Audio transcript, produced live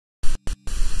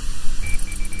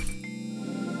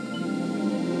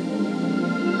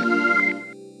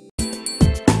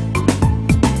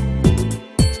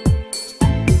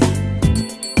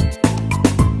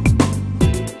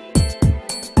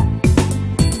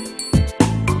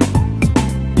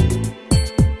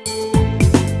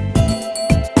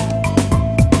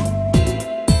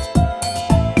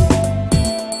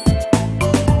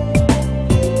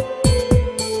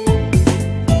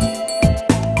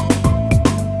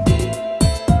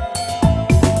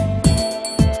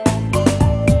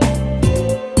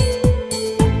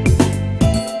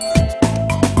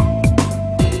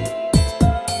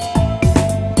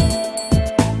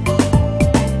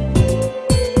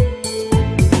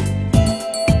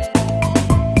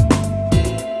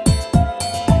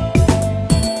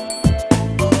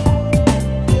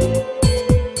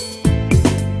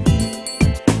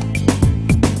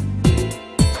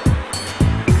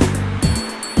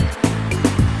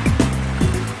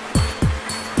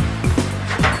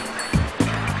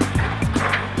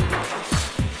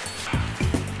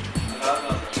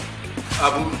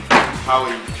How are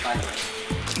you? Fine.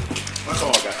 What's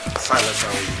wrong, Oga? Silas, how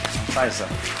are you? Fine, sir.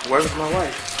 Where is my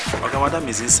wife? Oga, madam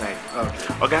is inside. Okay.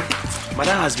 Oga,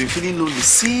 madam has been feeling lonely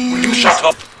since... Will you shut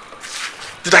up?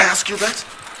 Did I ask you that?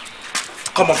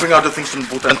 Come on, bring out the things from the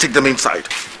boat and take them inside.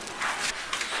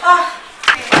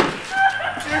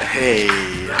 Hey,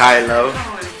 hi, love.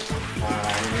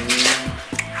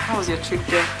 How was your trip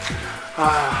there?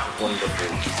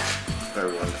 Wonderful.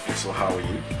 Very wonderful. So how are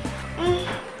you?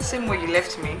 Same way you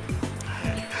left me.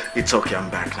 It's okay, I'm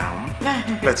back now.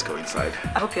 Let's go inside.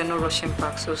 I hope you're not rushing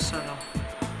back so soon.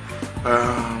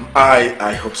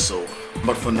 I hope so.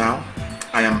 But for now,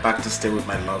 I am back to stay with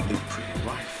my lovely, pretty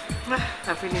wife.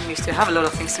 I've really missed you. I have a lot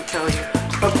of things to tell you.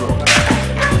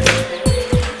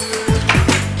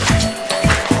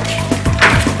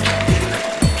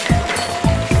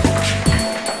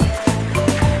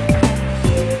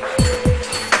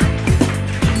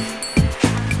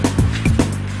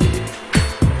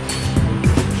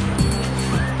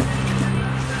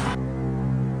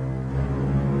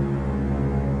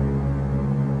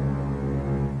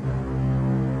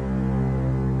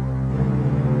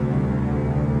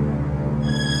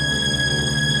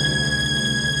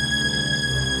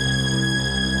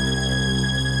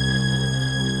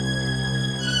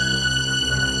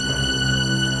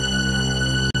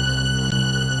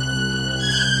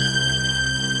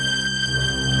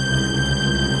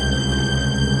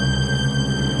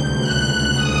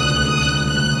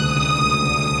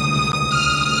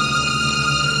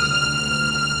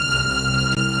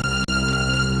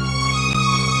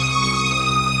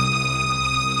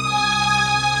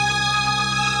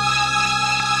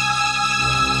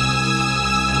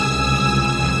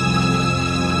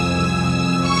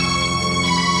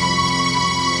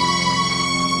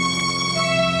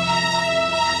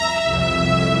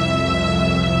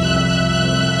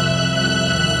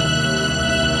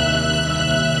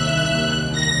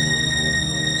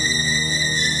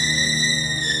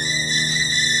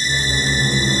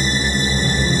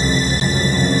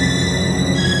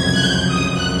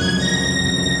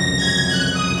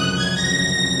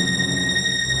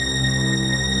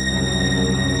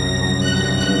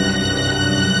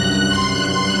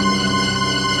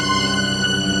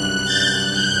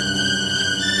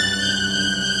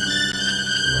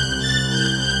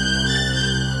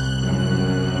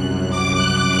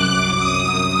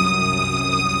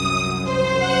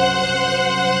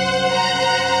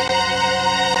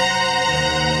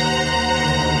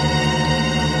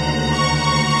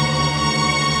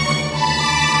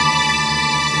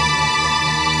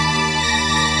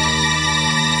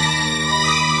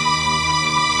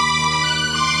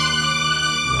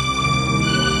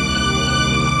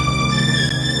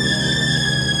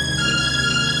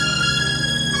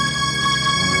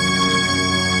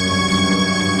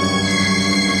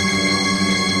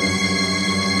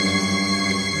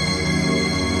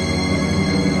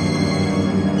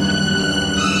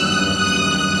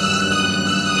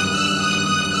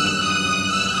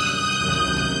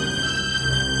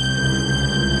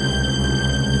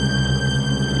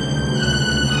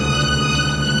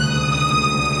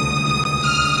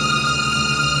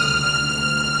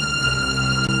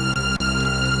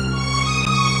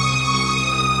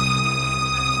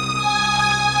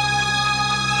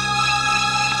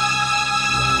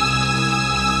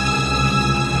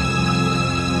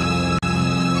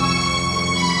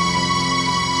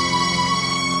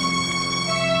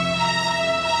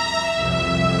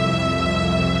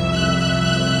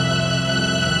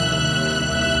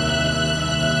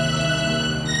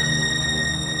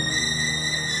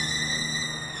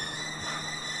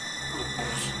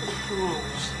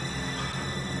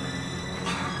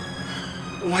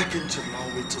 Why can't you allow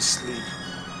me to sleep?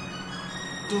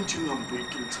 Don't you know I'm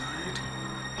breaking tired?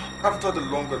 After the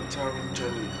long and tiring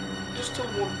journey, you still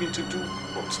want me to do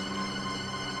what?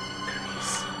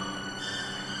 Chris,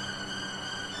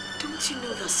 don't you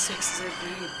know that sex is a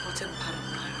very important part of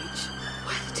marriage?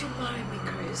 Why did you marry me,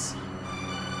 Chris?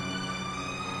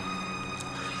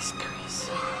 Please, Chris,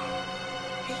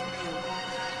 make me a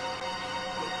woman.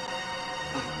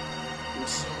 I'm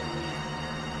sorry.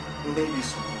 Maybe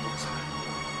some other time.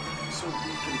 So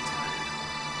weak and tired.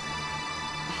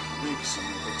 Maybe some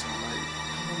other time.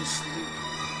 I want to sleep.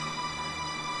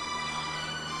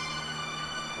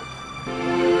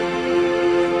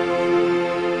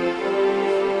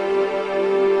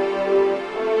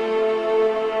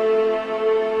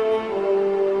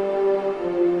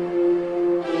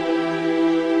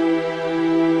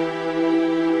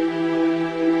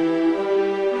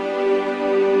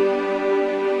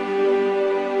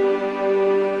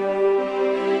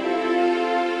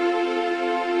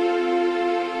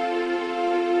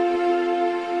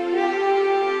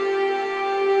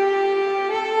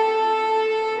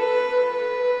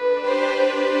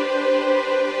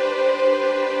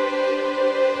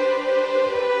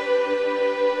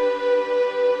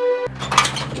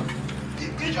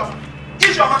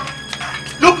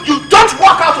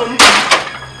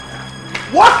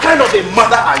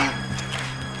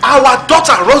 Our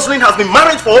daughter, Rosalind, has been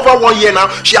married for over 1 year now.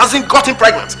 She hasn't gotten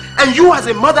pregnant. And you as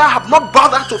a mother have not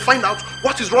bothered to find out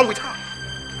what is wrong with her.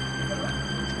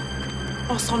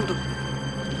 Osondo,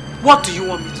 what do you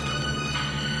want me to do?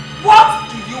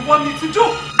 What do you want me to do?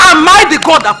 Am I the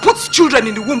God that puts children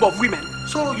in the womb of women?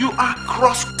 So you are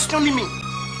cross-questioning me.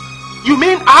 You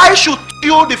mean I should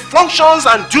tell you the functions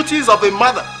and duties of a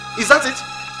mother? Is that it?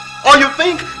 Or you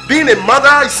think being a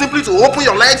mother is simply to open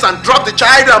your legs and drop the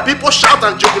child and people shout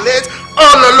and jubilate,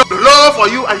 oh, love for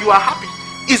you, and you are happy?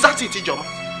 Is that it, Ijoma?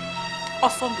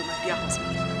 Osondo, my dear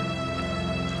husband,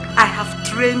 I have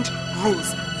trained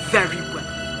Rose very well.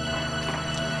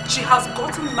 She has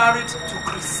gotten married to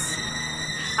Chris,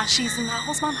 and she is in her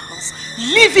husband's house,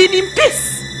 living in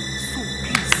peace. So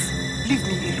please, leave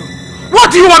me alone.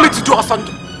 What do you want me to do,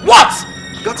 Osondo? What?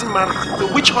 Gotten married? To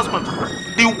which husband?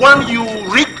 The one you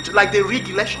rigged like they rig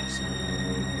elections?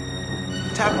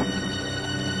 Tell me,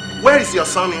 where is your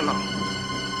son-in-law?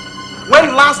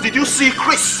 When last did you see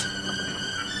Chris?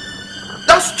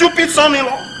 That stupid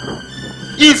son-in-law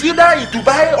is either in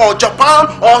Dubai or Japan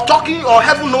or Turkey or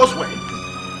heaven knows where.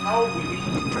 How will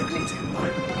he impregnate him?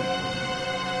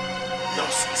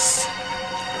 Nonsense.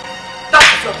 That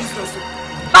is your business.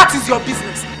 That is your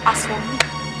business. As for me,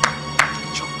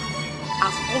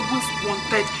 I've always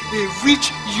wanted a rich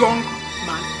young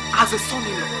man as a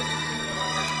son-in-law.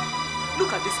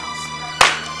 Look at this house.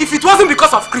 If it wasn't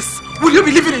because of Chris, would you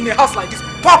be living in a house like this?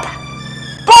 Pauper!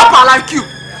 Pauper like you!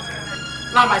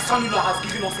 Now my son-in-law has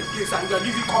given us a place and you're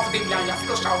living comfortably and you're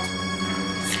still shouting.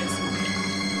 Seriously.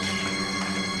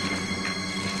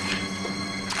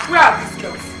 Where are these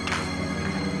girls?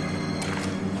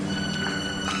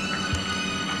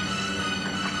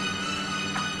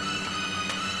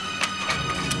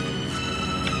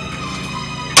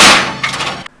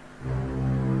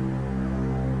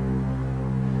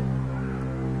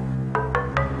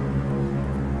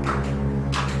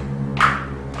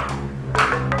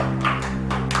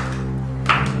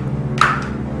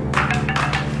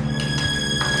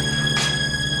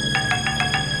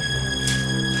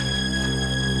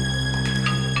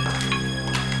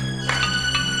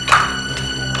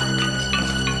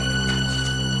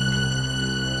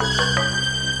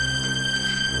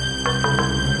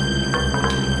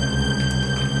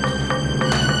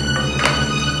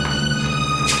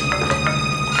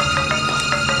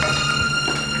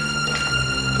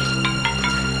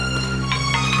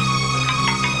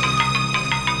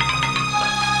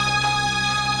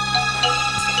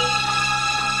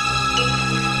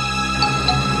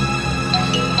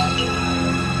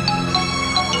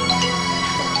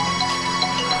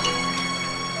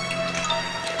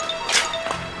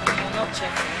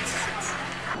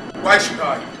 Why should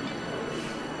I?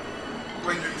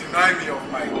 When you deny me of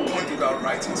my conjugal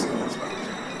rights as your husband.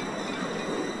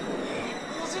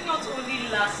 Was it not only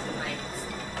last night?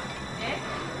 Eh?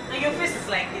 And your face is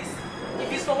like this.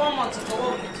 If it's for 1 month, for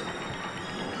what will you do?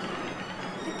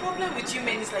 The problem with you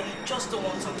men is that you just don't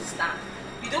want to understand.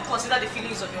 You don't consider the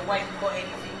feelings of your wife or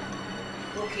anything.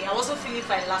 Okay, I wasn't feeling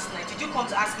fine last night. Did you come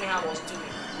to ask me how I was doing?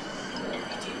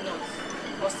 You did not.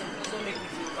 Austin, please don't make me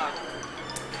feel bad.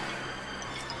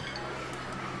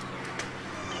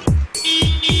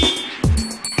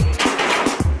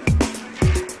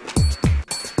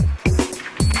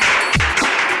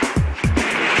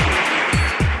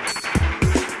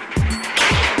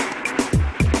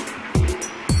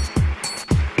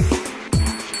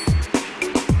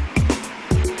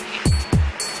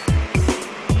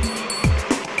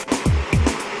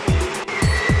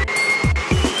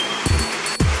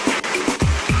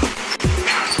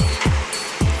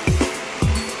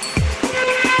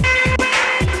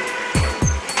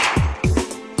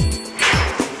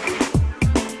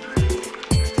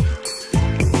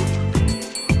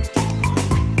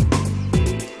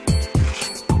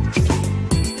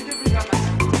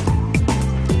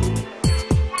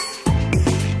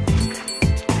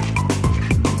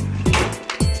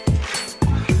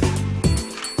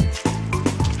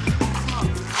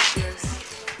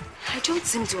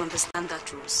 To understand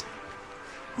that, Rose.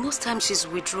 Most times she's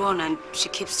withdrawn and she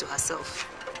keeps to herself.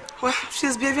 Well,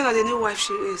 she's behaving like the new wife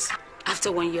she is.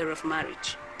 After 1 year of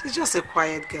marriage. She's just a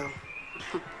quiet girl.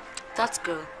 That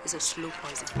girl is a slow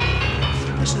poison.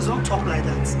 Patience, don't talk like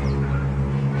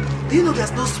that. Do you know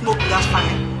there's no smoke without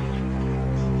fire?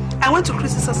 I went to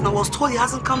Chris's house and I was told he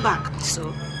hasn't come back. So,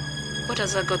 what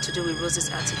has that got to do with Rose's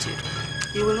attitude?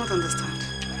 You will not understand.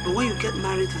 But when you get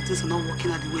married and things are not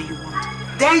working out the way you want,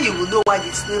 then you will know why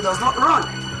the snail does not run.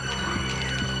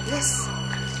 Yes.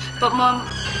 But Mom,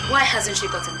 why hasn't she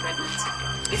gotten pregnant?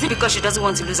 Is it because she doesn't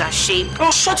want to lose her shape? Oh,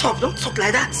 shut up. Don't talk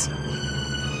like that.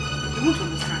 You won't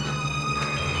understand.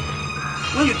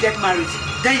 When you get married,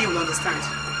 then you will understand.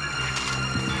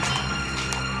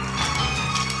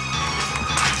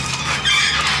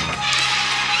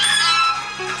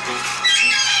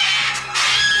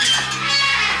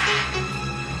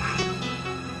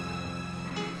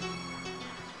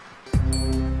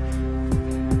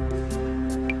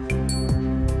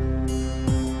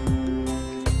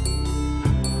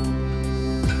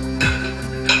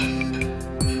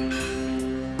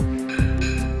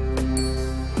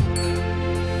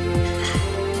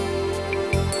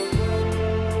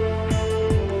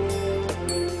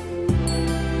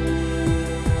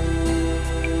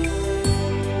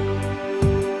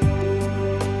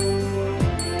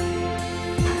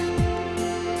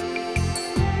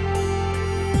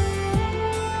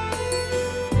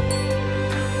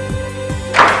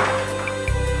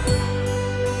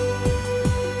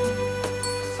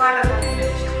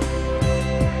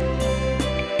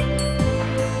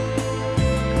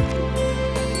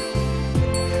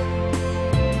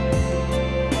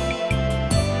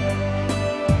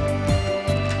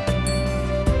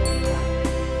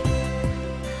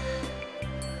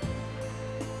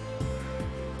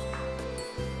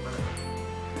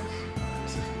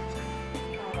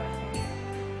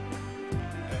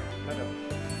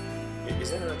 Is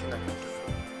there anything I can do for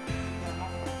you?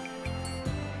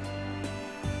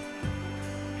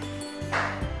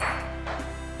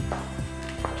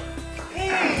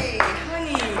 Hey,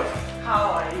 honey. How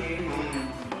are you?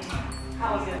 How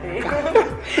was your day?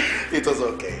 It was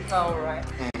okay. All right.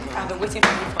 I've been waiting for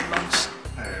you for lunch.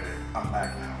 I'm back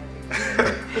now.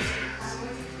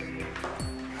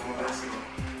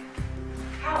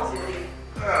 How was your day?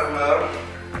 Well,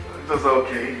 it was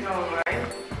okay. All right.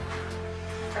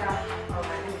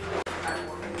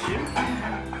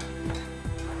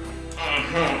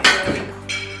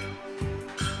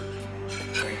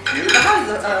 How is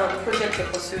the project you're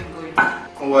pursuing going?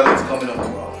 Well, it's coming on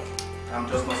well. I'm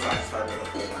just not satisfied with the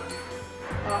format.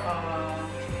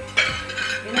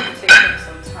 You need to take him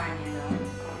some time, you know.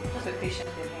 Just be patient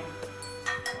with him.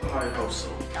 I hope so.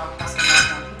 I'll pass him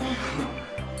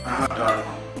on. Darling,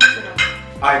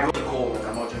 I got a call that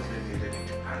I'm urgently needed in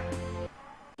Japan.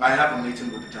 I have a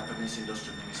meeting with the Japanese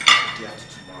industry minister the day after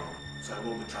tomorrow, so I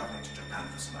will be traveling to Japan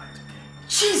this night.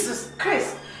 Jesus,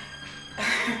 Chris!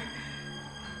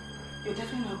 You're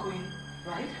definitely not going,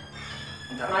 right?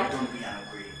 Darling, don't be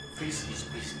angry. This is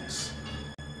business.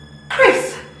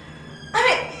 Chris!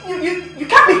 I mean, you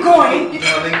can't be going!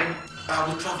 Darling,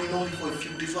 I'll be traveling only for a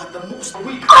few days or at the most a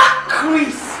week. Ah,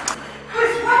 Chris!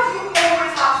 Chris, why do you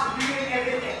always have to be doing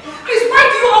everything? Chris, why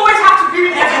do you always have to be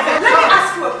doing everything? Let me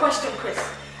ask you a question, Chris.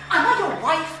 Am I your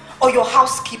wife or your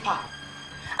housekeeper?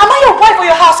 Am I your wife or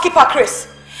your housekeeper, Chris?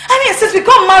 I mean, since we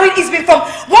got married, it's been from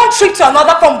one trip to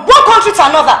another, from one country to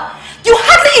another. You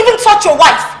hardly even touch your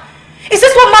wife. Is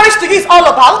this what marriage to you is all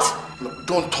about? Look,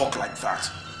 don't talk like that.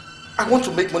 I want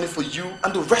to make money for you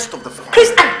and the rest of the family.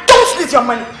 Chris, I don't need your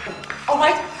money.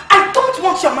 Alright? I don't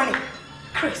want your money.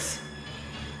 Chris,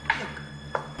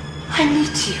 look, I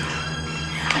need you.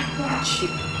 I want you.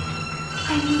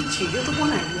 I need you. You're the one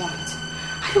I want.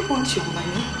 I don't want your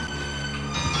money.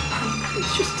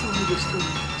 Please, just tell me you're still in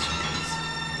the place.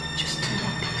 Just 2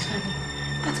 more days, honey.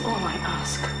 That's all I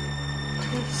ask.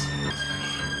 Please.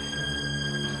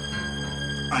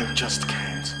 I just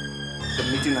can't. The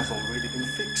meeting has already been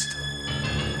fixed.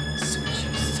 Suit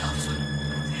yourself.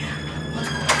 Let's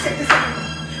go. Take this out.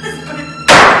 This is gonna...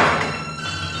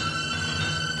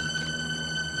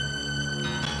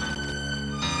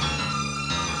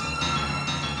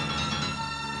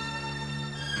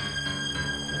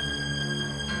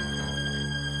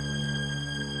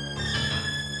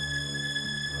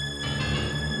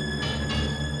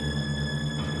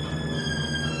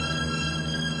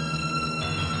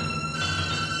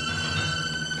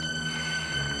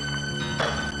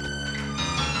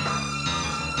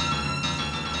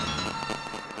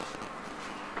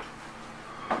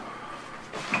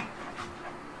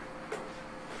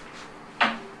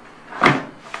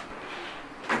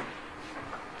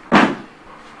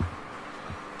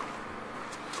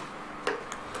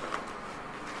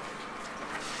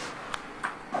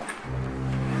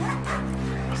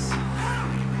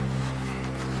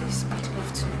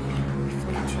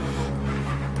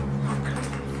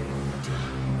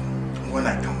 When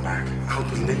I come back, I'll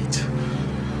be late.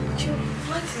 Your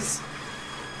flight is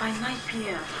by 9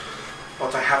 p.m.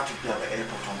 But I have to be at the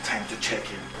airport on time to check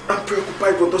in. I'm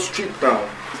preoccupied with this trip now.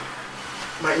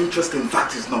 My interest in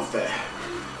that is not there.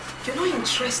 You're not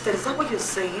interested, is that what you're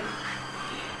saying?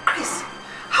 Chris,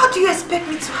 how do you expect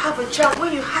me to have a job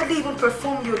when you hardly even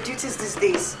perform your duties these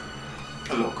days?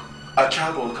 Look, A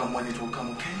child will come when it will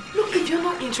come, okay? Look, if you're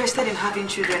not interested in having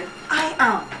children, I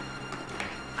am.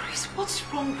 Chris, what's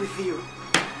wrong with you?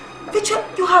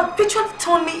 You have virtually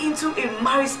turned me into a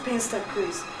married spinster,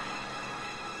 Chris.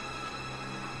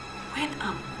 When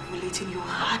I'm ovulating, you're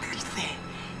hardly there.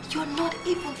 You're not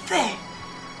even there.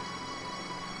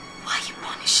 Why are you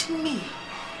punishing me?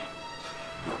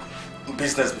 Look,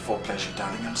 business before pleasure,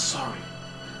 darling. I'm sorry.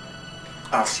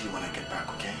 I'll see you when I get back,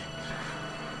 okay?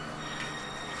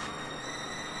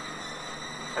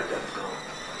 I gotta go.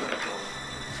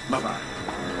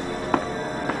 Bye-bye.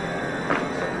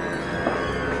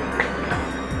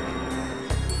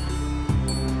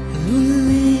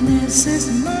 Loneliness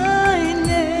is my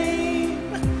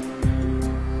name.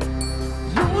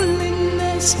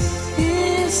 Loneliness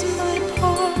is my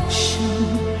portion.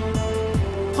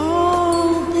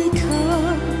 All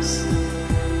because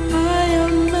I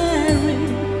am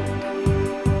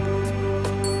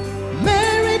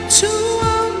married to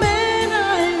a man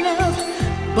I love,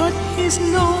 but he's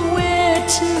nowhere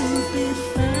to be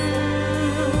found.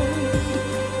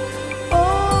 Oh,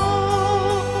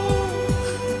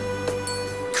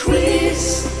 Chris,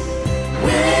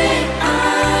 where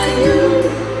are you?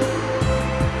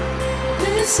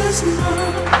 This is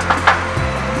not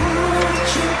what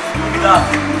you thought.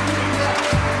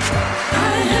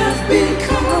 I have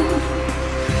become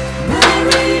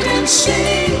married and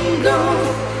single.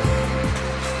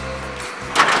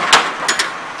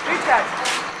 Richard,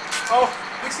 Oh,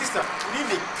 big sister, good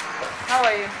evening. how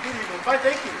are you? Good evening, fine,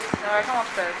 thank you. Alright, come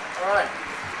upstairs. All right.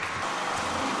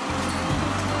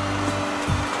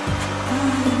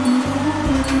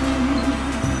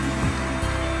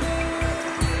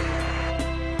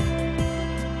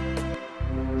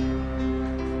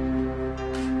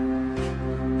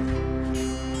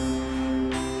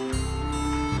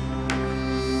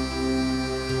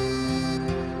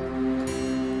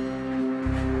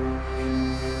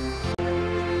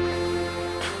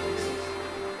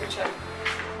 Richard,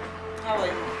 how are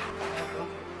you?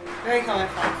 Where are you coming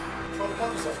from? From the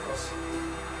campus, of course.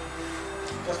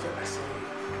 Just felt like seeing you.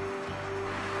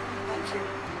 Thank you.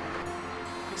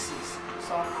 Mrs.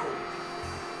 Sound cool.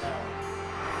 Now,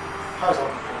 how's all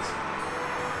the things?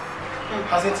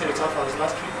 Hasn't he returned from his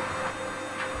last trip?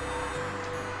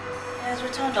 He has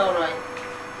returned alright.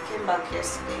 He came back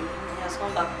yesterday. He has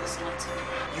gone back this night.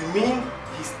 You mean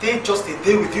he stayed just a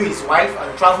day with you, his wife,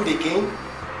 and traveled again?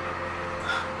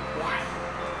 Why?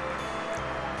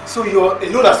 So you're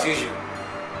alone as usual?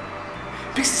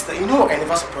 Big sister, you know I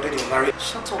never supported your marriage.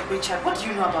 Shut up, Richard. What do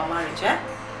you know about marriage, eh?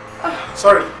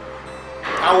 Sorry,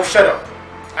 I will shut up.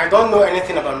 I don't know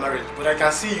anything about marriage, but I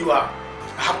can see you are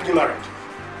happily married.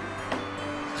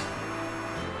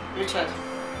 Richard,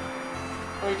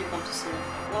 why did you come to see me?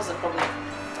 What's the problem?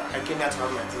 I came here to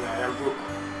have my dinner. I am broke.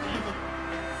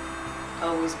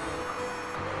 Always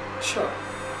broke. Sure,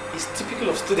 it's typical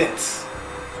of students.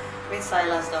 Bring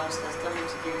Silas downstairs. Tell him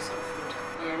to give you some food.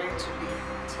 When you're ready to leave,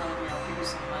 tell me I'll give you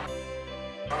some money.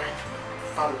 Alright,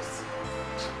 fabulous.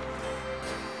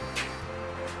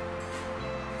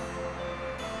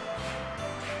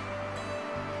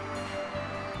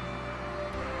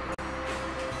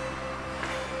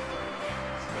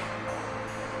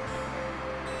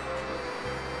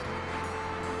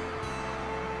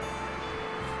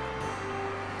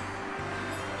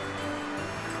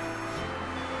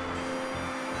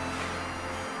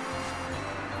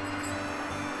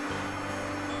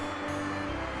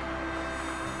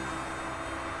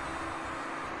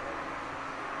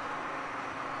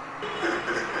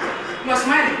 You're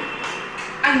smiling.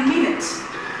 I mean it.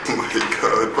 Oh my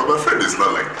God, but my friend is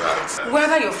not like that.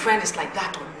 Whether your friend is like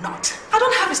that or not, I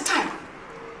don't have his time.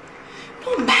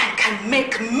 No man can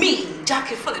make me,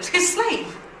 Jackie Phillips, his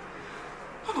slave.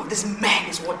 None of these men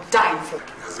is worth dying for.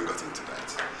 He hasn't gotten to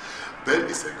that. Ben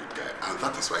is a good guy, and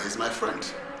that is why he's my friend.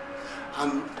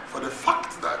 And for the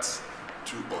fact that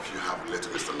two of you have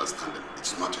little misunderstanding,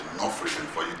 it's not enough reason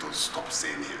for you to stop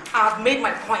seeing him. I've made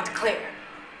my point clear.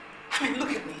 I mean,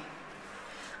 look at me.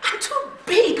 I'm too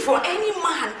big for any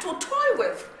man to toy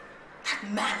with. That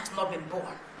man has not been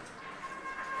born.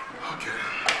 Okay,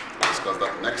 we'll discuss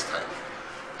that next time.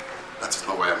 That is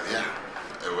not why I'm here.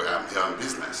 I'm here on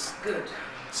business. Good.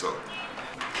 So,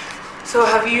 So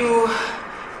have you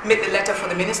made the letter for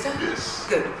the minister? yes,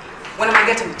 Good. When am I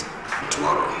getting it?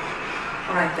 tomorrow.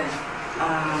 All right then.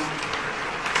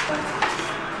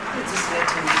 What is this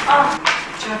letter? Oh,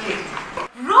 Jackie.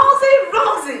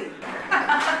 Rosie!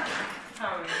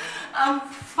 How are you? I'm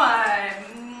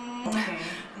fine. Okay.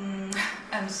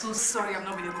 I'm so sorry I've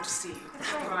not been able to see you.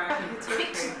 It's alright. It's okay.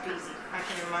 Busy. I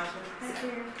can imagine. Thank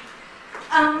you.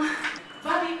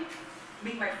 Bobby,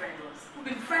 Meet my friend Rose. We've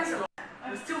been friends a long time.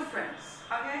 We're still friends.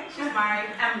 Okay? She's married.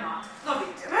 I'm not. No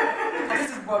big deal. This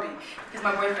is Bobby. He's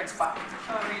my boyfriend's pal.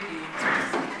 Oh, really?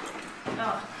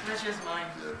 Oh, that's just mine.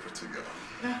 Yeah, pretty girl.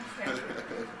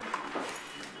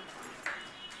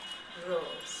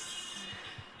 Rose.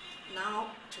 Now,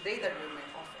 today that you're in my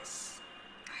office,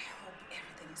 I hope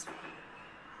everything is fine.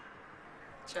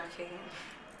 Jackie,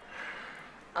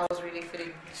 I was really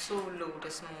feeling so low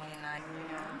this morning,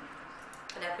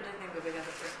 and I couldn't think of any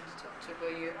other person to talk to,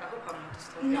 but you, I hope I'm not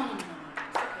disturbing. No. It's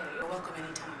okay. You're welcome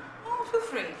anytime. Oh, feel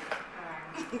free.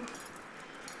 Alright.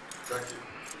 Jackie.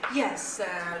 Yes,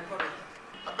 Bobby.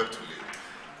 I bet to leave.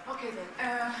 Okay then,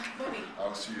 Bobby.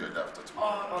 I'll see you after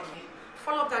tomorrow. Oh, okay.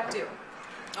 Follow up that deal.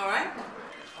 Alright?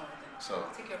 So,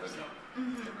 take care of yourself.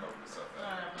 Take care of yourself.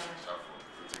 Shuffle.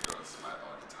 Pretty girl, smile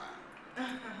all the time.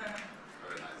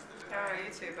 Very nice day. Alright,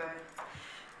 you too, bye.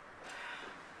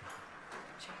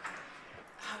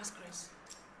 How is Chris?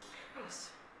 Chris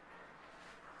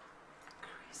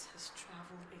has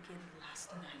traveled again last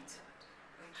night.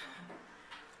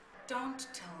 Don't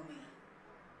tell me.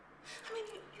 I mean,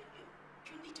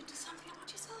 you need to do something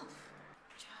about yourself.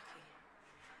 Jackie,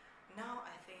 now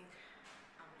I think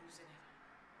I'm losing it.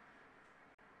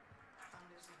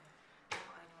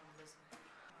 Now I know I'm losing it.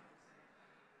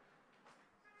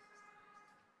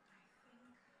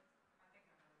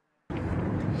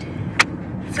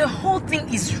 The whole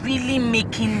thing is really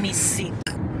making me sick.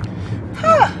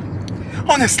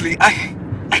 Honestly,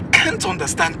 I can't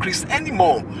understand Chris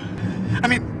anymore. I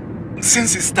mean,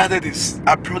 since he started his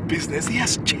abroad business, he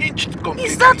has changed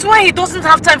completely. Is that why he doesn't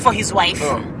have time for his wife?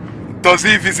 Oh. Does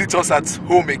he visit us at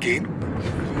home again?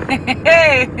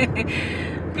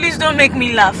 Please don't make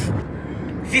me laugh.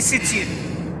 Visit you.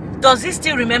 Does he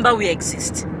still remember we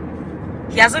exist?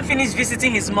 He hasn't finished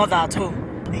visiting his mother at home.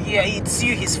 Yeah, it's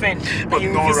you, his friend. But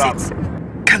Nora,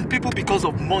 can people because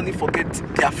of money forget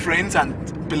their friends and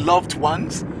beloved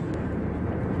ones?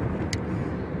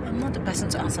 I'm not the person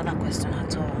to answer that question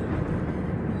at all.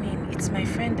 I mean, it's my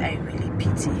friend I really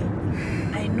pity.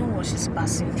 I know what she's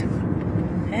passing through.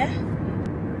 Eh?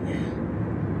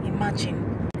 Yeah.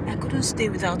 Imagine, I couldn't stay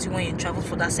without you when you traveled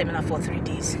for that seminar for 3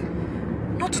 days.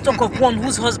 Not to talk of one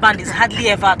whose husband is hardly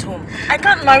ever at home. I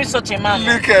can't marry such a man.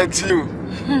 Look at you.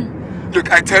 Look,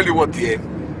 I tell you what, dear.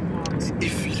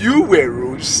 If you were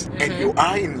Rose and you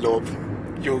are in love,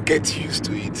 you'll get used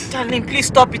to it. Darling, please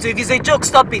stop it. If it's a joke,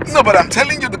 stop it. No, but I'm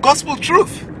telling you the gospel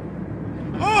truth.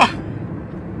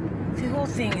 The whole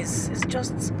thing is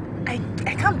just... I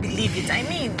can't believe it. I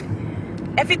mean,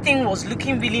 everything was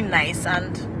looking really nice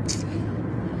and...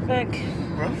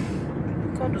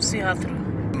 God will see her through.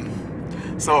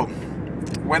 So,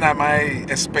 when am I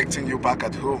expecting you back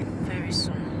at home? Very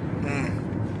soon.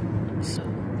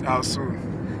 How soon?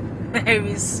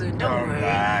 Very soon. Don't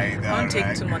worry. Won't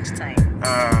take too much time.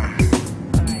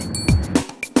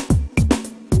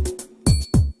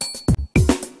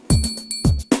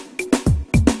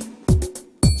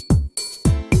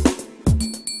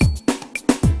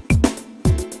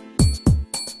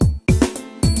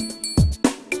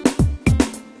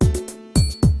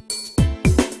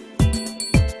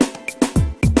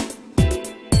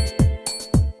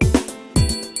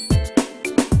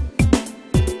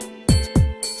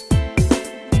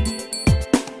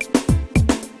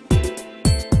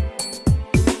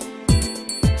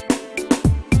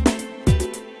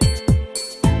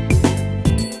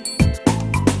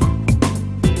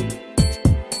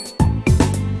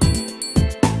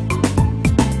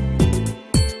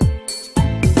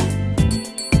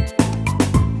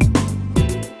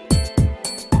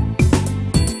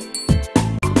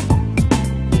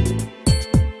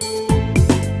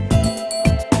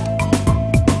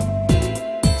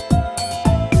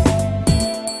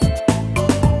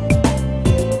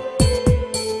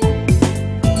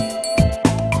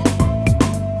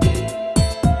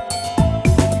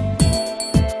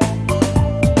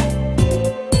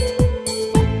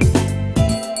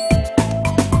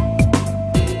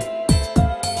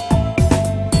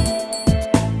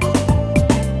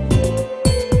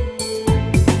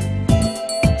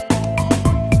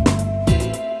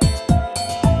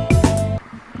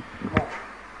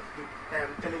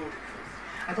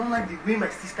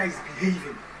 Is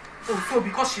behaving. Oh, so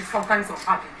because she's sometimes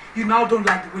unhappy, you now don't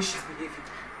like the way she's behaving.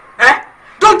 Eh?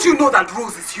 Don't you know that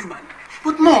Rose is human?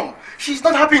 But Mom, she's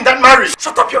not happy in that marriage.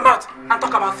 Shut up your mouth and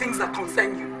talk about things that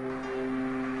concern you.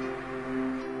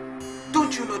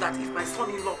 Don't you know that if my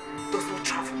son-in-law does not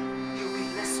travel, he'll be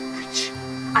less rich?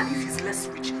 And if he's less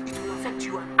rich, it will affect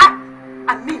you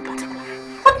and me in particular.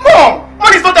 But Mom,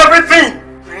 money is not everything.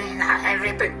 Not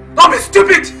everything. Don't be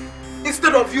stupid.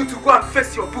 Instead of you to go and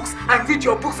face your books and read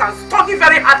your books and study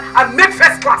very hard and make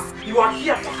first class, you are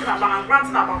here talking about and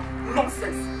ranting about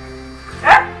nonsense.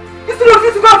 Eh? Instead of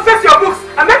you to go and face your books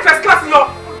and make first class in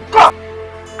your course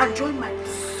and join my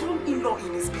son-in-law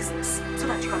in his business so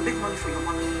that you can make money for your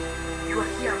mother, you are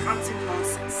here ranting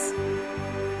nonsense.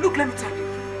 Look, let me tell you,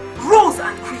 Rose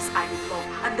and Chris are in love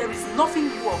and there is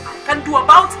nothing you or I can do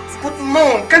about it. But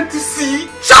Mom, can't you see?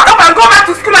 Shut up and go back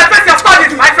to school and face your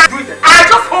studies, my friend. I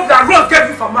just hope that Rose gave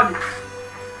you some money.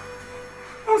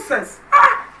 Nonsense.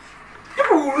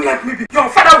 People will let me be. Your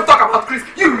father will talk about Chris.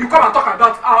 You come and talk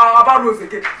about Rose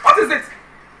again. What is it?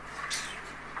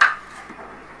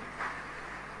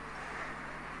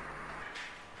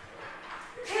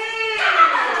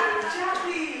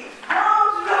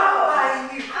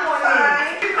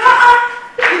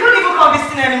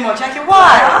 Anymore, Jackie.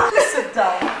 Why? Just sit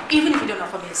down. Even if you don't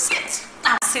offer me a seat,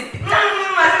 I'll sit down.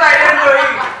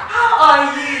 How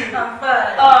are you? I'm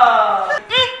fine.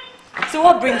 So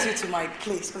what brings you to my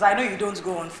place? Because I know you don't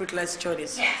go on fruitless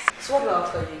journeys. Yes. So what do I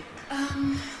offer you?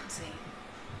 Let's see.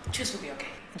 Juice will be okay.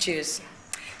 Juice.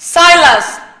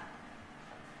 Silas!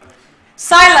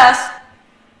 Silas!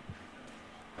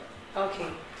 Okay.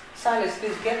 Silas,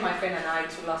 please get my friend and I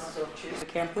 2 glasses of juice.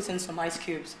 Okay, and put in some ice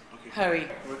cubes. Okay. Hurry.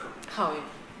 Welcome. How are you?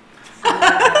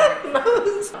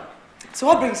 So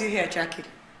what brings you here, Jackie?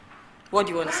 What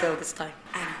do you want to sell this time?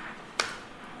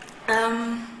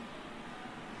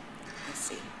 Let's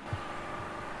see.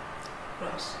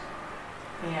 Rose.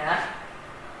 Yeah?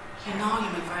 You know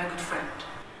you're my very good friend.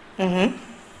 Mm-hmm.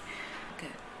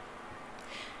 Good.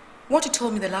 What you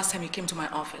told me the last time you came to my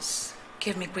office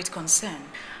gave me great concern.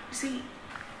 You see,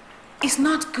 it's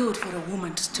not good for a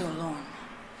woman to stay alone.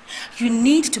 You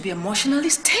need to be emotionally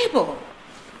stable.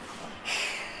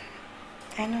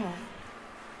 I know.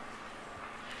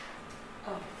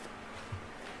 Oh.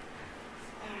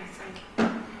 Alright, thank you.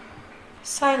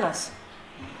 Silas,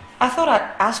 I thought I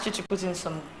asked you to put in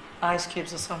some ice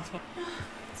cubes or something.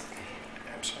 It's okay.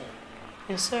 I'm sorry.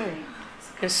 You're sorry.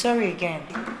 You're sorry again.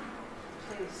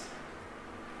 Please.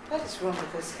 What is wrong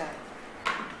with this guy?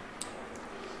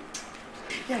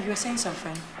 Yeah, you were saying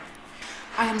something.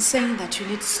 I am saying that you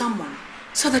need someone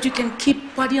so that you can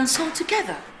keep body and soul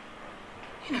together.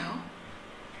 You know.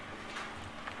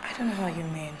 I don't know how you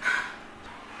mean.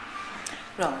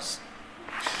 Rose,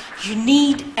 you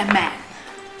need a man.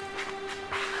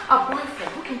 A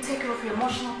boyfriend who can take care of your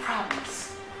emotional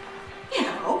problems. You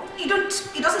know, it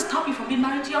doesn't stop you from being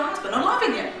married to your husband or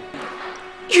loving him.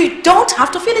 You don't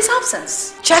have to feel his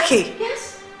absence. Jackie.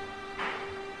 Yes?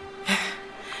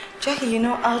 Jackie, you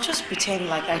know, I'll just pretend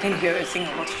like I didn't hear a thing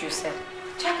of what you said.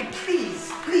 Jackie, please,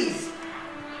 please.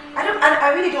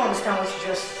 I really don't understand what you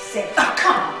just said. Oh,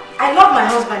 come on. I love my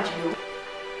husband, you know.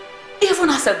 Even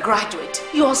as a graduate,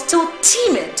 you're still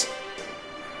timid.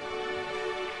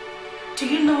 Do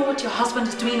you know what your husband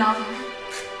is doing out there?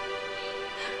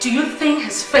 Do you think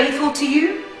he's faithful to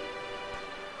you?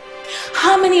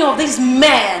 How many of these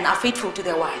men are faithful to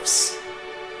their wives?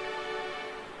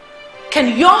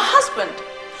 Can your husband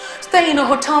stay in a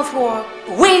hotel for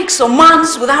weeks or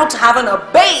months without having a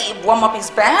babe warm up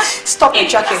his bed? Stop it,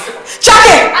 Jackie.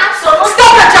 Jackie! Absolutely.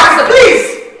 Stop it, Jackie,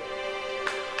 please!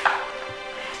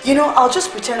 You know, I'll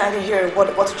just pretend I didn't hear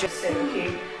what you just said,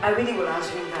 okay? I really will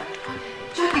assume that.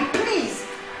 Jackie, please!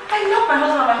 I love my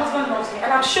husband, my husband loves me,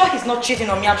 and I'm sure he's not cheating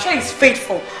on me. I'm sure he's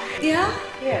faithful. Yeah?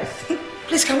 Yes.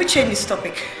 Please, can we change this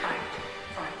topic? Fine.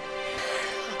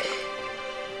 Okay.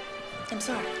 I'm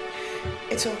sorry.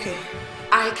 It's okay.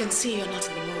 I can see you're not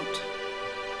in the mood.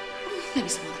 Maybe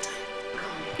some other time.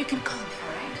 You can call me,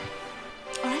 alright?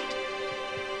 Alright?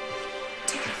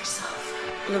 Take care of yourself.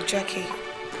 Look, Jackie.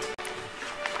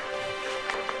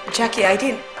 Jackie, I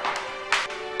didn't.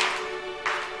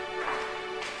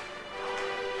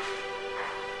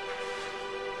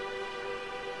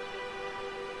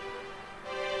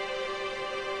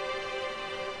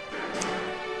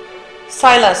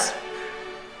 Silas.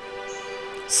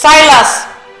 Silas!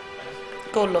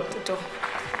 Go lock the door.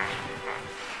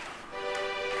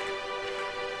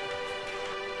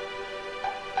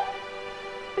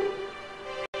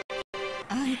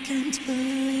 I can't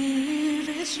believe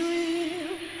it's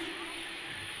real.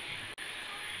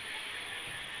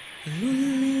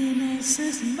 Loneliness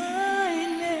is my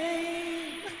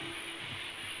name.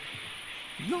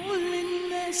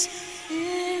 Loneliness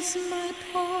is my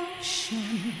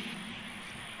portion.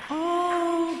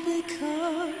 All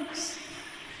because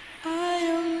I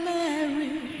am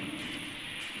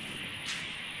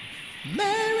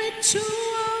married to a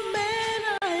man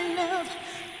I love,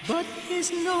 but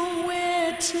he's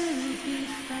nowhere to be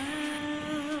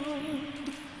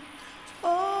found.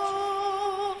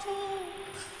 Oh.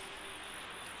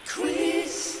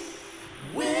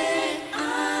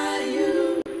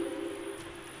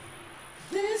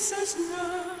 This is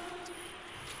not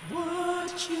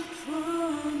what you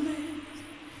promised.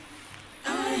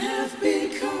 I have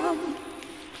become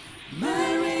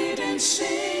married and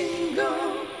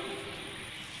single.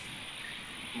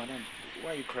 Madam,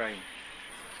 why are you crying?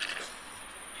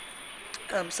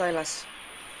 Silas,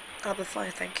 I'll be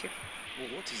fine, thank you. Well,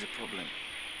 what is the problem?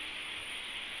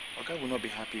 Oga will not be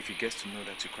happy if he gets to know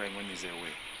that you're crying when he's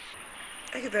away.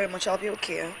 Thank you very much, I'll be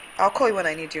okay. I'll call you when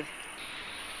I need you.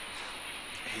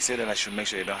 He said that I should make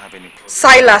sure you don't have any problems.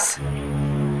 Silas!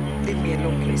 Leave me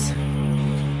alone, please.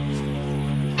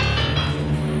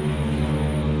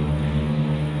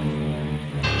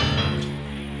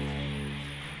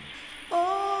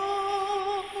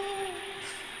 Oh,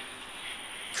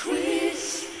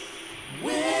 Chris,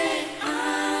 where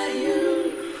are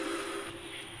you?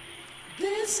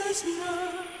 This is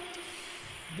not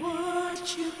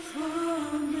what you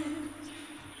promised.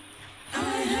 I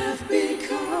have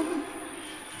become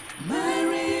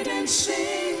married and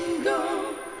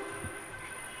single.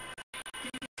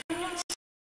 Because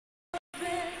you're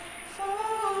there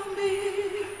for me.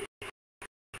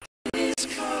 Please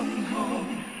come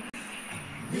home,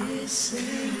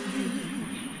 missing you.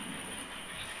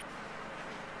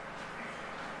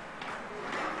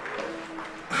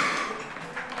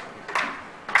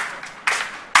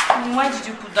 Why did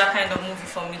you put that kind of movie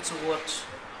for me to watch?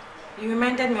 You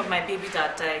reminded me of my baby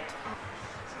that died.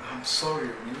 I'm sorry,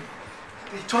 Omi.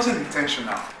 It wasn't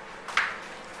intentional.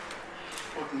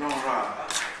 But Nora,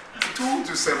 I told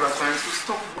you several times to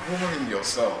stop worrying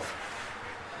yourself.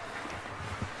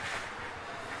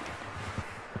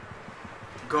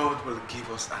 God will give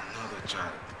us another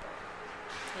child.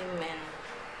 Amen.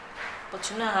 But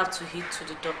you know I have to heed to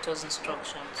the doctor's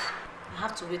instructions. I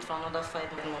have to wait for another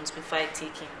 5 months before I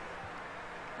take him.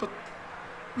 But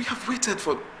we have waited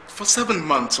for 7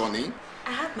 months, honey.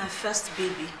 I had my first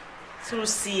baby through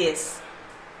CS.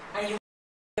 And you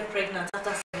get pregnant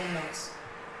after 7 months.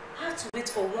 I have to wait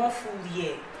for 1 full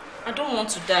year. I don't want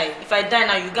to die. If I die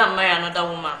now, you go and marry another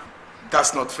woman.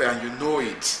 That's not fair and you know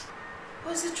it.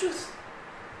 What's the truth?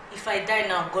 If I die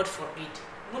now, God forbid,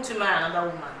 won't you marry another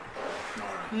woman?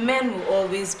 Nora. Men will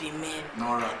always be men.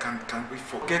 Nora, can we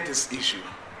forget this issue?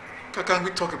 Can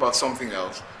we talk about something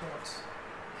else? What?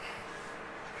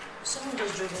 Someone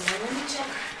just drove in here. Let me check.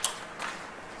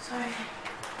 Sorry.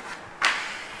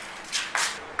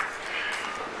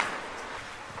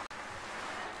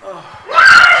 Oh.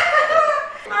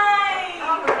 Hi.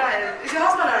 Oh, right. Is your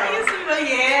husband around?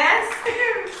 Yes.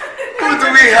 Who do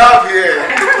we have here?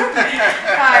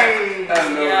 Hi.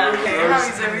 Hello. Yeah. How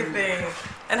is everything?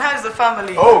 And how is the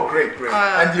family? Oh, great.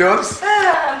 And yours?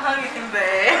 I'm hanging in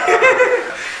there.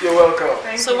 You're welcome.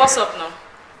 Thank So you. what's up now?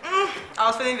 I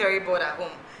was feeling very bored at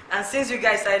home. And since you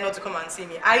guys decided not to come and see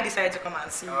me, I decided to come and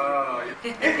see you.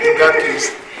 In that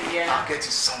case, Yeah. I'll get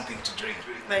you something to drink.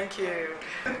 Thank you.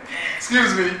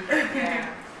 Excuse me. Yeah.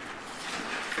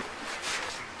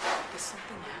 There's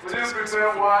something I have Would to you discuss prefer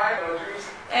with you. wine or juice?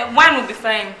 Wine will be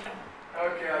fine.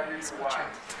 Okay, I'll give you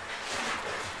wine.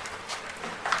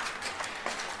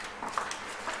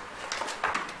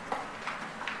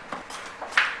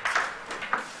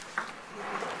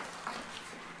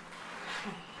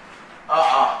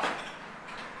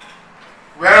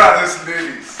 Where are these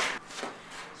ladies?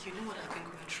 You know what I've been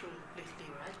going through lately,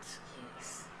 right?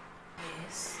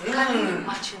 Yes. Can you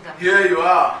imagine that? Here you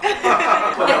are.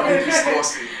 What have we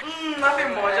discussing? Nothing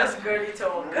more, just girly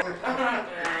talk.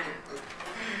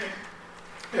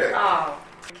 Yeah. Oh,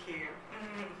 thank you.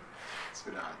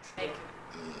 Sweetheart. Thank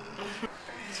you.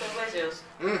 So where's yours?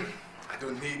 I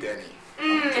don't need any.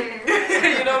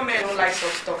 You know men don't like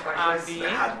such stuff like this. I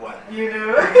had one. You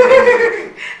know?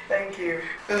 Thank you.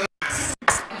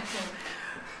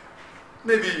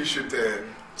 Maybe you should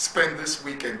spend this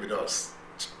weekend with us.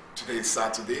 Today is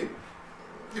Saturday.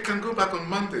 You can go back on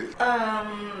Monday.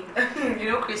 You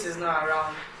know Chris is not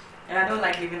around. And I don't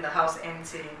like leaving the house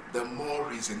empty. The more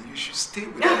reason you should stay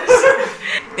with us.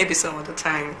 Maybe some other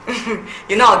time.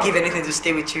 You know I'll give anything to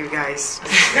stay with you guys.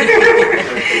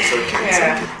 It's okay.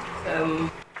 Yeah.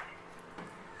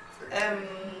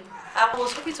 I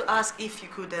was hoping to ask if you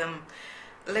could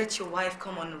let your wife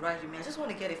come on the ride with me. I just want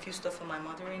to get a few stuff for my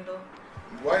mother-in-law.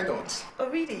 Why not? Oh,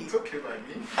 really? It's okay by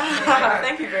me.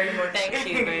 Thank you very much. Thank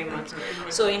you very much.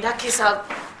 So in that case, I'll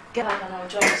get back and I'll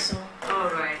join you soon. All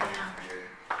right.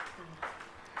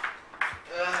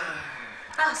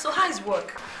 Yeah. So how is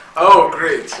work? Oh,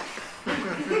 great.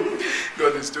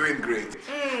 God is doing great.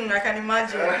 I can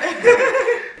imagine.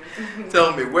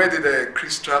 Tell me, where did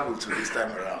Chris travel to this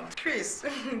time around? Chris,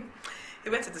 he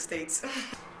went to the States.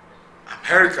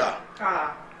 America.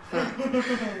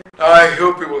 I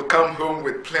hope you will come home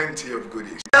with plenty of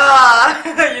goodies. Ah,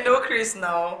 you know Chris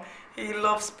now. He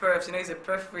loves perfs. You know, he's a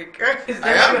perf freak. I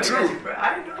am too.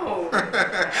 I know.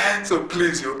 So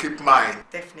please, you'll keep mine.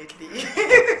 Definitely.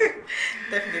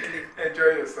 Definitely.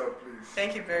 Enjoy yourself, please.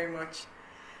 Thank you very much.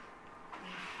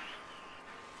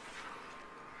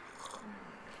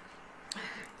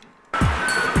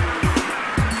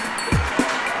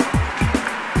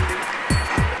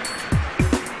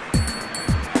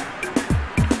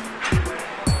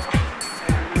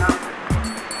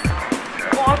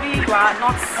 You are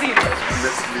not serious.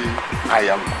 Honestly, I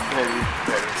am very,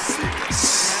 very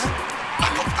serious. I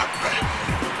love that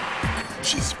babe.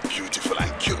 She's beautiful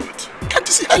and cute. Can't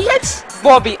you see her legs?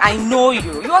 Bobby, I know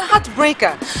you. You're a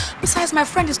heartbreaker. Besides, my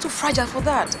friend is too fragile for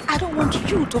that. I don't want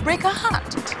you to break her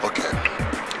heart. Okay.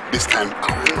 This time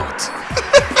I will not.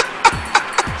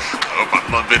 I hope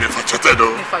I'm not being infatuated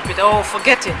though. Infatuated? Oh,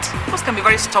 forget it. Those can be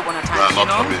very stubborn at times, No,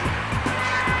 not for me.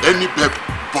 Any babe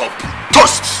Bob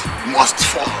toast must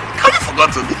fall. Have you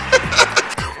forgotten?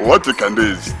 What you can do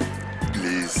is,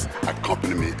 please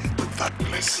accompany me to that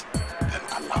place, then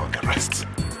allow the rest.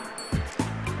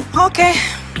 Okay,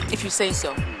 if you say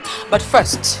so. But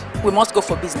first, we must go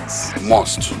for business.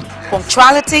 Must.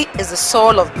 Punctuality is the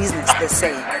soul of business, they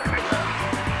say.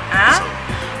 Huh?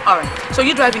 Alright, so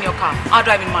you drive in your car, I'll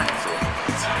drive in mine.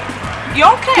 You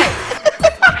okay?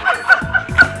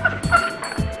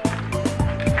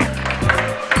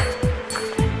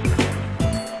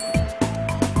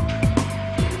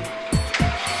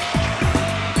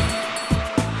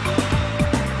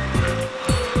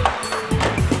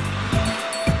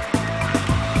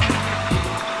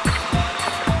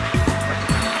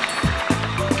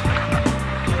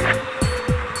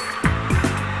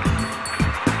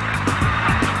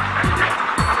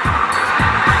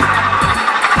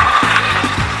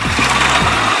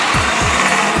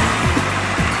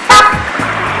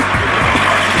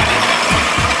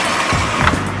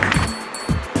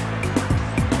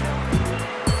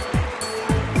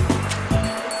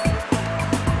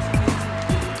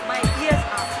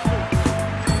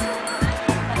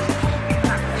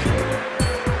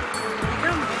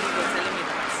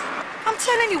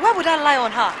 Lie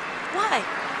on her. Why?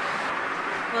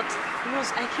 But Rose,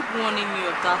 I keep warning you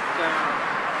of that girl.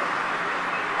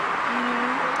 You know,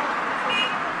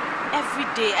 every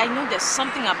day I know there's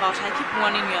something about her. I keep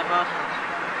warning you about her.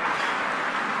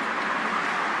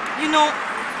 You know,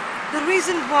 the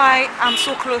reason why I'm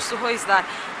so close to her is that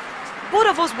both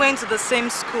of us went to the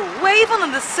same school. We're even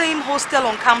in the same hostel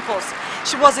on campus.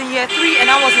 She was in year 3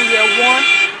 and I was in year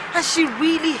 1, and she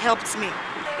really helped me.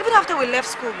 Even after we left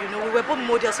school, you know, we were both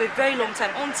models for a very long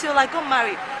time until I got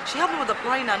married. She helped me with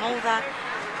applying and all that.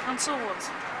 And so what?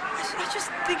 I just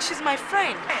think she's my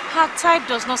friend. Her type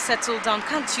does not settle down,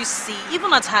 can't you see? Even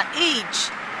at her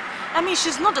age. I mean,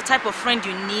 she's not the type of friend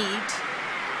you need.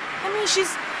 I mean,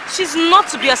 she's not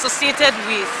to be associated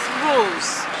with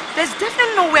Rose. There's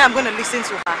definitely no way I'm going to listen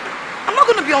to her. I'm not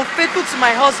going to be unfaithful to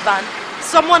my husband,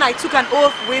 someone I took an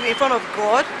oath with in front of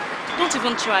God. Don't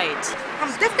even try it. I'm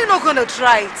definitely not going to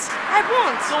try it. I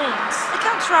won't. Don't. I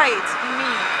can't try it. Me.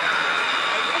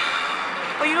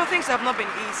 But you know, things have not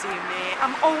been easy, man.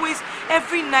 I'm always,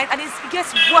 every night, and it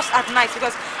gets worse at night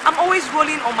because I'm always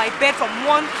rolling on my bed from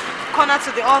one corner to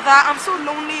the other. I'm so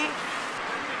lonely.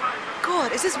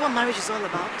 God, is this what marriage is all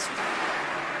about?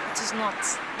 It is not.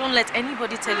 Don't let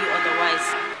anybody tell you otherwise.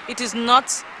 It is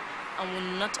not and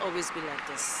will not always be like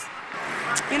this.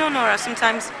 You know, Nora,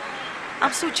 sometimes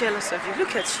I'm so jealous of you.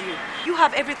 Look at you. You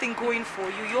have everything going for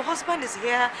you. Your husband is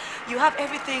here. You have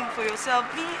everything for yourself.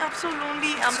 Me, I'm so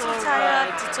lonely. I'm so tired.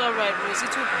 It's all right, Rose.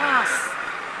 It will pass.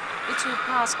 It will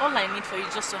pass. All I need for you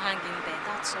is just to hang in there.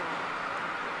 That's all.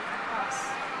 Pass.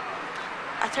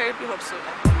 I terribly hope so.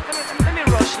 Let me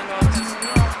rush, you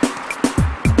know.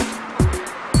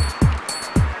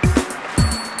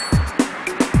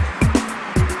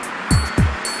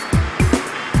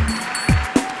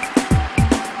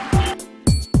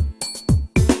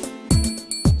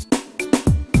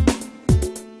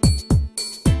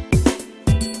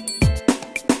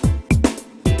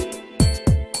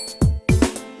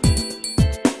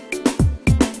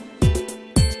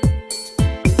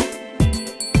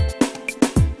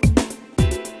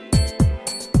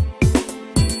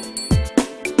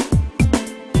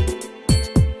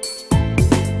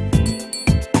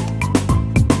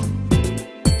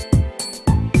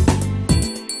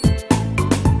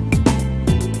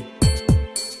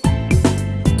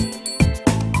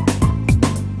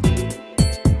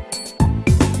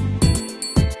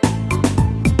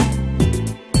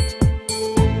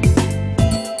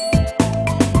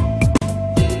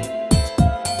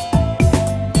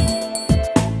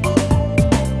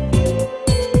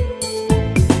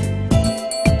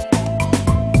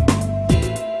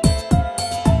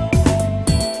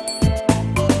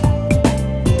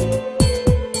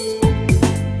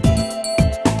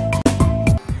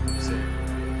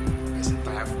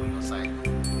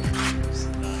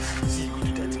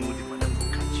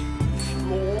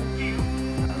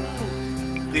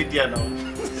 day there now. I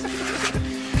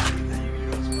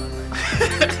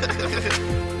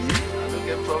don't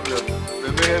get problem.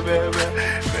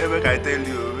 Maybe I tell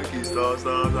you, make you stop,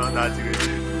 that's it.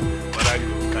 But I go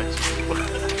catch you.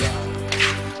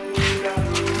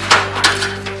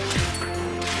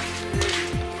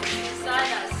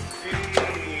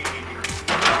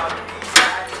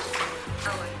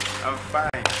 I'm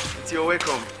fine. You're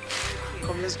welcome.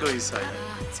 Come, let's go inside.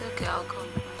 It's okay, I'll come.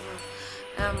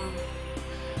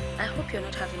 I hope you're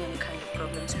not having any kind of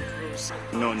problems with Rose.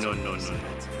 No. Auntie,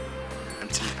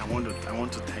 I want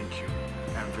to thank you.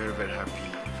 I'm very, very happy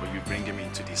for you bringing me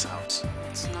into this house.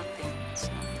 It's nothing.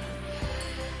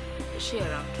 Is she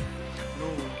around? No,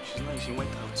 she's not. She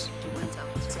went out. She went out.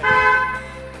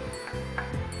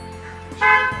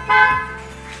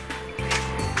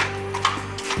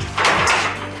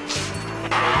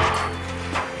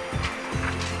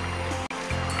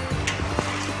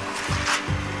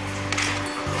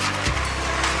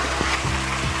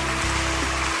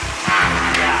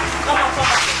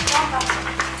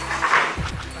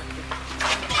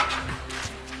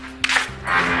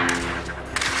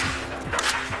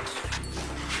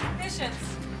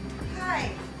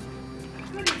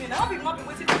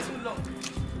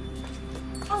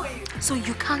 So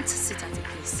you can't sit at a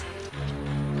place.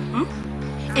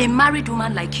 A married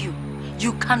woman like you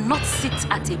cannot sit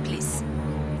at a place.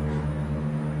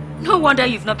 No wonder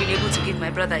you've not been able to give my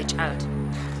brother a child.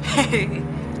 Hey,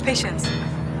 Patience.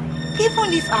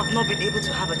 Even if I've not been able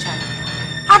to have a child,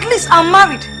 at least I'm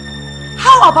married.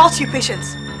 How about you,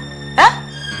 Patience?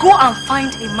 Go and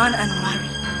find a man and marry.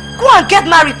 Go and get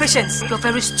married, Patience. You're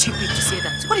very stupid to say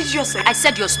that. What did you just say? I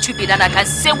said you're stupid and I can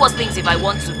say worse things if I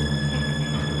want to.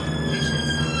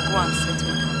 Go and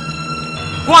settle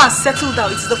down. Go and settle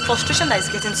down. It's the frustration that is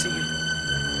getting to you.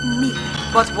 Me?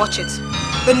 But watch it.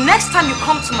 The next time you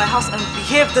come to my house and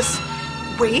behave this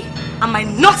way, I might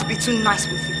not be too nice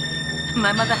with you.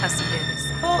 My mother has to hear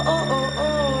this. Oh.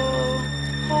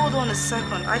 Hold on a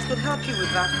second. I could help you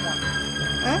with that one.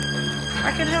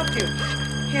 I can help you.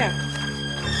 Here.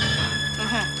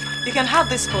 You can have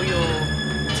this for your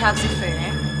taxi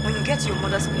fare. When you get to your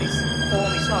mother's place, call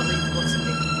me so I'll know you've got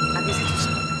something. I'm busy to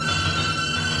school.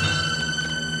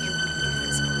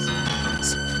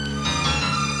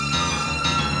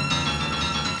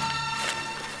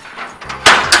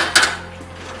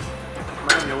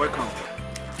 Madam, you're welcome.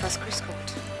 Has Chris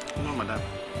called? No, madam.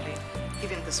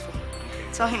 Give him this phone.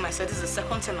 Tell him I said this is the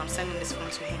second time I'm sending this phone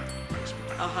to him.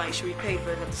 You should repay it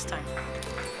better this time.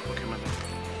 Okay, madam.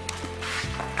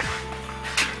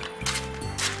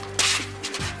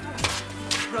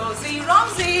 Rosie!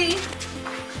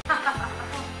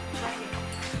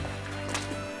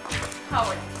 How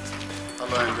are you?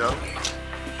 Hello, Angel.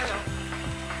 Hello.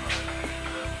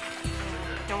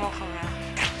 You're welcome, man.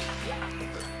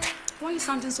 Why are you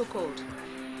sounding so cold?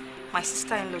 My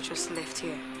sister-in-law just left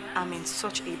here. I'm in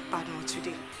such a bad mood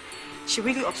today. She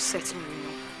really upset me, you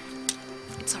know.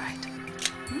 It's alright.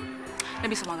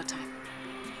 Maybe some other time.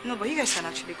 No, but you guys can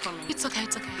actually come in. It's okay.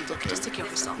 Just take care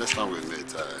of yourself. Next time we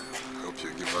meet, I hope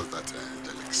you give us that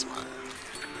angelic smile.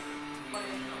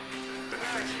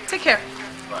 Take care.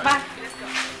 Bye. Bye.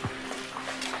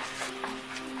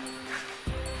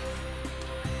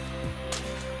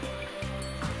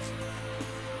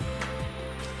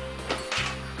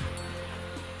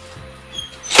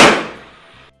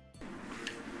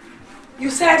 You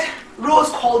said Rose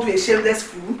called you a shameless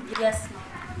fool? Yes, ma'am.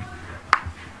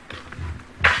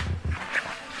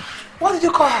 What did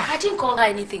you call her? I didn't call her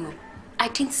anything. I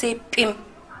didn't say pimp.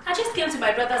 I just came to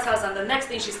my brother's house and the next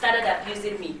thing she started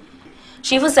abusing me.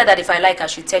 She even said that if I like her,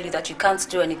 she'd tell you that you can't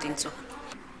do anything to her.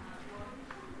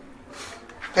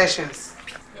 Patience.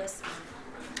 Yes, ma'am.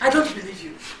 I don't believe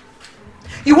you.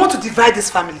 You want to divide this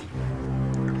family?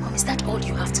 Mom, is that all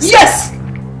you have to say? Yes!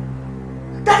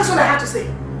 That is what I have to say.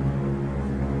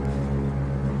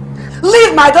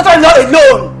 Leave my daughter-in-law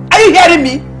alone! Are you hearing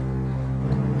me?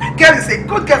 That girl is a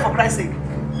good girl, for Christ's sake.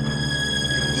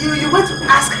 You went to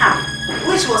ask her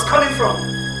where she was coming from.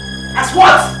 As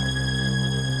what?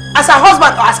 As her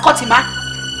husband or as Kotima?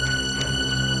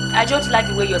 I don't like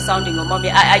the way you're sounding, oh mommy.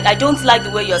 I don't like the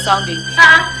way you're sounding.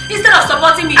 Instead of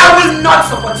supporting me... I will not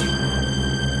support you.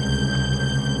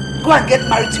 Go and get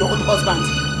married to your own husband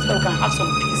so we can have some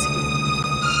peace here.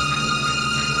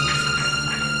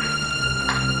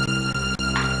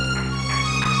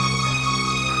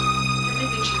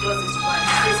 Everything she does is right.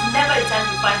 There's never a time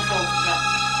you find fault with her.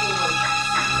 Don't worry.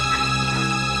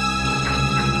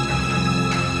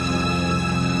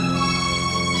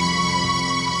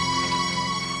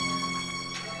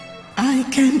 I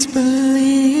can't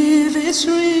believe it's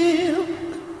real.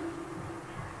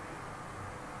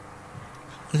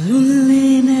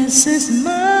 Loneliness is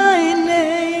my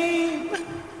name.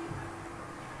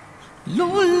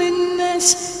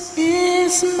 Loneliness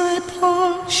is my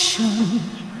portion.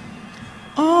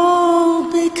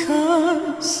 All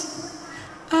because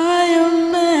I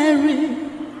am married.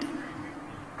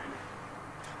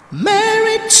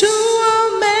 Married to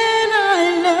a man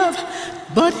I love,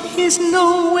 but he's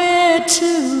nowhere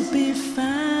to be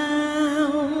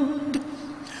found.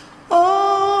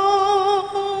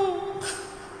 Oh,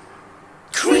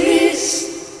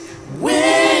 Chris,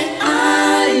 where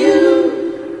are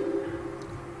you?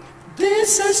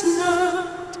 This is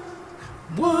not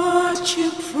what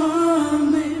you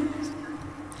promised.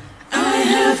 I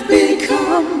have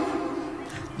become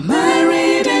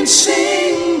married and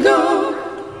single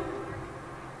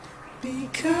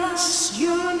because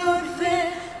you're not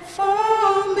there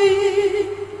for me.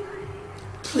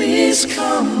 Please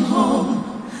come home.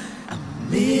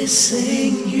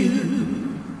 Missing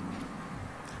you,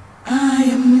 I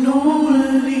am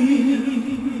lonely.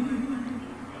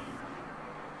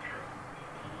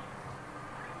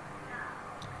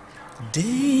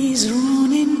 Days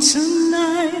run into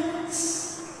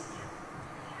nights,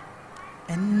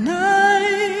 and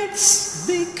nights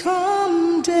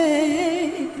become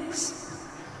days.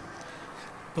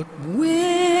 But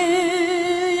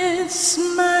where's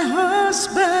my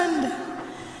husband?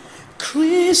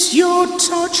 Chris, you're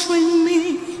torturing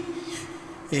me.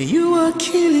 You are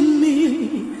killing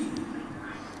me.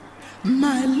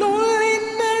 My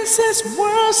loneliness is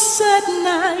worse at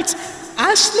night.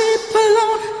 I sleep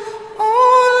alone,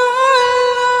 all alone.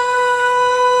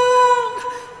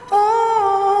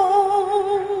 Oh,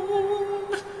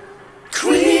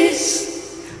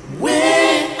 Chris,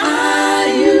 where are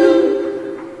you?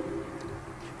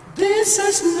 This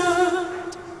is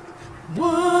not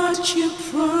what you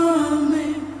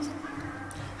promised.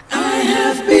 I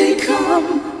have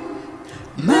become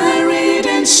married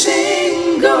and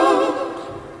single.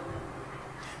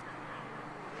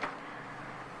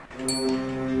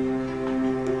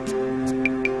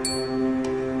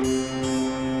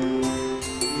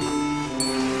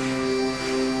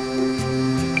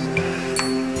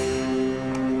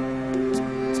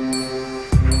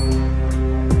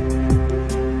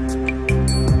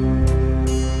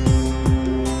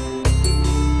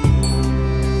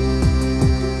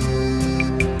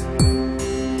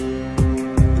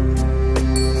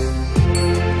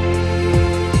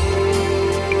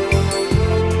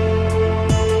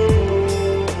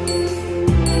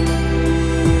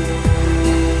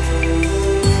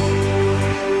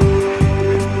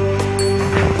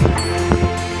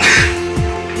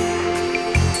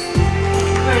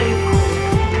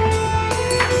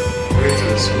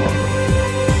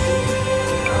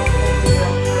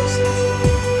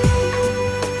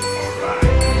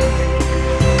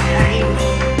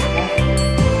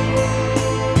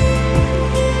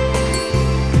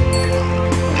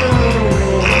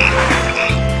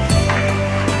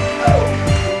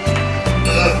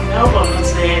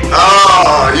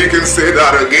 You can say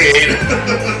that again.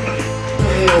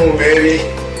 Oh, baby.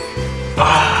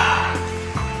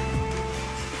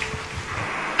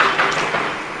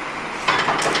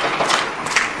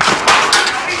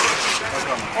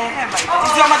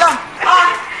 Is your madam?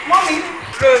 Mommy.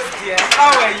 Rose, dear.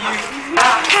 How are you?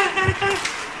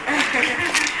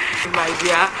 My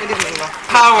dear. Good evening, ma.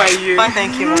 How are you? Fine,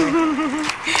 thank you, Mommy.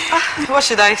 What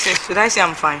should I say? Should I say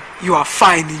I'm fine? You are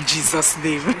fine in Jesus'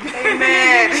 name.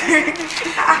 Amen.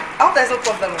 I hope there's no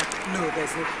problem. No,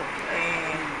 there's no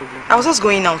problem. I was just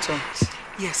going out.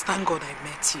 Yes, thank God I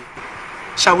met you.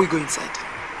 Shall we go inside?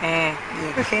 Yeah.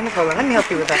 Okay, no problem. Let me help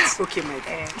you with that. Okay, my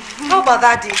dear. How about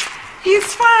Daddy?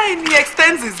 He's fine. He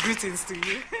extends his greetings to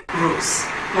you. Rose,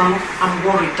 Mom, I'm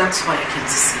worried. That's why I came to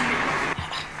see you.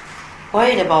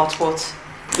 Worried about what?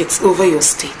 It's over your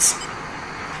state.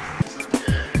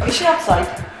 Is she outside?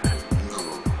 No,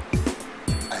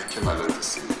 I came alone to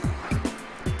see you.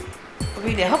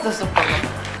 Really? I hope there's no problem.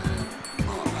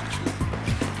 No, actually.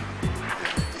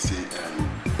 You see,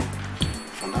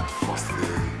 from that first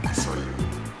day I saw you,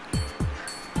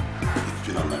 it's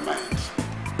been on my mind.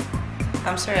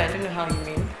 I'm sorry, I don't know how you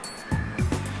mean.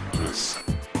 Bruce,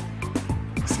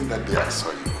 since that day I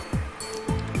saw you,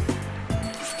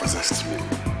 you've possessed me.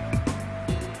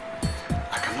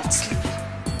 I cannot sleep.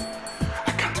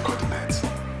 I can't go the night.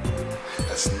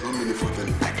 There's no meaningful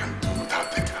thing I can do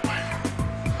without thinking about you.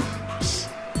 Bruce,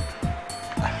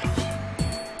 I love you.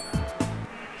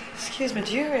 Excuse me,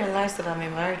 do you realize that I'm a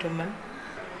married woman?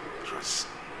 Bruce,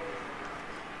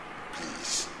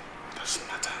 please, it doesn't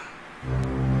matter. I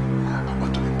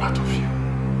want to be part of you. I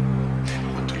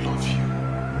want to love you. I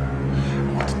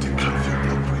want to take care of your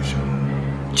blood pressure.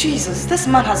 Jesus, this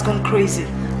man has gone crazy.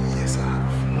 Yes, I have.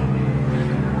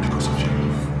 Because of you.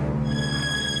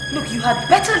 Look, you had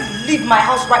better leave my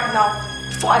house right now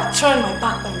before I turn my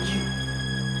back on you.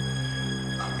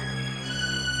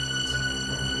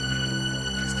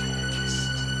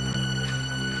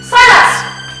 Silas!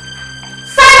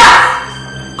 Silas!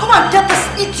 Come and get this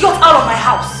idiot out of my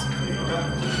house.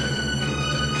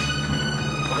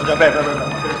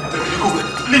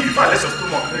 Leave before I let us do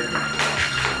more.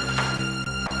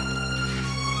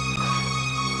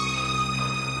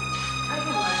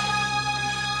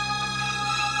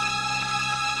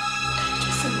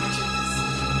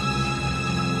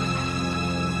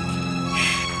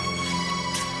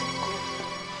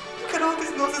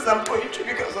 And poetry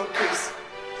because of Chris.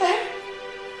 Eh?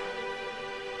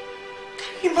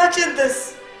 Can you imagine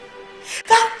this?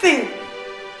 That thing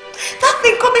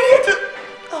coming here to...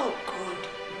 Oh God.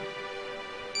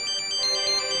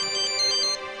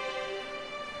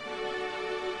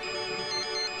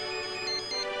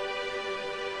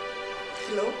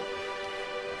 Hello?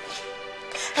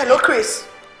 Hello, Chris.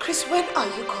 Chris, when are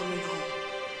you coming home?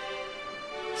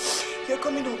 You're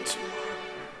coming home tomorrow.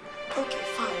 Okay,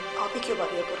 fine. I'll pick you up at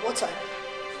the airport. What time?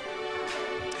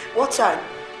 What time?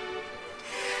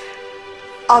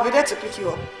 I'll be there to pick you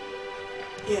up.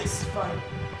 Yes, fine.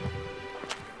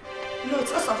 No,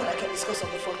 it's not something I can discuss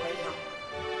on the phone right now.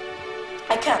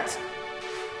 I can't.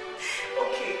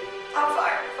 Okay, I'm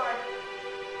fine.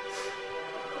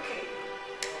 Okay.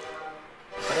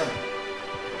 Madam,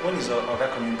 when is our guy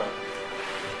coming back?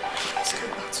 He's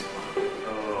coming back tomorrow.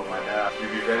 Oh, madam,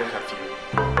 you'll be very happy.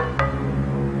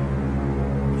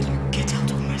 Get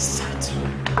out of my sight.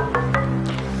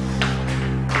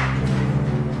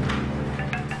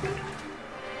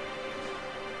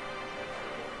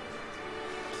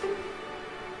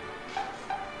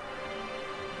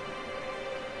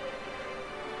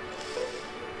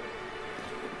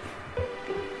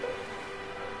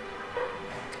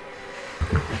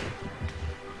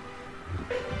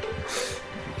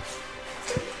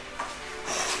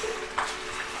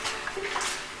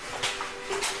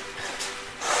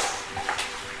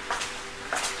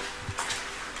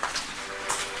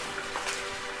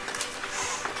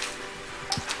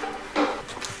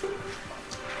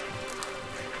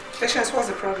 Patience, what's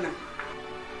the problem?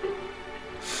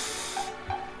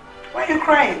 Why are you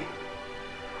crying?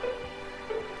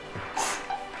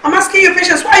 I'm asking you,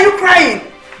 Patience, why are you crying?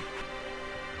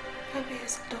 Baby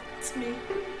has dumped me.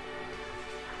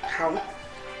 How?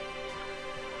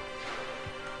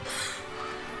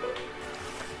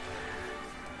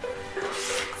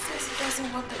 Says he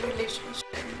doesn't want the relationship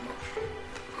anymore.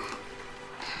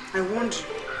 I warned you.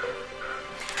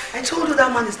 I told you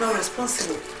that man is not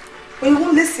responsible. But you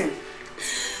won't listen.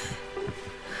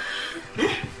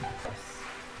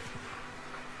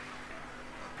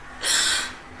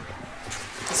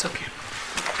 It's okay.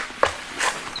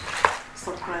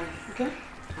 Stop crying, okay?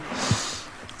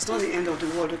 It's not the end of the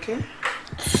world, okay?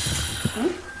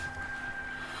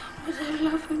 But I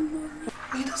love him more.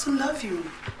 He doesn't love you.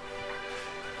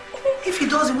 If he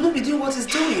does, he wouldn't be doing what he's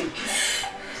doing.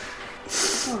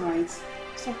 It's alright.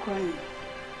 Stop crying,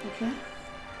 okay?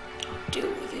 I'll deal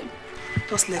with him.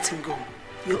 Just let him go.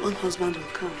 Your own husband will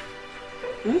come.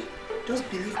 Just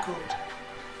believe God.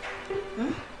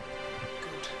 Good.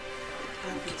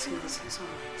 That beats me. It's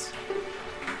alright.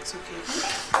 It's okay.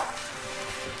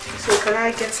 So can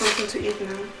I get something to eat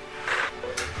now?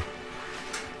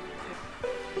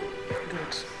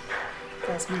 Good.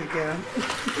 That's my girl.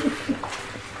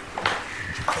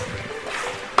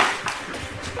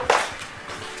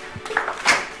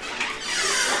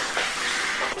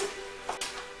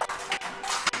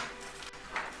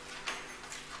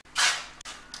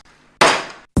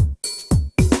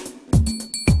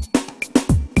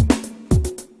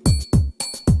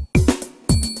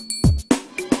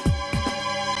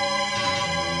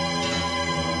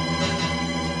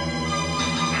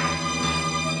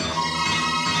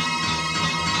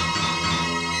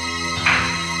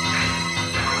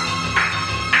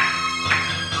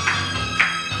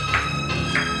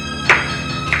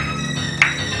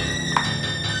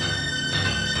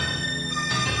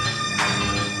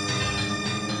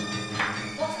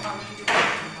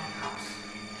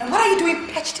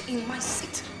 In my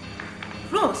seat.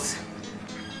 Rose,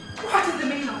 what is the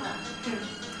meaning of that?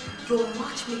 Your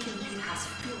matchmaking wheel has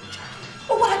failed, Jackie.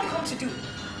 Oh, what have you come to do?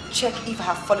 Check if I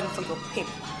have fallen for your pimp.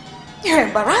 You're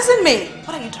embarrassing me.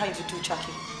 What are you trying to do,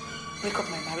 Jackie? Break up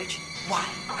my marriage? Why?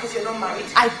 Because you're not married.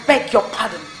 I beg your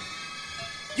pardon.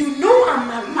 You know I'm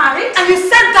married. Married? And you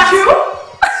said that you?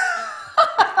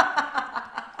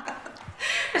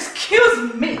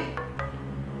 Excuse me.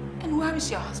 And where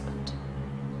is your husband?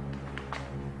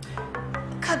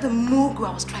 the Mugu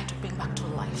I was trying to bring back to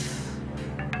life.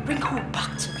 Bring who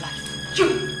back to life? You're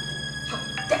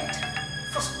dead.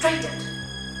 Frustrated.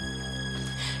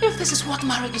 If this is what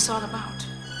marriage is all about,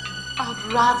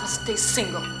 I'd rather stay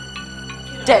single.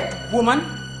 Dead woman.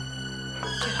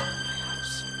 Get out of my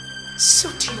house.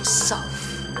 Suit yourself.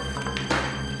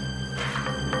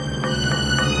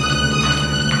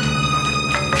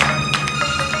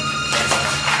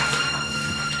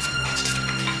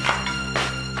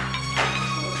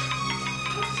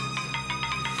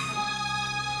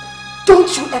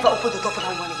 Don't you ever open the door for that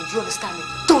woman again. Do you understand me?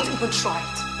 Don't even try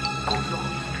it. Go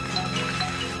wrong.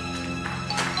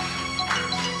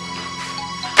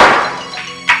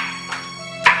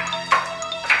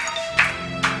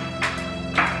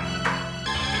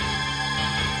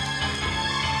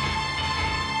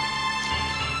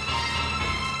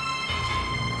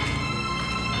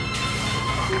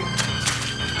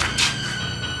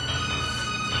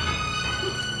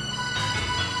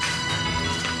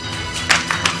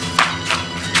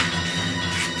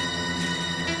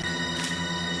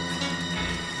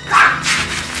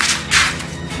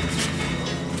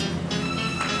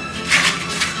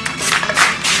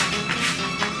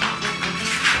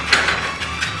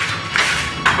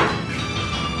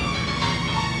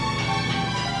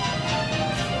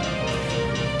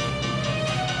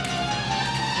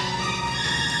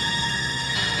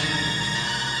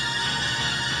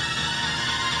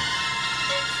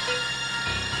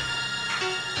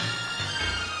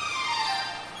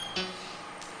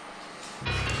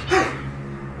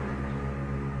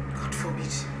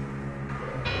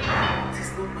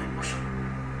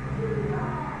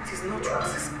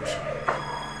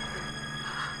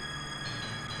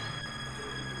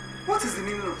 What is the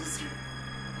meaning of this dream?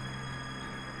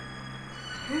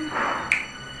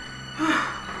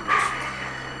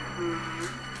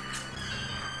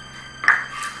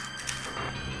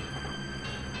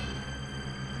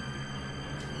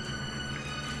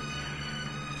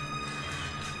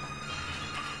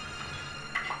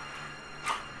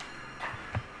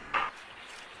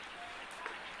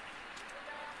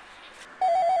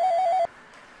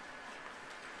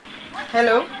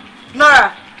 Hello?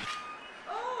 Nora!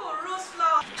 Oh,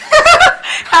 Roselaw!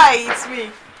 Hi, it's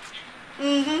me.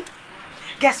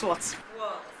 Guess what?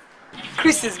 What?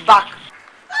 Chris is back.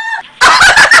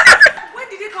 When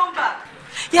did he come back?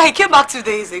 Yeah, he came back 2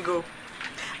 days ago.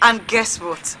 And guess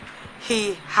what?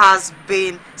 He has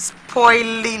been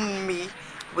spoiling me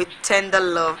with tender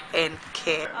love and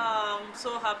care. I'm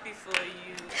so happy for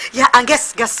you. Yeah, and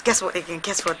guess what again?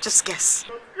 Guess what? Just guess.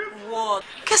 What?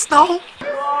 Guess now.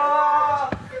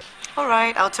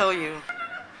 Alright, I'll tell you.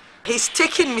 He's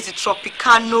taking me to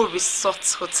Tropicano Resort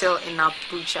Hotel in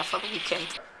Abuja for the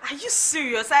weekend. Are you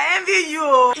serious? I envy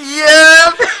you.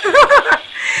 Yeah.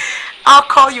 I'll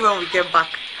call you when we get back.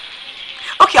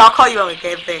 Okay, I'll call you when we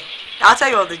get there. I'll tell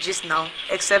you all the gist now,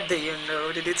 except that you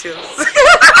know the details.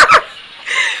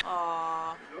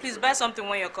 Please buy something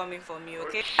when you're coming for me,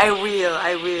 okay? I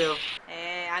will.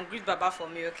 And greet Baba for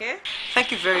me, okay?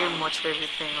 Thank you very much for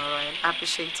everything, alright? I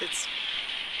appreciate it.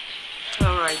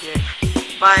 Alright, yeah.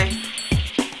 Bye.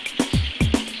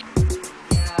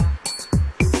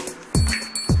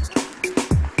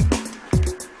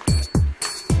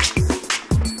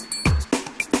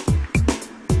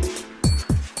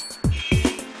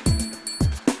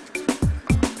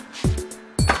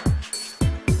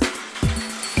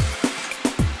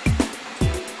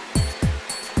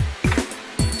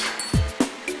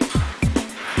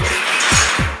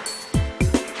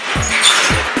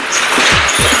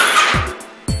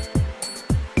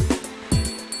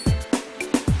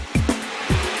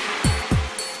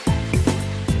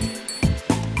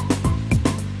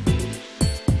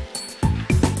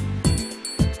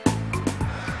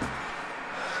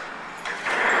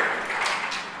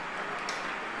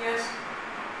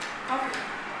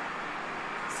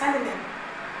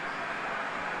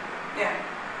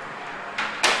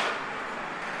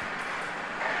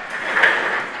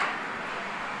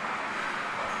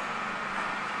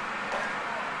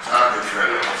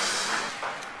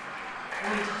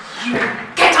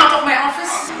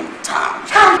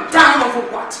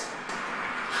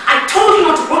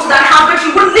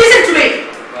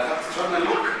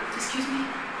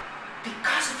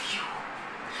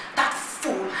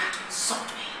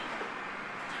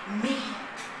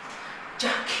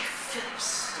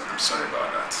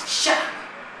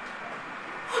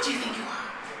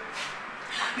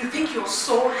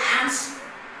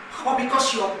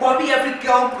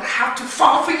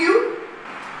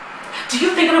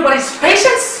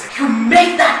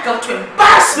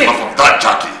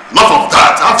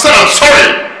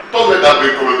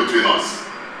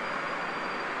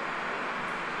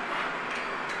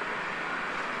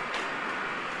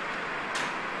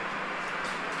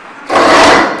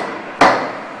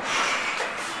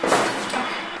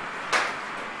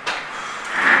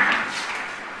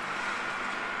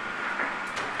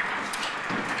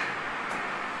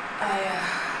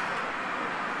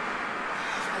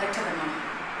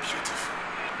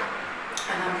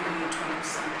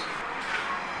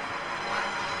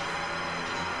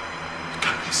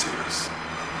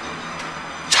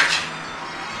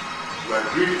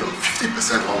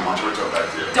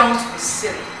 Don't be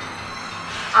silly.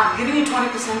 I'm giving you 20%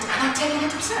 and I'm taking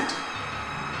 80%.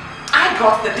 I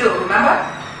got the deal, remember?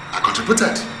 I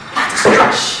contributed. That is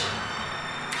trash.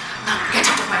 Now get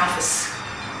out of my office.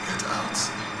 Get out.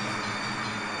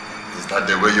 Is that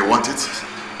the way you want it?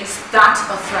 Is that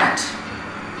a threat?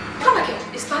 Come again.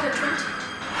 Is that a threat?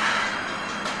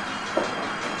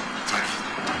 Jackie.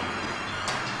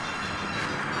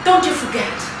 Don't you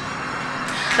forget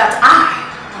that I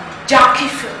am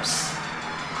Jackie Phillips.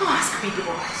 Who ask me the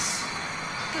boys?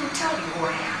 They will tell you who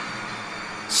I am.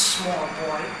 Small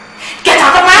boy. Get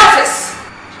out of my office!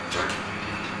 Jackie.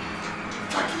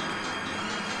 Jackie.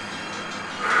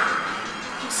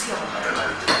 You'll see all about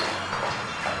it.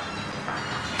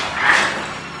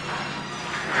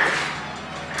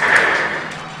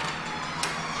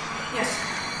 Yes.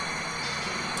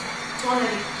 Don't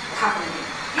let it happen again.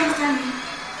 You understand me?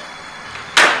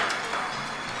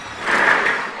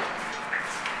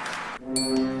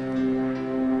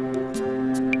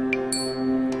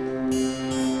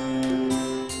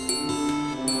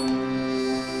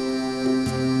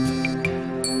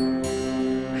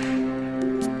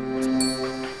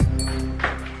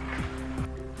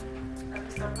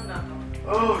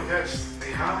 Oh, yes,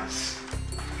 it has.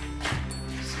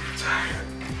 So tired.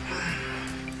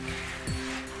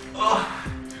 Oh.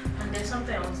 And there's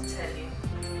something I want to tell you.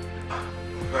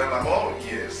 Well, I'm all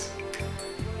ears.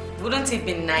 Wouldn't it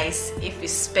be nice if we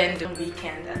spend the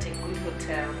weekend at a good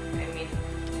hotel? I mean,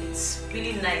 it's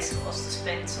really nice for us to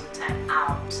spend some time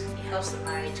out. It helps the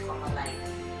marriage come alive.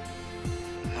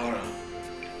 Nora,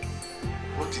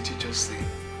 what did you just say?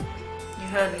 You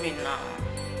heard me now.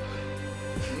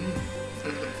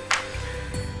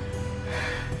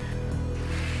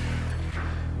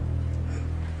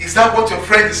 Is that what your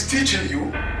friend is teaching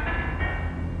you?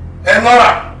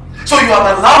 Nora, so you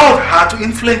have allowed her to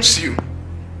influence you.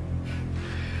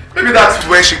 Maybe that's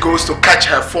where she goes to catch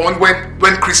her phone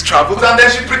when Chris travels, and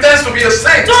then she pretends to be a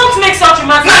saint. Don't make such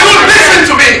remarks. Now you listen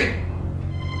to me!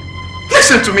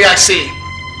 Listen to me, I say.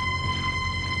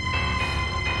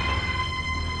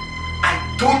 I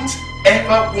don't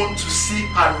ever want to see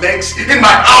her legs in my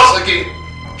house again.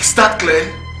 Is that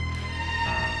clear?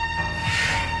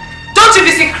 Don't you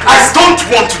listen, Chris? I don't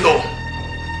want to know.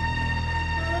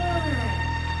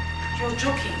 You're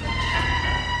joking.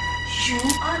 You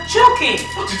are joking.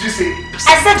 What did you say?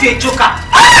 I said you're a joker.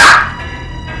 Ah!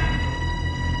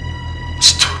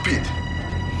 Stupid.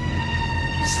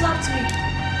 You slapped me.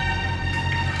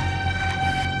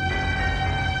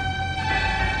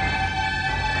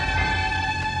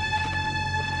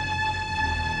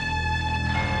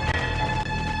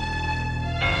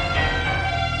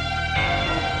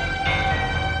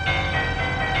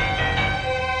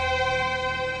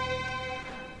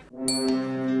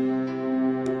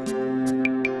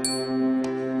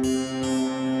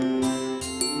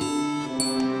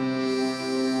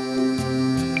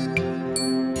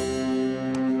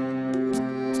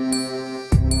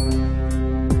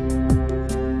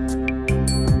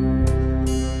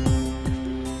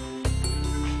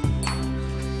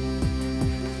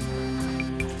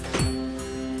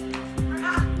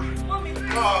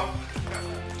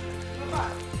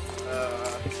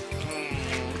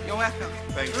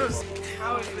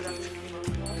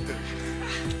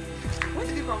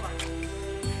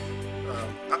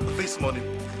 This morning,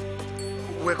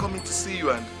 we're coming to see you,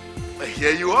 and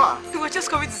here you are. We're just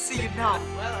coming to see you now.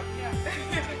 Well, I'm here.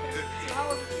 So how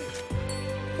was the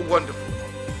trip? Wonderful.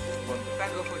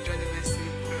 Thank God for joining us.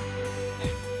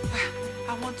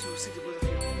 I want to see the both of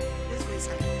you. Let's go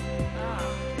inside.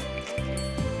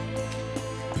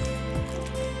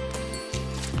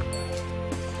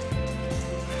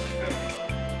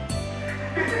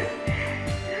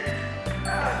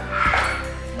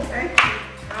 Thank you.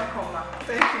 Welcome, ma.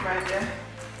 Thank you, my dear.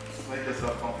 Make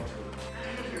yourself comfortable.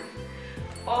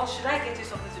 Or should I get you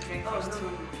something to drink first? No.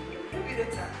 Maybe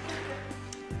later.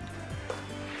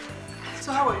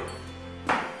 So how are you?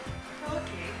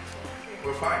 Okay.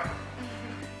 We're fine.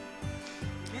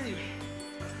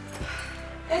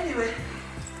 Anyway,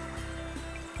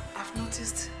 I've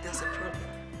noticed there's a problem.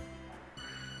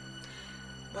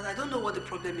 But I don't know what the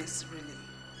problem is really.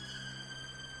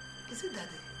 Is it that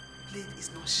the blade is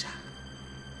not sharp?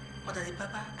 Or that the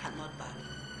barber cannot barb?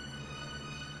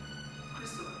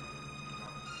 Crystal?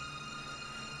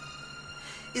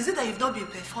 Is it that you've not been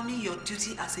performing your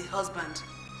duty as a husband?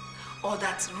 Or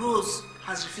that Rose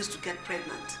has refused to get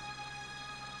pregnant?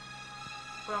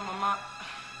 Well, Mama,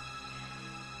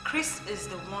 Chris is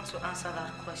the one to answer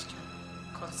that question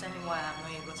concerning why I'm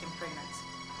not getting pregnant.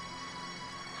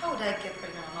 How would I get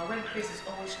pregnant, Mama, when Chris is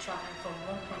always traveling from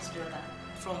one point to the other,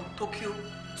 from Tokyo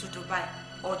to Dubai?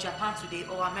 or Japan today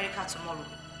or America tomorrow.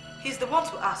 He's the one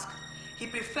to ask. He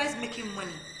prefers making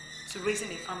money to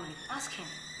raising a family. Ask him.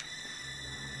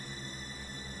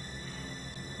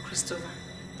 Christopher,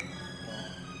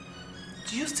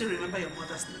 do you still remember your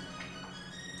mother's name?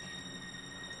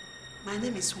 My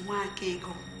name is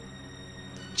Nwakego.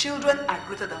 Children are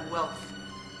greater than wealth.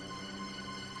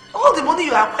 All the money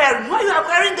you are acquiring, what are you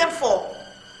acquiring them for?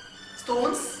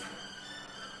 Stones?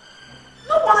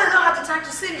 No wonder you don't have the time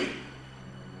to see me.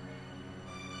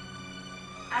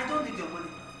 I don't need your money.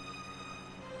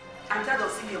 I'm tired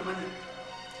of seeing your money.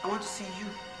 I want to see you.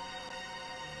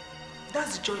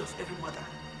 That's the joy of every mother.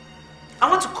 I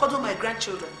want to cuddle my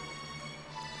grandchildren.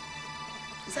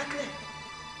 Is that clear?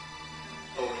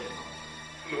 Okay.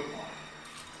 Look, Mom.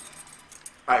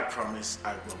 I promise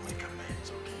I will make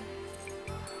amends, okay?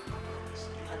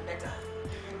 You had better.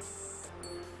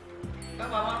 But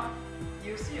Mama,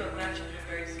 you'll see your grandchildren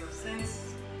very soon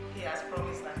since he has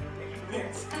promised that he'll make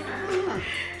amends.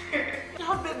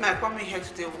 How big my coming here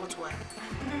today? What why?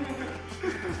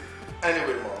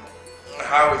 Anyway, Mom,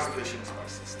 how is Patience, my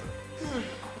sister?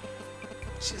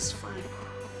 She's fine.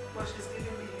 But she's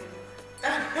giving me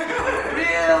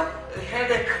Real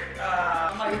headache.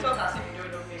 Mama, you talk as if you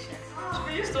don't know Patience. She'll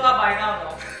be used to her by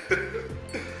now.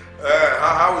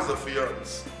 How is the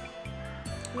fiance?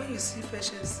 When you see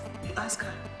Patience, you ask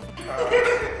her.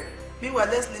 Meanwhile,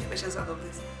 let's leave Patience out of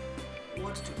this.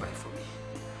 What did you buy for me?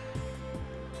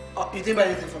 Oh, you didn't buy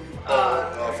anything for me?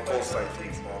 Of course I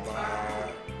did, Mama.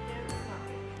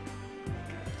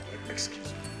 Excuse me.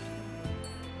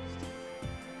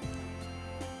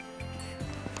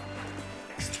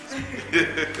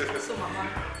 So, Mama,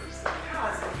 how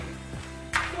is it?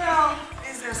 Well,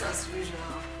 business as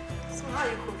usual. So, how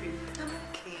are you coping? I'm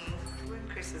okay. When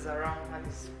Chris is around, that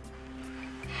is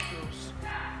close.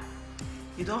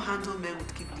 You don't handle men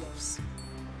with kid gloves.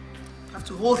 You have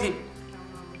to hold him.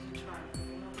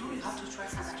 No, you have to try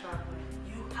harder.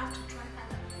 You have to try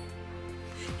harder.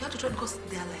 You have to try because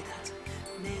they are like that.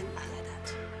 Men are like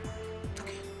that.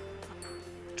 Okay.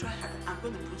 Try harder. I'm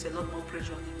going to put a lot more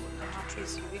pressure on him.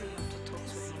 Trace, you really have to talk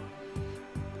to him.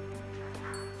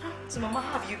 So, Mama,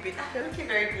 how have you been? You're looking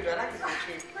very good. I like this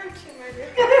picture. Thank you, my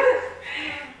dear.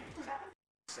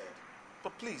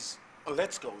 But please,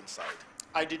 let's go inside.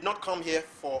 I did not come here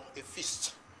for a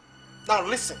feast. Now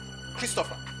listen,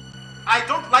 Christopher. I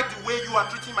don't like the way you are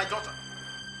treating my daughter.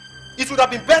 It would have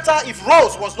been better if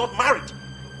Rose was not married.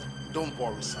 Don't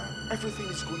worry, sir. Everything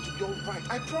is going to be all right.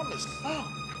 I promise.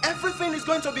 Oh, everything is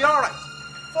going to be all right.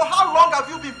 For how long have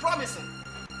you been promising?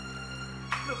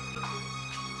 Look,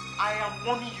 I am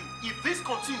warning you. If this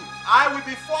continues, I will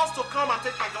be forced to come and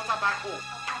take my daughter back home.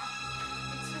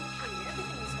 It's okay.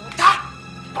 Everything is okay.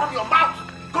 Calm your mouth.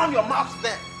 Calm your mouth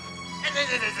there.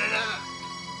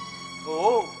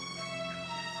 Oh.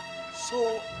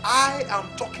 So I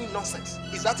am talking nonsense.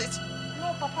 Is that it?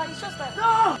 No, Papa, it's just that.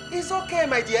 No, it's okay,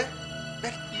 my dear.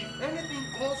 But if anything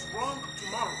goes wrong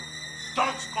tomorrow,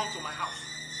 don't come to my house.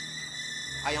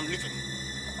 I am leaving.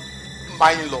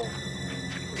 My in-law.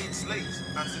 It's late,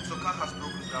 and since the car has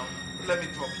broken down, let me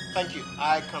drop you. Thank you.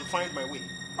 I can find my way.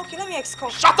 Okay, let me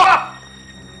escort. Shut up!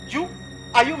 You?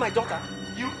 Are you my daughter?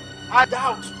 You? I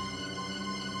doubt.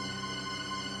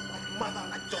 Like mother,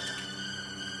 like daughter.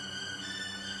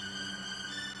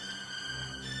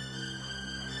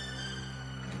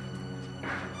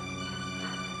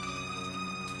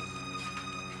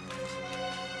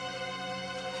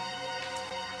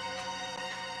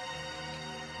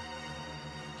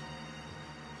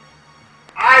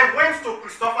 I went to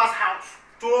Christopher's house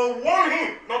to warn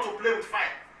him not to play with fire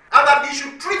and that he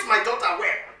should treat my daughter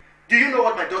well. Do you know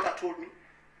what my daughter told me?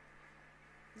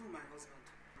 No, my husband.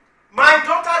 My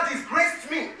daughter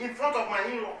disgraced me in front of my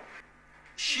in-law.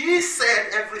 She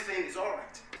said everything is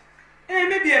alright. Hey,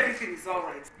 maybe everything is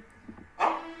alright.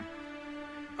 Huh?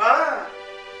 Ah.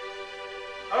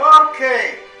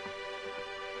 Okay.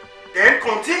 Then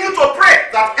continue to pray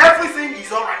that everything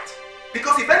is alright.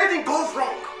 Because if anything goes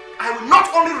wrong, I will not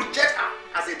only reject her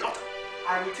as a daughter,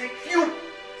 I will take you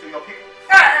to your people.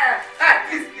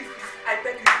 Please, I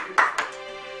beg you.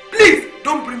 Please,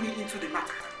 don't bring me into the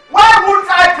matter. Why would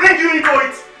I bring you into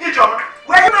it, Ijoma?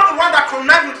 Were you not the one that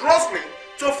connived with Rosemary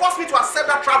to force me to accept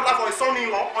that traveler for a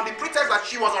son-in-law on the pretext that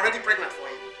she was already pregnant for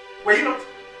him? Were you not?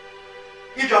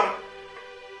 Ijoma.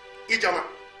 Ijoma.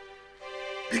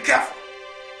 Be careful.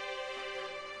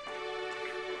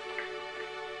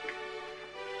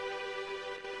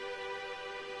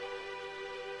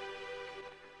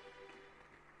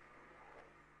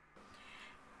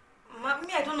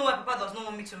 Me, I don't know why Papa does not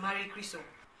want me to marry Chris.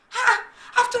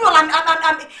 After all, I'm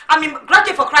a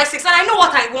graduate for Christ's sake, and I know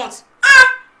what I want.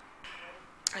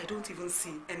 I don't even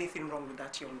see anything wrong with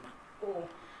that young man. Oh.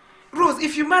 Rose,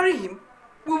 if you marry him,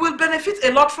 we will benefit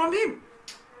a lot from him.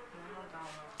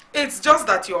 It's just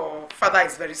that your father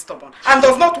is very stubborn and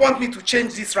does not want me to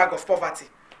change this rag of poverty.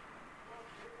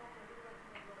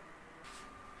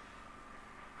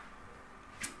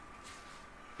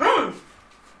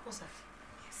 What's that?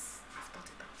 Yes, I've thought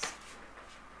it out.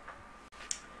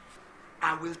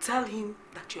 I will tell him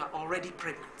that you are already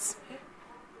pregnant. Yeah?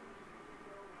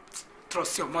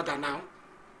 Trust your mother now.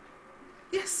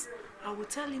 Yes, I will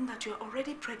tell him that you are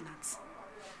already pregnant.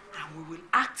 And we will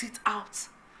act it out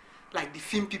like the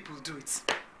film people do it.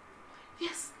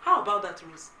 Yes, how about that,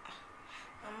 Rose?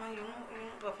 Mama, you know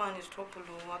Papa is trouble.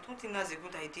 I don't think that's a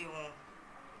good idea.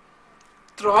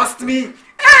 Trust me.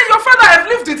 Hey, your father, I've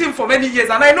lived with him for many years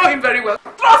and I know him very well.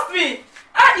 Trust me.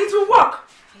 It will work.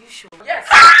 Are you sure? Yes.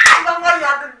 Mama, you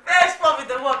are the best mom in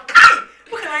the world.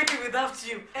 What can I do without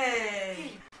you?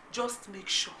 Hey, just make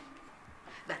sure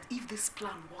that if this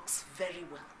plan works very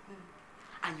well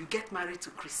and you get married to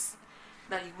Chris,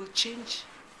 that you will change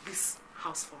this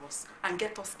house for us and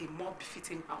get us a more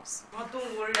befitting house. Mama,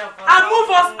 don't worry about that. And move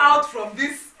us out from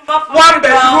this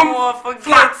one-bedroom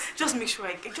flat. Just make sure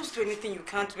just do anything you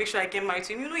can to make sure I get married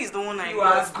to him. You know he's the one I love. You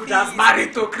are as good as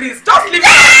married to Chris. Just leave me.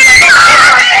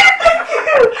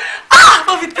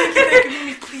 Bobby, thank you,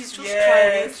 Mimi. Please, just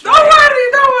try it. Don't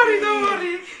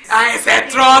worry. I said,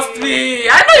 trust me.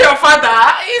 I know your father.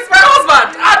 He's my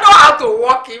husband. I know how to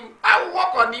walk him. I will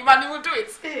work on him and he will do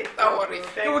it. Don't worry.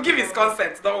 He will give his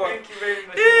consent. Don't worry. Thank you very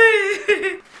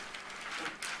much.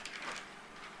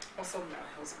 Also, my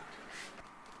husband.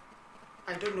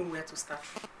 I don't know where to start.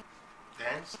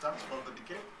 Then start from the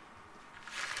beginning.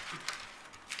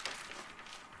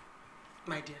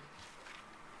 My dear,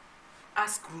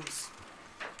 ask Rose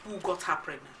who got her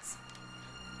pregnant.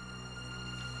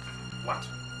 What?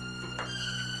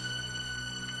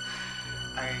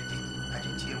 I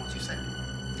didn't hear what you said.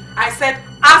 I said,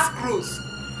 ask Rose.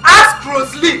 Ask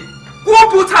Rosalie who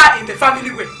put her in the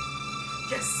family way.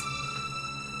 Yes.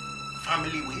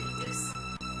 Family way? Yes.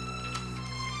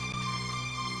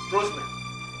 Rosemary,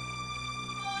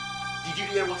 did you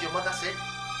hear what your mother said?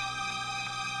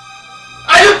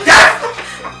 Are you deaf?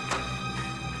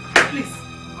 Please,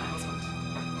 my husband.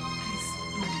 Please,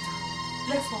 don't beat her.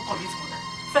 Let's not commit murder.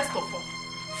 First of all,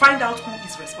 find out who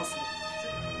is responsible.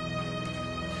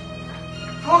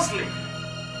 Rosalie.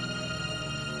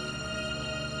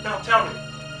 Now tell me,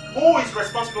 who is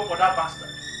responsible for that bastard?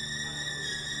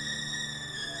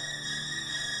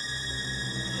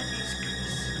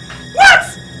 What?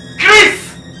 Chris!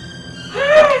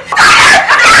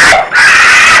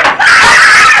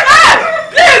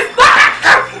 Please,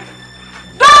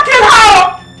 don't kill her!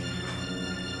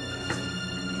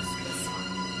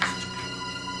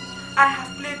 I have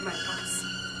played my parts.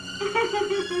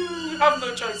 You have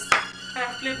no choice. I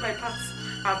have played my parts.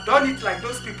 I've done it like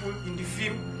those people in the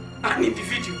film and in the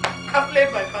video. I've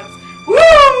played my parts. Woo!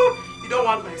 You don't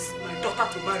want my daughter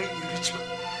to marry a rich man.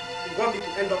 You want me to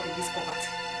end up in this poverty.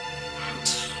 I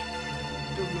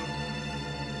don't know.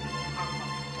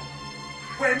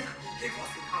 When he gave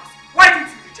us a house, why didn't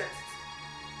you reject it?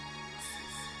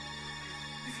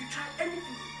 If you try anything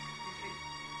with me,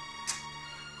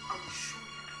 I will show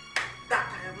you that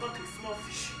I am not a small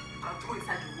fish you can throw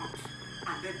inside your mouth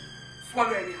and then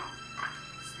swallow anyhow.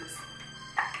 Yes.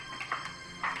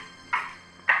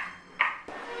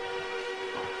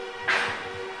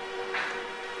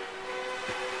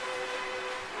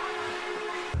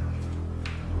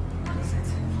 What is it?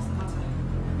 What's the matter?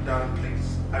 Darling, please.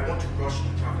 I want to rush to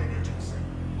traveling agency.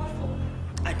 What for?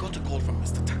 I got a call from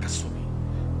Mr. Takasumi.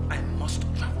 I must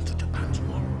travel to Japan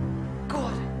tomorrow.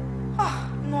 God.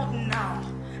 Not now.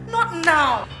 Not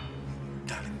now.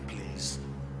 Darling, please.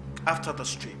 After the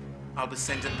trip, I'll be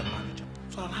sending the manager.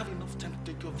 So I'll have enough time to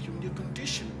take care of you in your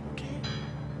condition, okay?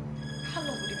 How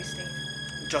long will you be staying?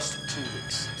 Just 2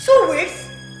 weeks. 2 weeks?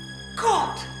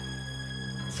 God!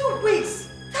 2 weeks?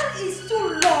 That is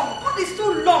too long. What is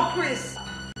too long, Chris?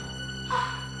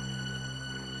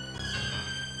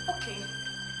 Okay,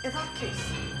 in that case,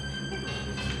 maybe we'll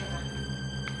go together.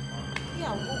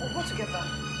 Yeah, we'll go together.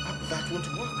 That won't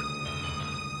work.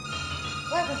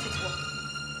 Why won't it work?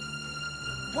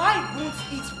 Why won't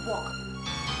it work?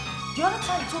 The other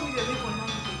time you told me you were away for 9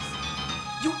 days.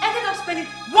 You ended up spending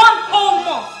 1 whole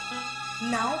month.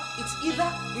 Now, it's either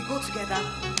we go together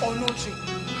or no trip.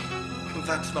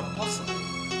 That's not possible.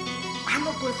 I'm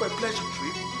not going for a pleasure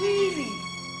trip. Really?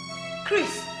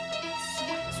 Chris,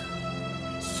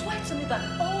 swear to me that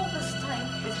all this time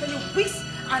you're spending weeks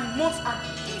and months at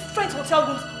different hotel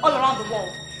rooms all around the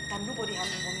world that nobody has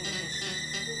money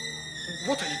in.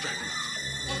 What are you driving at?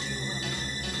 What do you want?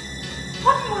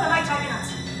 What more am I driving at?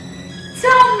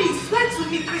 Tell me, swear to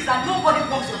me, Chris, that nobody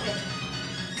bumps your head.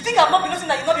 You think I'm not noticing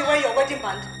that you're not be wearing your wedding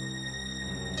band?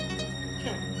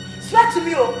 Swear to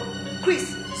me, oh,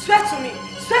 Chris, swear to me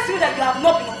that you have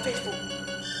not been unfaithful.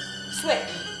 Swear.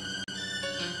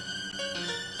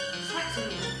 Swear to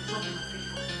me that you have not been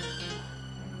unfaithful.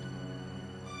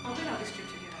 I'm going on this trip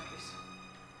together, Chris.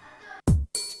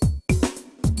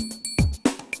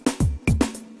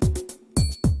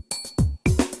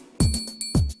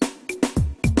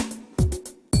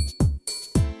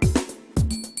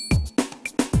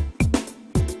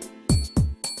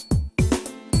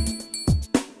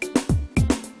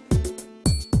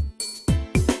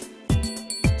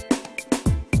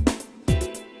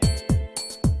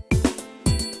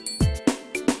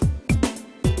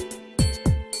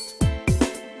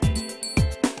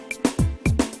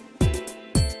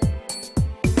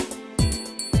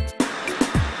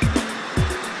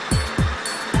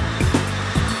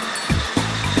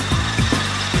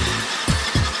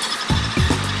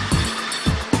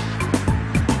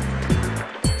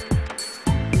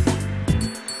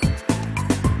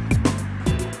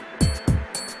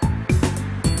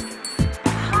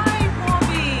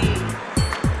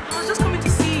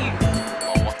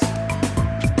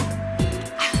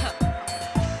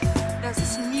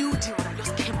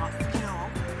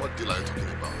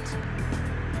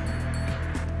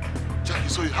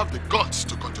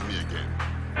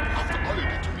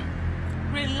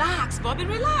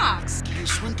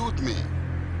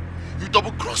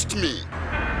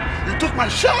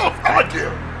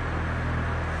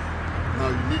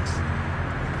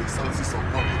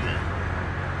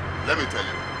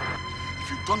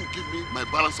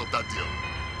 Of that deal,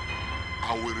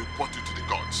 I will report you to the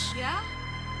gods. Yeah?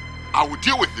 I will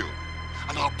deal with you,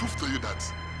 and I'll prove to you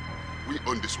that we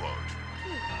own this world.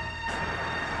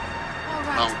 All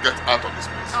right. Now get out of this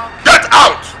place. Okay. Get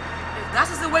out! If that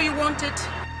is the way you want it,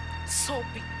 so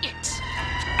be it.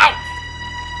 Out!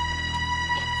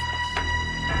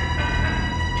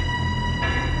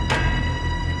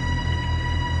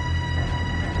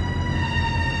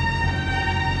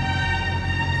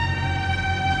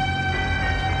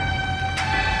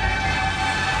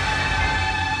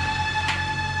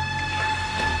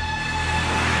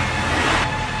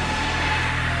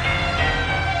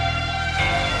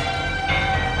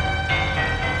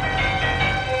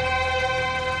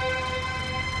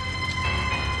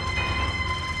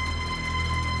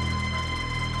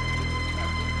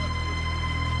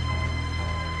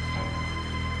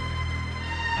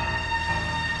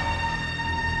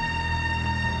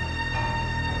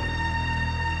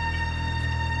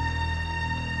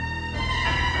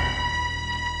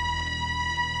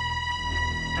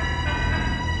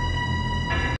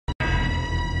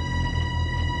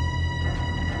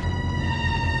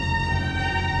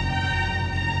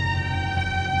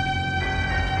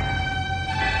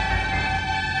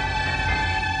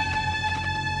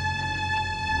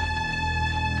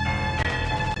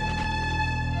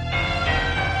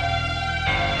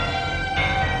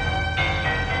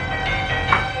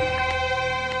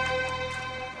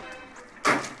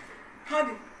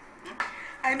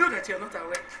 You're not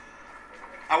aware.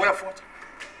 Aware of what?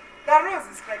 That Rose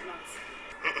is pregnant.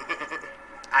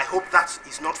 I hope that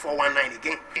is not 419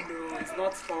 again. No, it's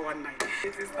not 419.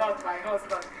 It is not my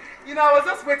husband. You know, I was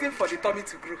just waiting for the tummy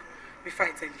to grow before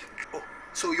I tell you. Oh,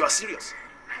 so you are serious?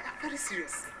 I am very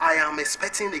serious. I am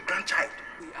expecting a grandchild.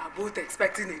 We are both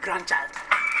expecting a grandchild.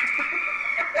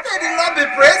 May the Lord be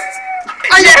praised.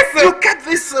 Yes, sir. You kept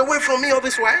this away from me all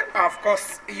this while? Of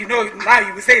course. You know, now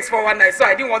you will say it's 419, so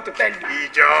I didn't want to tell you.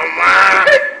 Ijoma!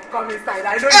 Come inside.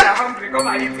 I know you are hungry. Come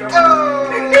and eat your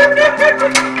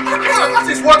food. That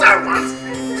is what I want.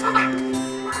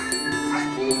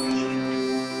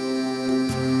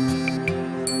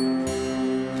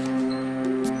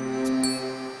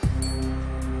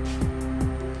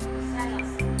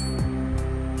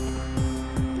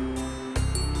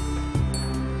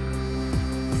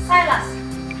 Silas!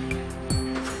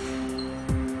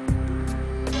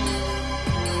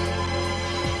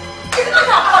 It's not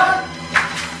your problem!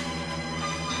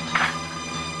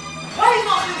 Why are you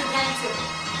not doing the dining table?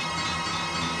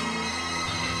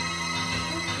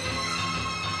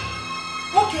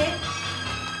 Okay.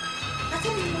 You're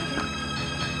telling me okay?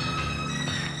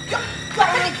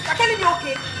 You're telling me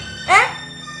okay? Eh?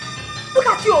 Look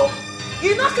at you!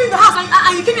 You not clean the house and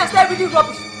you came here and started reading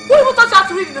rubbish. Who even taught you how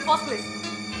to read in the first place?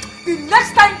 The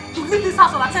next time you leave this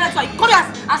house unattended, so you come here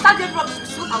and start getting rubbish,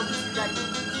 this is what I'll do to you, Daddy.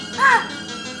 Ah!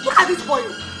 Look at this boy.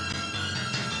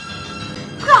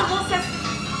 Look at what says.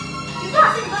 He's not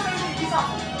asking us anything in this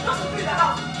house. Just to clean the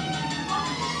house.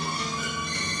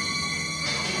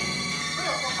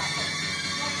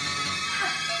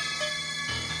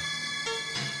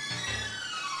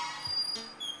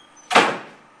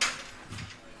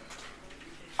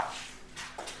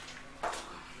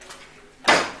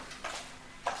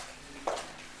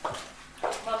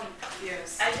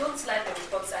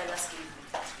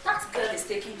 girl is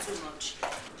taking too much.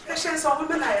 Patience, some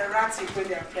women are erratic when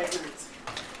they are pregnant.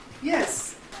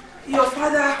 Yes. Your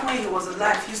father, when he was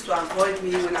alive, used to avoid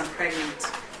me when I'm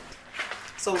pregnant.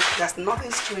 So there's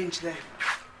nothing strange there.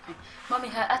 Mommy,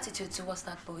 her attitude towards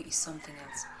that boy is something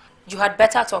else. You had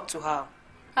better talk to her.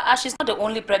 She's not the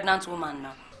only pregnant woman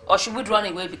now. Or she would run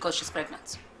away because she's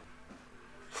pregnant.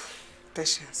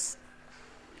 Patience,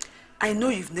 I know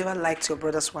you've never liked your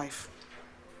brother's wife.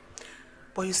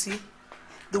 But you see,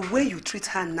 the way you treat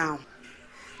her now,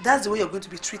 that's the way you're going to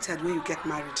be treated when you get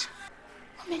married.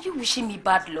 Mommy, are you wishing me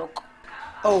bad luck?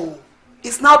 Oh,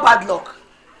 it's now bad luck.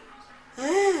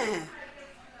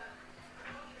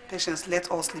 Patience,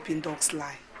 let all sleeping dogs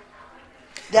lie.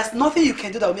 There's nothing you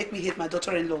can do that will make me hate my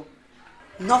daughter-in-law.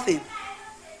 Nothing.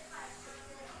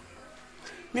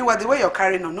 Meanwhile, the way you're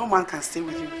carrying on, no man can stay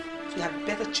with you. So you had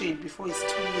better change before it's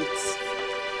too late.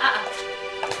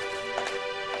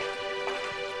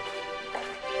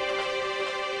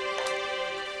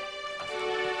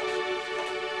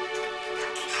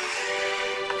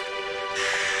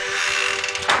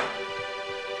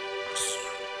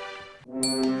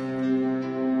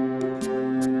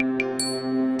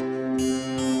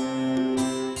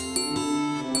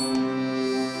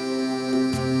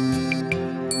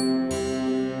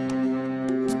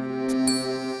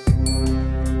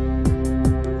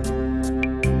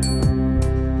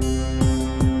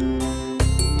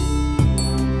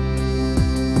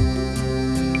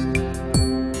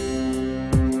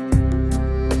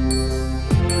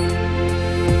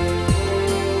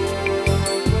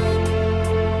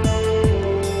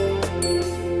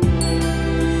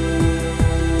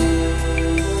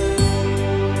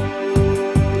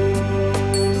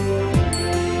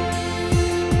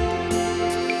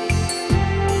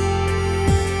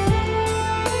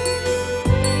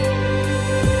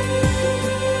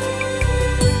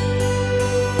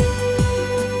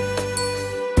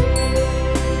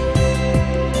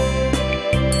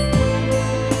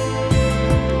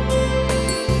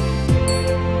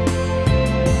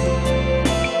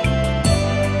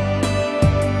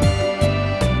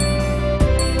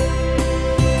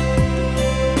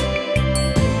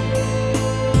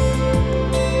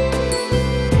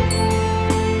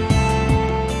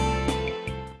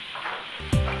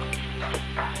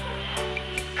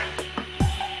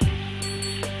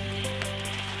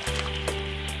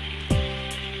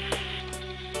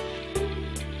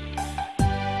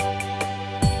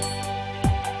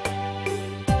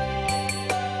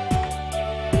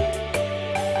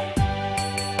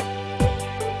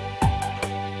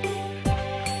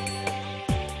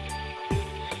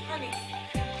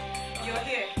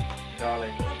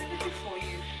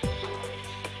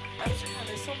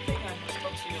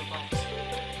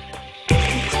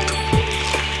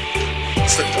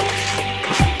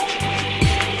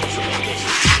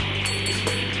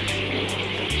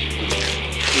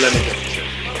 Let me get it.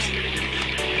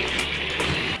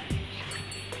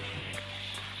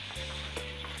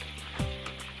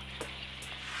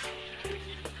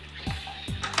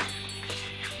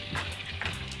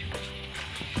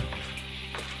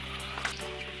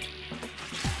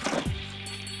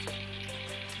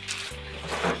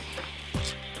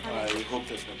 I hope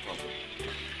there's no problem.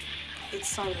 It's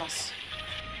Silas.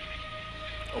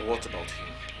 What about him?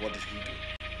 What did he do?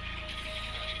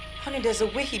 Honey, there's a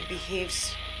way he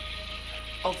behaves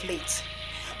of late.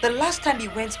 The last time he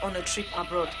went on a trip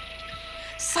abroad,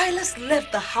 Silas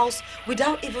left the house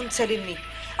without even telling me.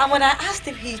 And when I asked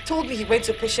him, he told me he went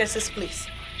to Patience's place.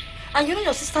 And you know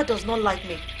your sister does not like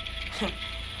me.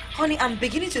 Honey, I'm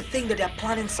beginning to think that they're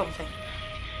planning something.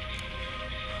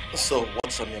 So,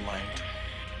 what's on your mind?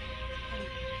 Honey,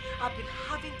 I've been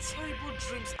having terrible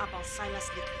dreams about Silas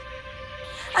lately.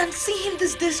 And seeing him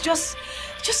these days just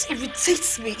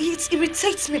irritates me. It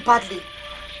irritates me badly.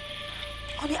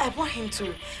 Honey, I want him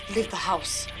to leave the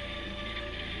house.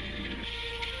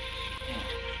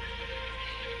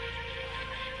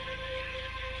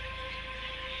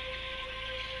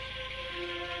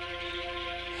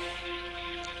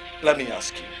 Let me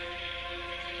ask you,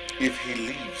 if he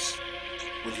leaves,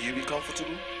 will you be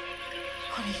comfortable?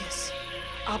 Honey, yes.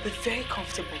 I'll be very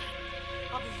comfortable.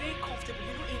 I'll be very comfortable.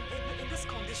 You know, in this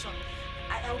condition,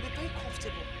 I will be very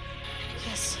comfortable.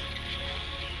 Yes.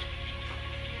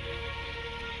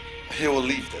 He will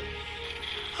leave then.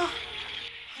 Honey.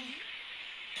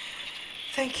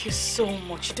 Thank you so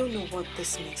much. You don't know what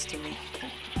this means to me.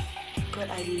 God,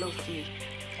 I love you.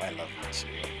 I love you too.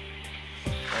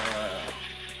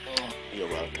 You're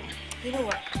welcome. You know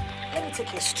what? Let me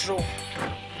take a stroll.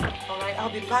 Alright, I'll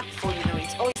be back before you know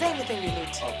it. Or is there anything you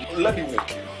need? Let me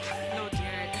walk you. No,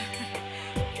 dear.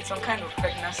 It's some kind of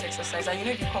pregnancy exercise, and you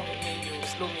know if you come with me, you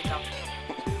slow me down.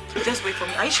 Just wait for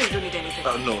me. Are you sure you don't need anything?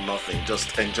 No, nothing.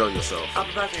 Just enjoy yourself. I'll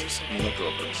be back very soon. No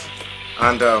problems.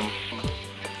 And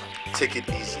take it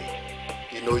easy.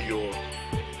 You know you're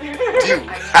due.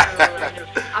 I know.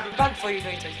 I'll be back before you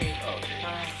know it, okay? Okay.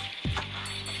 Alright.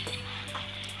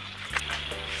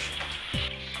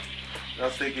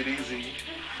 Just take it easy.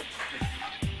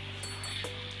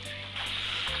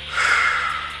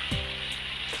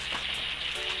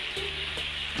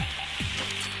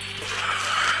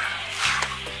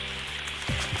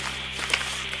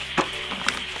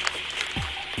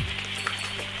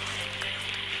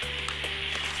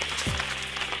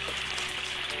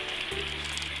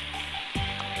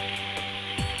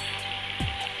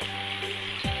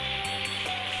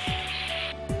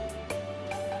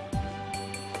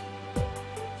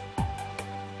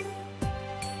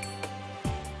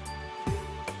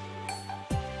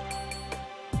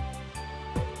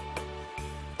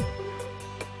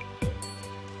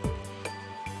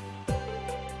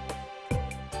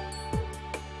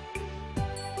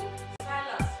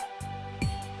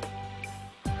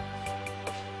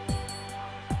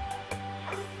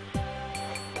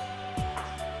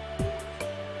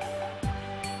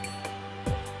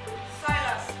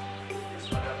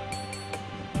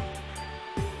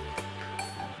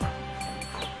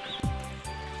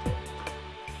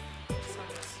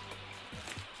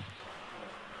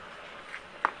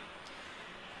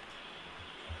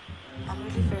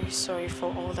 Sorry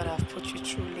for all that I've put you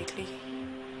through lately.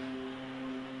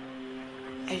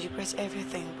 I regret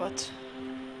everything, but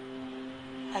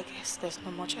I guess there's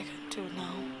not much I can do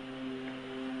now.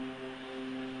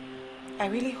 I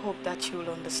really hope that you'll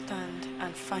understand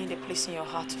and find a place in your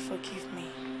heart to forgive me.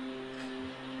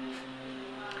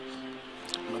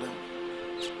 Madam,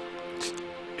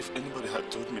 if anybody had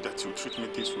told me that you would treat me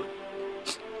this way,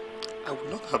 I would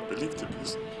not have believed the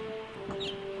person.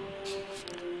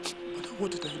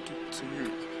 What did I do to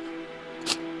you?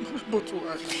 But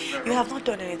why? You have not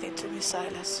done anything to me,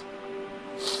 Silas.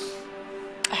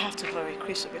 I have to worry.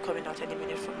 Chris will be coming out any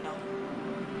minute from now.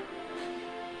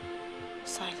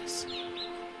 Silas,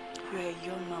 you are a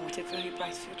young man with a very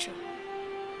bright future.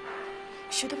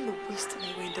 You shouldn't be wasting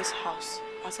away in this house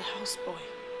as a houseboy.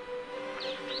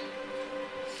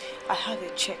 I have a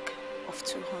check of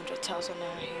 200,000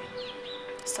 naira here.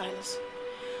 Silas,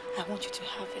 I want you to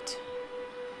have it.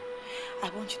 I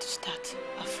want you to start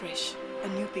afresh, a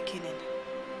new beginning.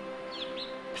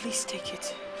 Please take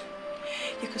it.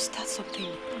 You could start something.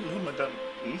 No, madam.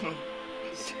 No.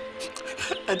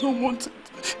 I don't want it.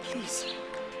 Please.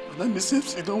 Madam, it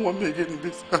seems you don't want me again in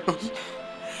this house.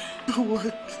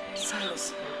 Why?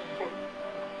 Silas,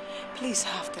 please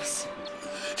have this.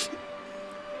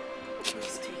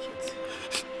 Please take it.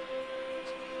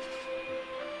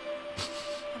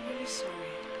 I'm really sorry.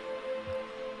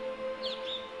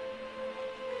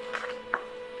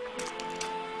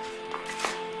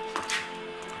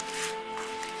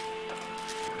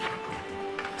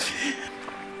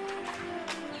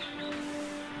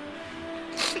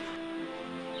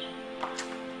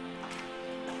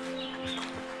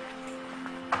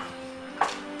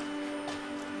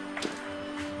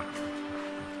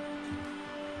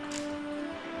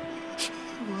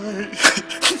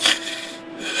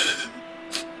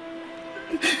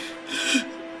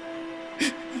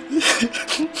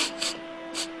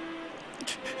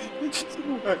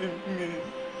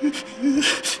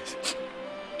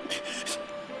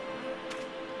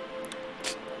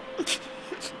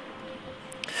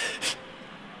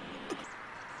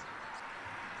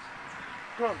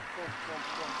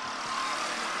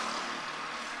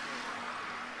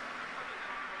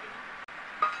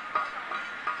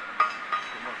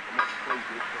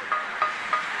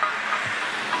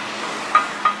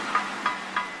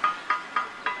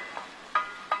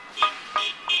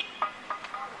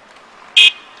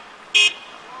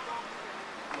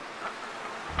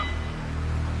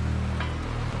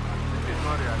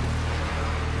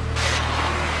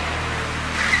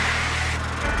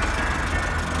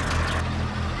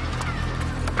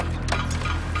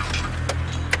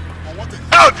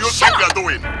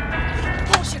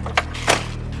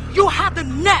 You had the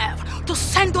nerve to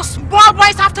send those small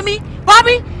boys after me?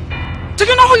 Bobby, do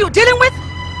you know who you're dealing with?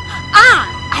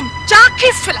 I'm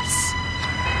Jackie Phillips.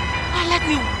 Now let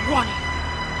me warn you.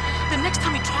 The next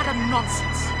time you try that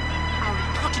nonsense, I'll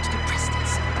report you to the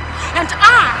presidency. And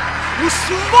I will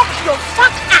smoke your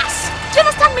fat ass. Do you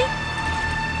understand me?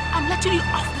 I'm letting you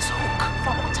off this hook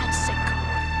for all time's sake.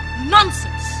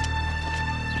 Nonsense.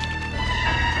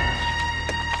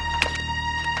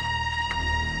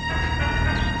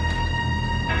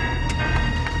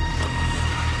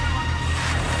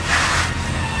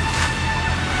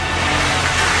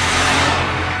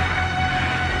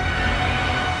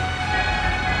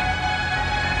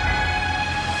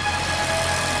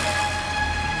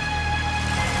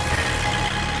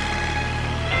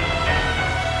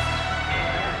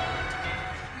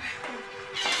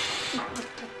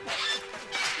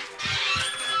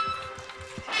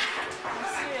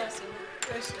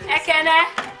 Ekene.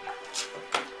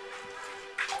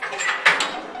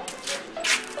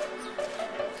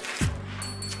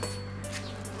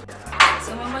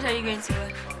 So, Mom, what are you going to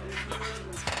wear?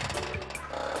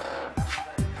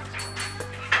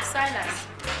 Silas,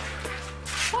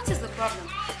 what is the problem?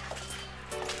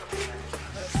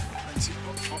 Auntie,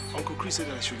 Uncle Chris said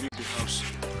that I should leave the house.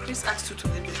 Chris asked you to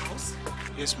leave the house?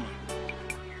 Yes, ma'am.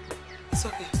 It's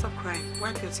okay, stop crying.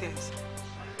 Wipe your tears.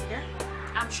 Yeah?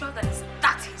 I'm sure that it's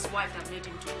his wife that made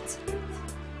him do it.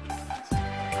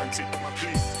 Auntie,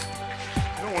 please. I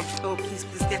don't want to. Oh, please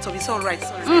get up. It's all right.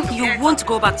 Sorry. You won't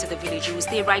go back to the village. You will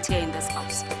stay right here in this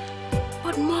house.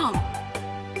 But Mom,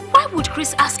 why would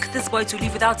Chris ask this boy to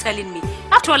leave without telling me?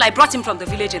 After all, I brought him from the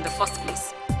village in the first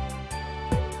place.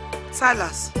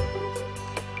 Silas,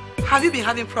 have you been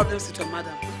having problems with your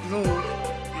mother? No.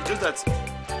 It's just that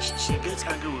she gets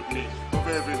angry with me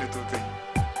over every little thing.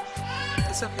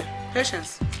 It's okay.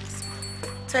 Patience.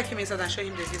 Take him inside and show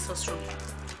him the Jesus room.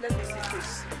 Let me see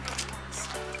Chris.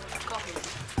 Come here.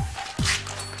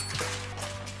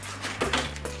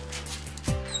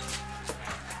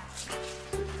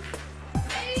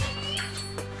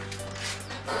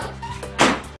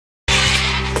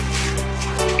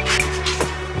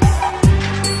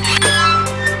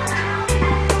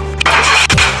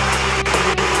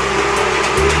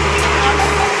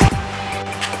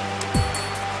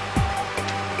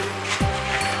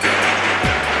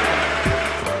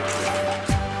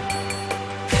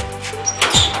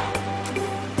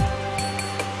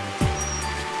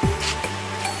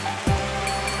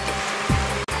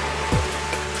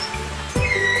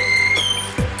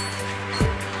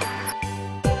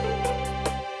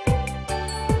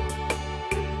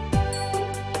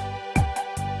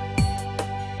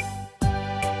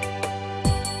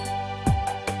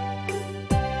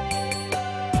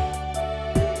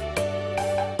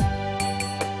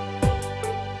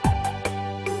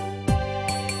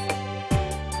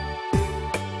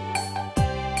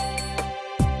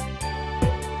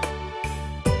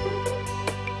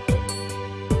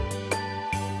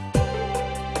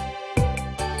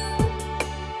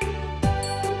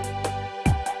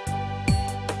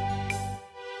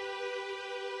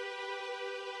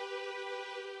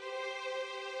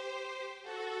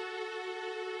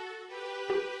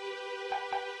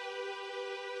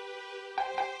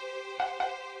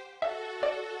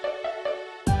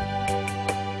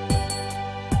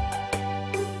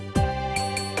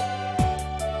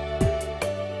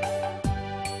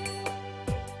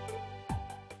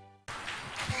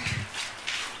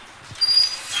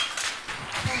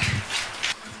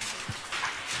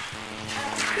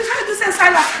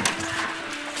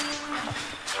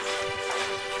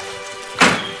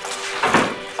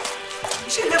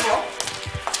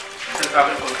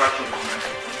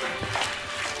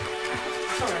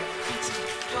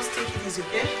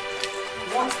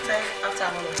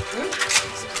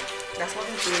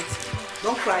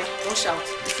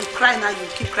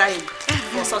 Crying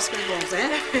for subsequent ones,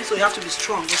 eh? So you have to be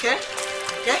strong, okay?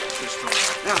 Okay? Be strong.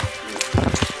 Now.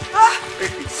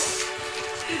 Take it.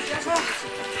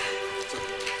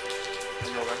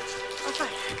 Okay.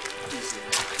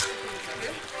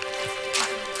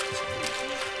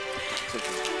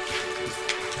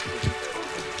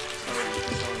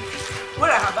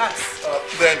 Where are her bags?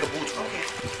 They're in the boot. Okay.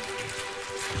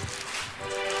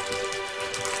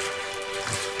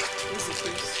 Easy,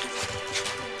 please.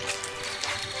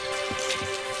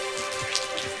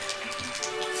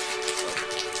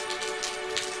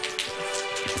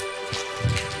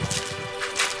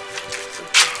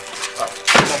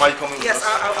 Mom, are you coming with yes, us?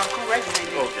 I'll come right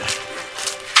behind you. Okay.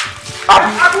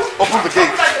 Abu, open the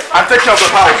gate and take care of the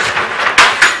house.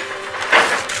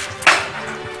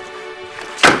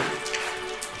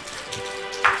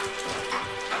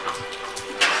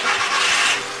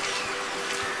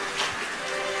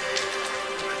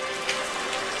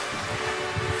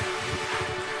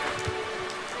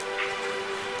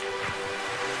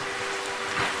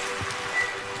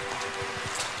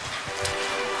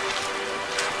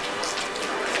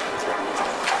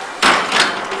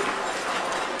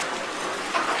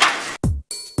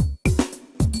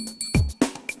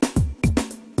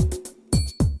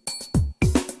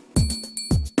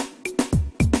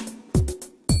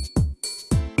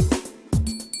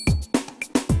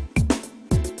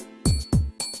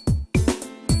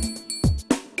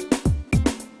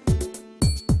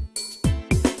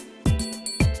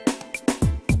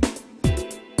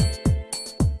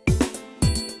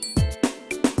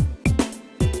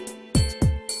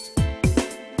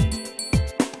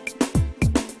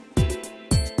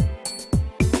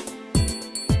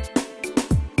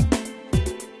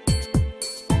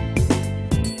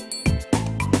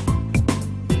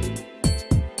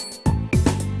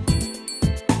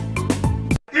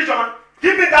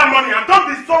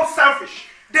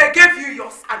 gave you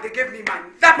yours and they gave me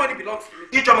mine. That money belongs to me.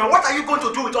 Ijoma, what are you going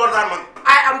to do with all that money?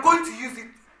 I am going to use it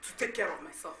to take care of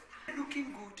myself.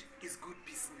 Looking good is good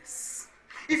business.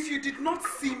 If you did not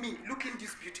see me looking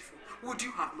this beautiful, would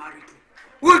you have married me?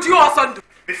 Would you also do?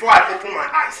 Before I open my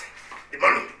eyes, the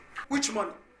money. Which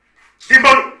money? The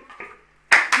money.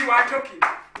 You are joking.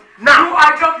 Now. You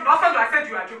are joking. Also, I said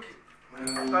you are joking.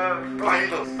 My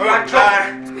in-laws. You are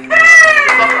joking.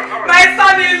 My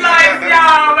son-in-law is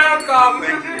here. Welcome.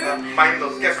 Thank you. My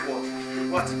in-laws, guess what?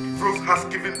 What? Rose has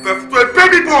given birth to a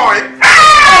baby boy.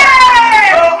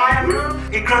 Hey! So I am now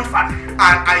a grandfather. And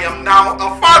I am now a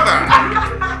father.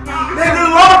 May the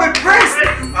Lord be praised.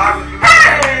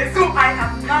 Hey! So I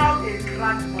am now a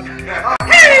grandmother.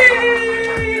 Hey!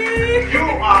 You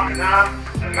are now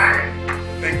a man.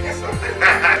 Thank you, sir.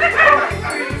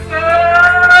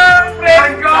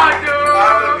 Praise God.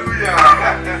 Hallelujah.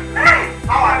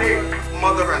 How are they?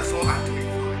 Mother and son are doing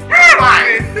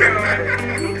fine.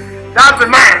 That's the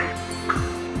man.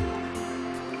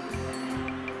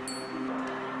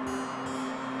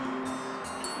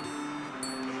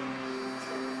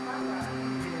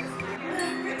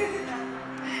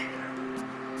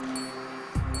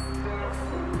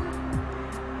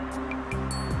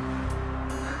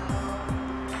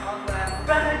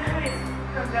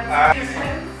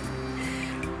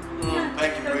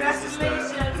 Thank you, pretty sister.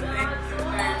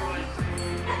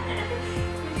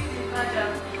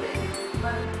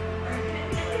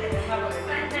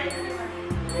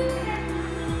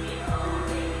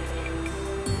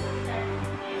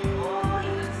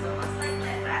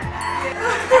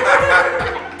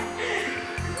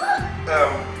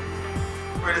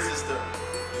 Pretty sister.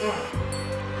 You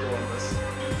want this?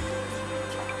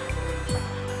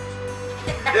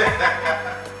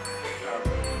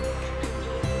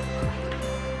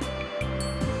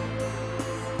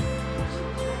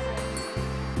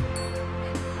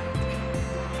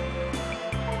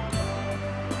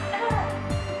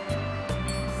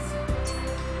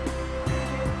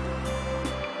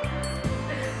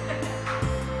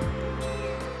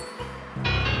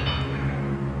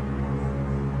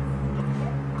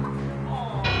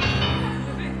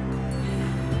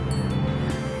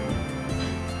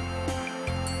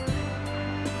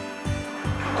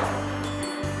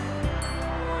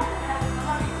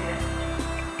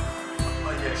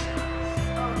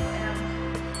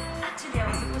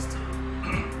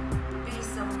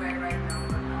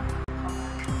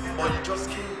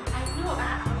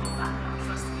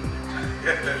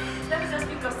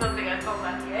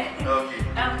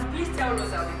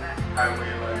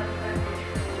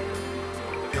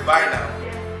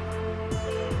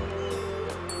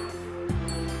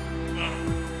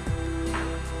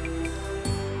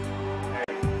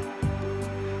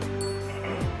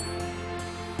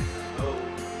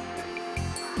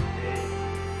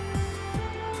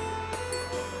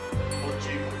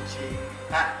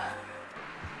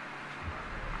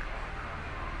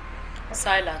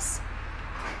 Silas,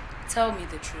 tell me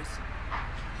the truth.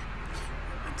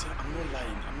 Auntie, I'm not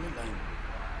lying.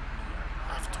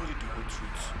 I've told you the whole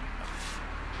truth.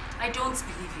 I don't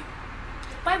believe you.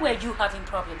 Why were you having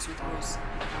problems with Rose?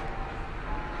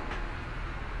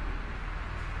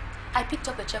 I picked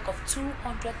up a check of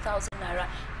 200,000 naira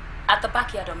at the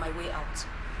backyard on my way out.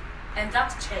 And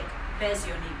that check bears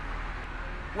your name.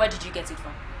 Where did you get it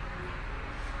from?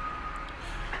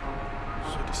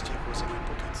 So this check was in my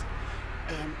pocket.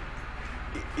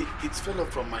 It fell off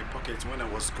from my pocket when I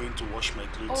was going to wash my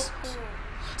clothes. Oh.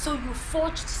 So you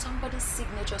forged somebody's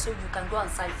signature so you can go and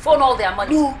siphon all their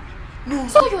money? No.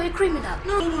 So you're a criminal?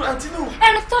 No, Auntie, no.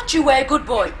 And I thought you were a good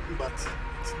boy. But,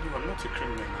 no, I'm not a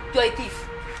criminal. You're a thief.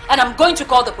 And I'm going to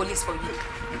call the police for you.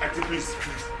 Auntie, please.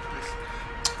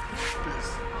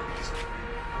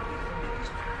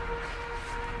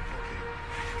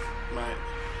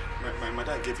 My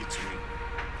mother gave it to me.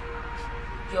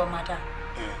 Your mother?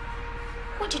 Yeah.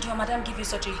 What did your madam give you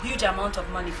such a huge amount of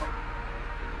money for?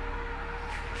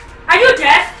 Are you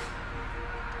deaf?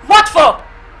 What for?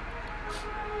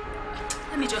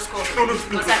 Let me just call her. No,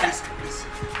 please.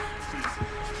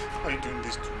 Why are you doing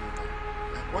this to me?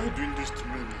 Why are you doing this to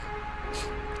me?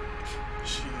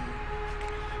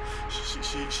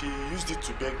 She used it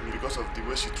to beg me because of the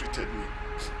way she treated me.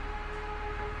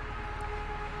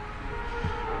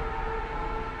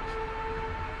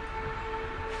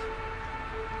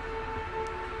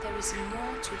 There is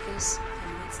more to this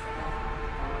than meets the eye.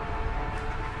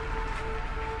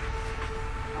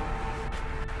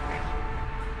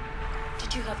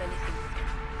 Did you have anything?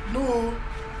 No.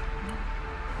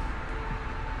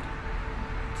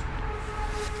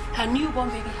 Her newborn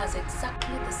baby has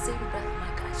exactly the same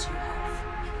birthmark as you have.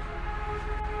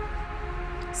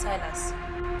 Silas,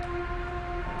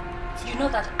 you know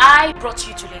that I brought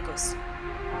you to Lagos.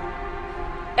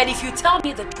 And if you tell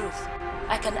me the truth,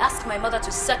 I can ask my mother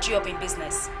to set you up in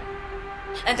business.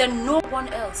 And then no one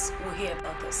else will hear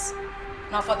about this.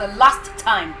 Now for the last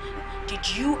time,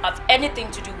 did you have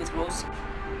anything to do with Rose?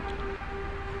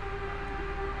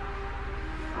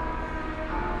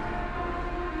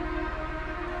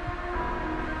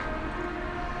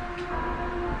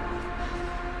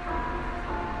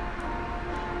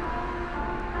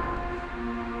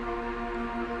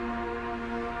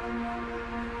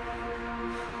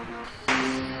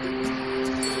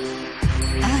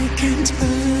 I can't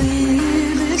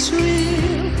believe it's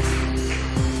real.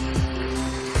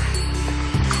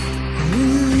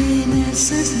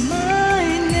 Loneliness is my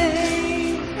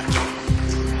name.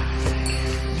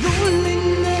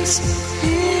 Loneliness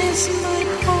is my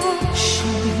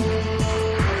portion.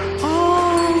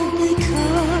 All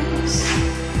because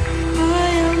I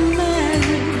am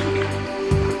married.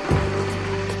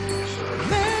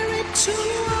 Married to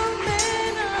a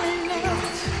man I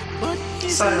love, but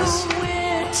he's Silas.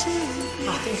 nowhere to be. I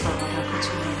think I'm not happy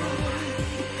to me.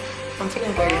 I'm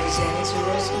feeling very dizzy. I need to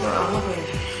rest. No, I'm not going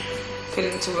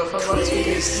feeling too well for about 2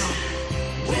 days now.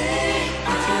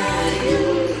 I'm feeling very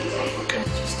good. Okay.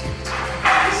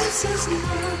 This is not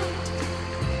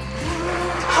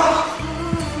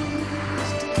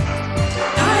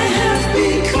I have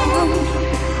become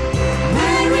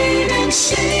married and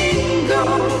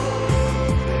single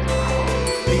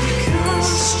because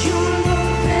you're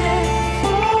not there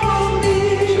for me.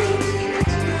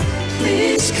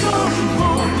 Please come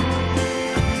home,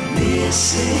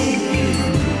 missing you.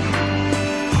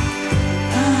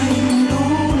 I'm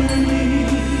lonely.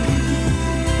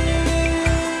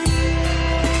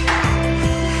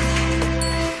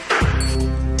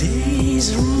 Days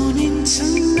run into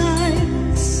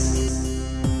nights,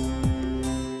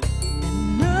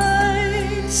 and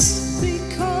nights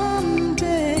become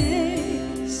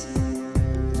days.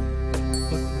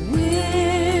 But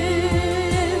where's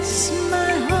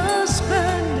my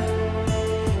husband?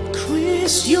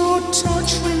 Chris, you're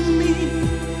torturing me.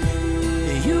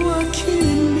 You are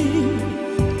killing me.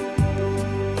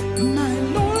 My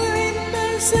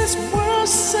loneliness is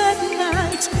worse at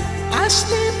night. I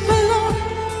sleep alone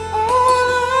all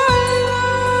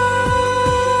alone.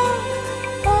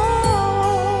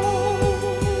 Oh,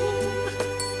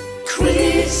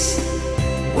 Chris,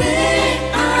 where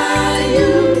are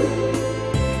you?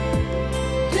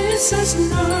 This is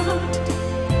not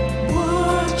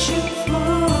what you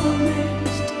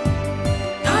promised.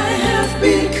 I have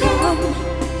become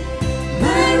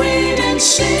married and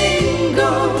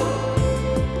single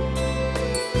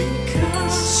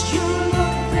because you're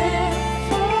not there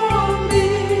for me.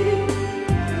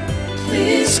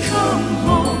 Please come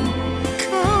home,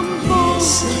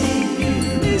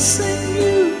 missing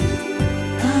you.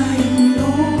 I'm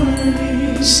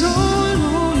lonely, so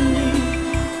lonely.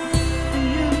 I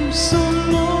am so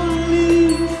lonely.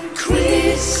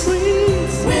 Chris,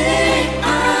 where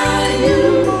are you?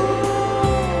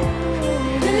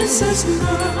 This is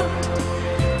not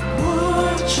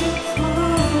what you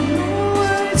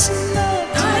promised.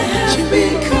 I have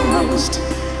become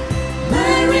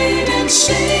married and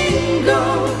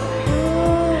single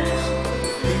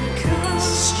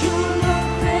because you're not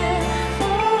there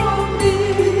for me.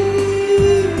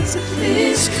 So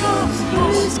please come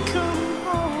home.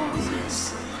 Yes.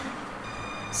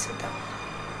 Sit down.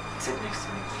 Sit next to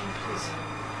me, please.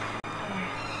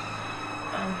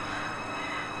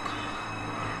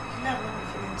 You never want me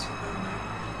feeling too well now.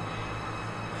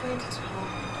 I need you to hold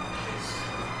me down, please.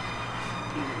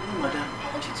 No, madam. I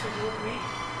want you to hold me.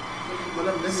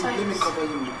 Madam, let me cover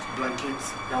you with blankets.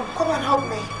 No, come and help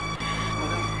me.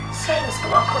 Madam. Silas,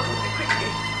 come and cuddle me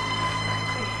quickly.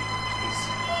 Please.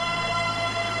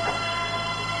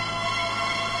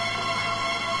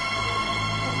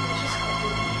 Just cuddle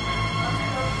me.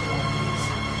 Please.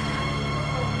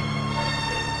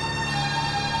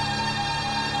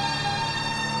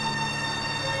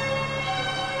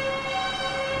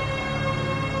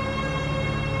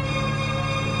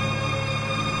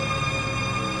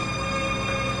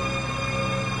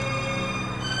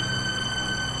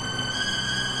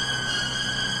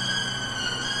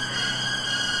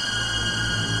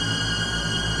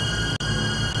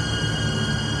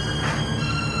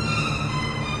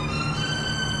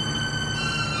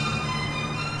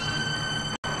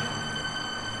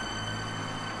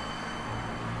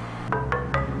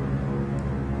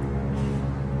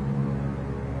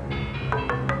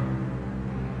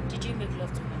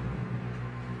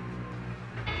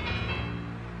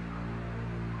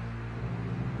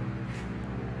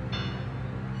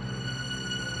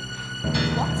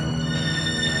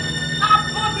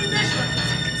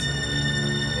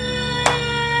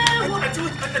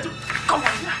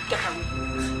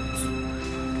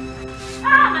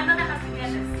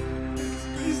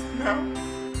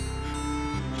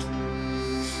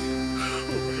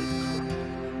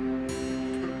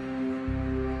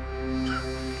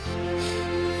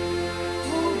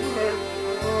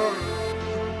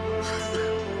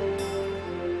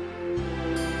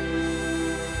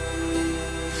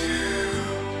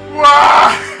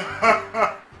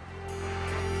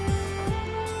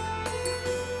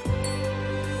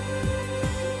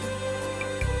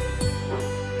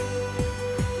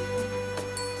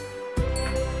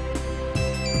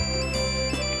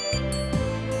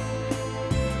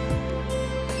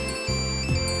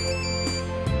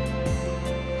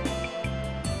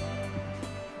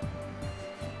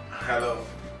 Hello.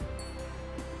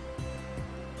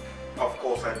 Of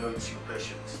course, I know it's your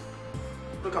patience.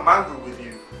 Look, I'm angry with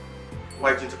you.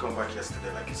 Why didn't you come back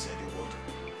yesterday like you said you would?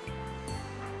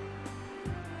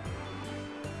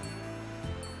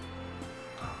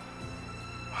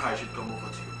 I should come over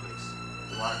to your place.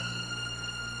 Why?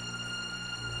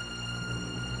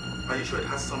 Are you sure it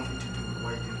has something to do with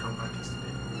why you didn't come back yesterday?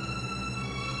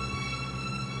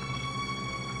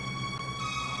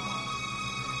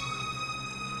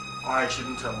 I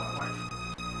shouldn't tell my wife.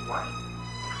 Why?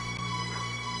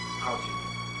 How do you?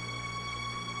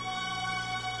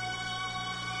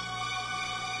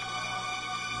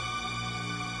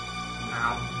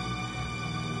 Now?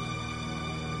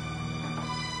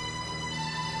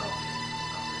 Okay.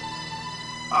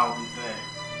 I'll be there.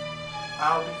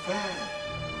 I'll be there.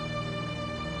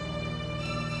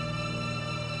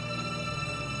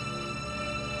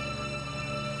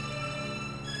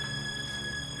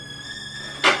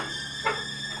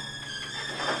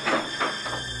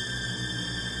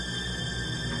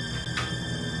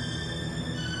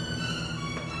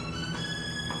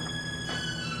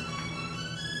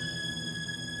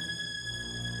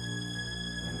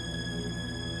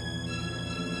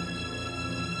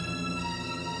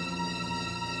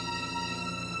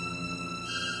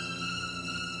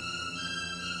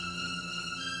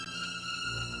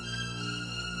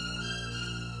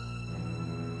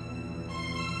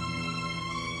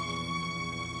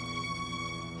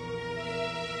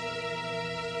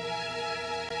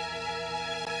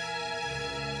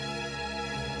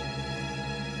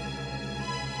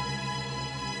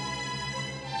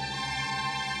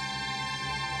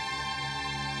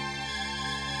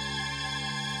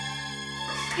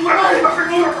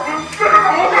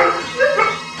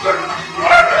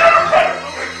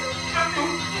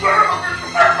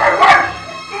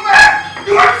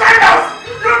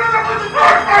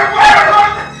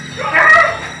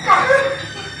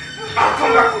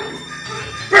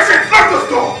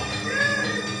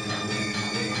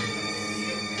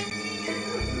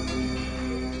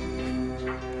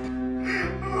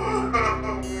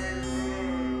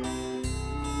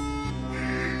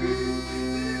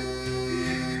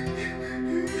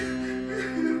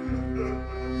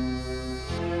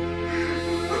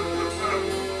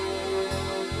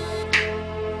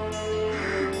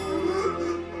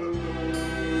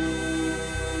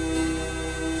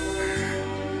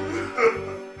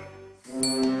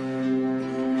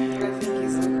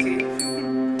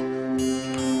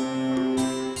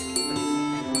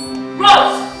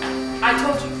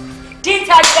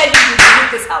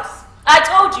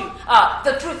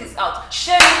 The truth is out.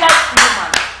 Shameless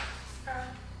woman.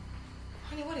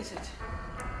 Honey, what is it?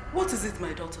 What is it,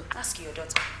 my daughter? Ask your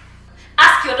daughter.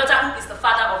 Ask your daughter who is the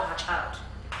father of her child.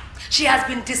 She has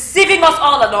been deceiving us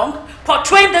all along,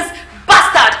 portraying this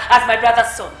bastard as my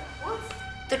brother's son. What?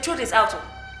 The truth is out.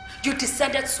 You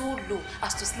descended so low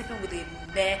as to sleeping with a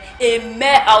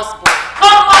mere houseboy.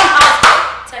 Common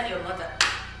houseboy. Tell your mother.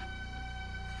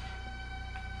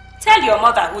 Tell your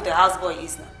mother who the houseboy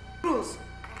is now. Rose.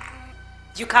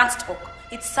 You can't talk.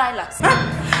 It's silence.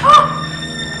 Oh!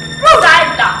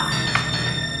 Silence!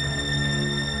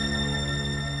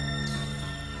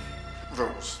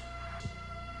 Rose.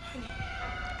 Honey.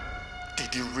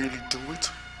 Did you really do it?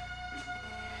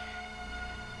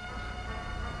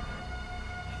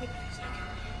 Honey, please,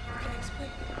 I can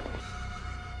explain.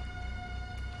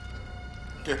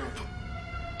 Get up.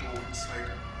 Go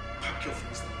inside. Pack your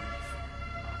things and leave.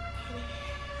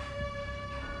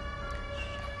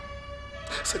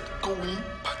 I said, go in,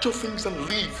 pack your things and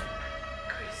leave.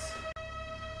 Chris.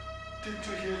 Didn't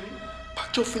you hear me?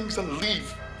 Pack your things and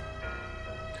leave.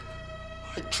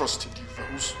 I trusted you,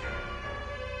 Rose.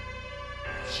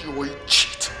 You're a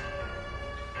cheat.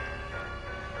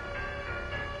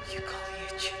 You call me a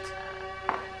cheat?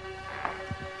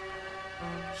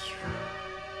 You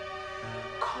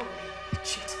call me a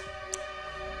cheat?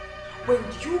 When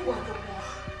you were the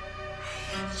one,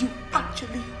 you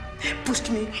actually pushed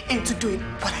me into doing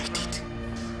what I did.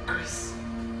 Chris,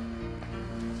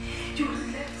 you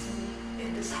left me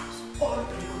in this house all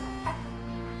alone.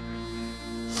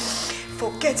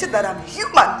 Forgetting that I'm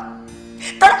human,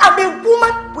 that I'm a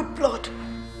woman with blood.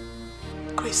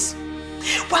 Chris,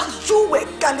 while you were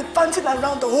gallivanting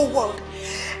around the whole world,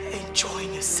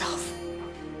 enjoying yourself,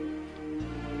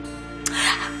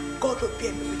 God will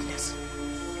bear me witness.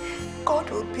 God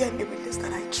will bear me witness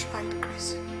that I tried,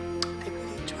 Chris. I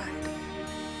really tried.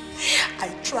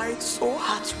 I tried so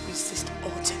hard to resist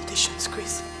all temptations,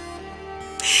 Chris.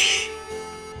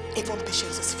 Even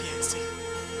Patience's fiancé.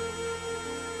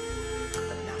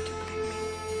 But now you blame me.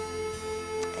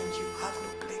 And you have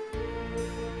no blame.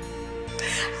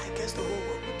 I guess the whole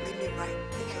world will blame me, right?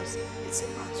 Because it's a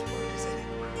man's world, isn't it?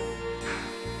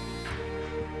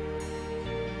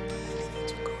 I leave you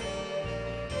to go.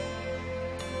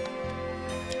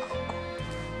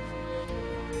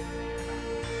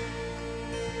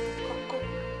 I'll go.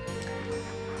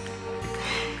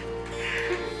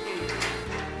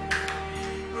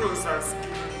 Rose has killed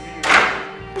me.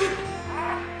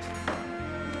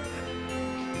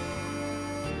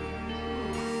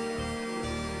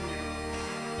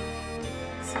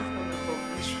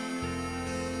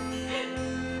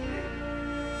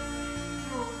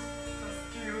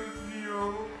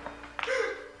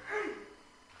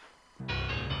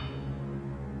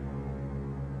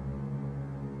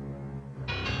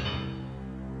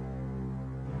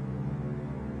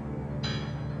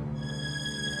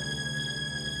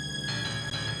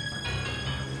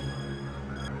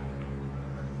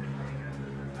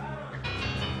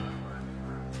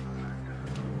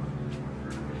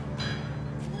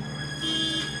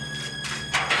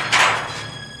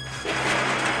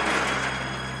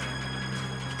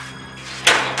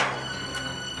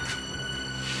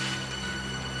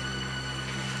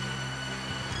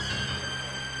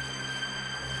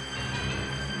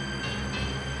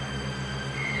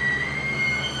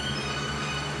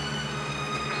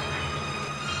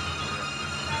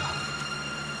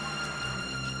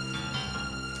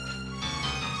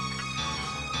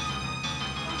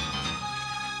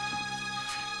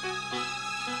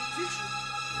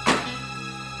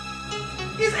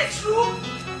 Is it true?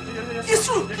 It's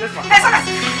true. Hey, Sagas!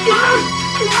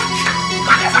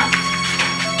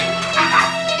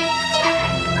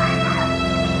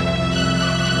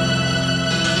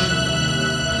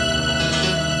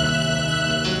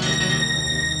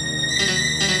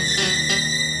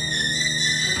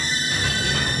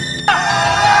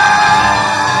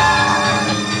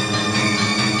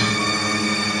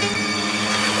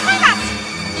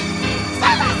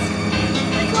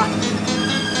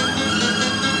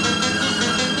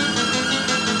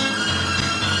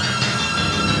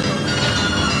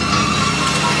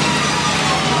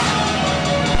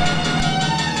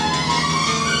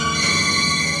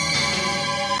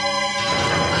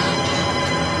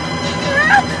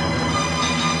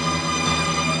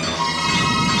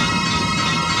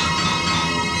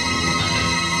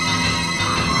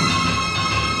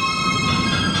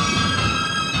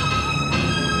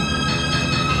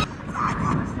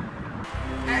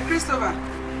 Christopher.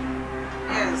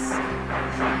 Yes.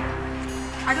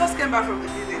 I just came back from the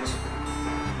village.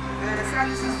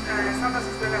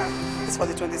 It's for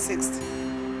the 26th.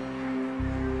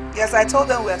 Yes, I told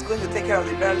them we are going to take care of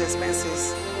the burial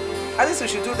expenses. At least we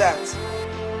should do that.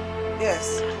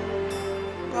 Yes.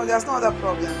 No, there's no other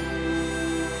problem.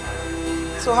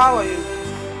 So how are you?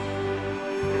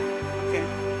 Okay.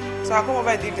 So I'll come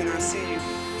over the evening and see you.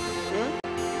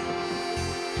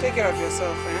 Take care of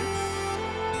yourself, eh?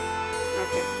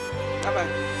 Okay. Bye-bye.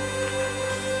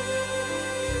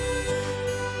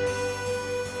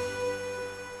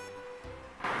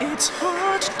 It's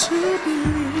hard to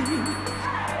believe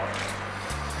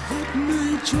that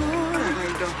my joy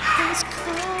has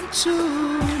come to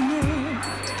an end.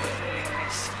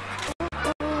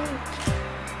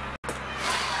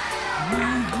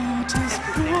 My heart is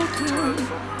broken.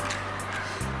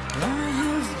 I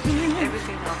have been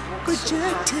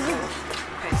rejected.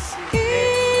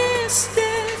 Is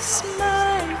this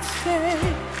my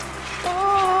fate?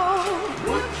 Oh,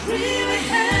 what really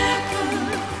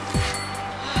happened?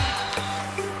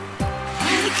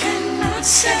 I cannot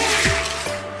say.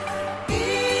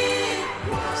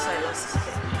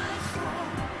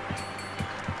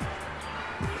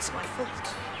 It's my fault.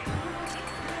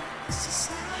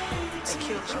 I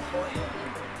killed your boy.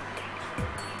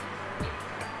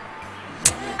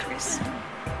 Chris.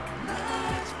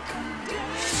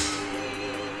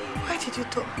 Why did you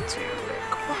talk me to your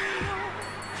work? Why?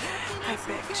 I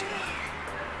begged you.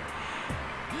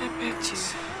 I begged you.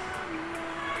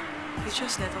 You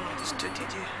just never understood,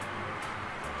 did you?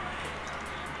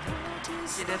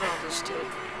 You never understood.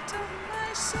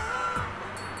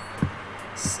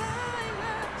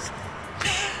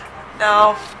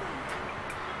 Now,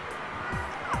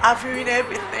 I've ruined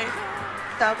everything.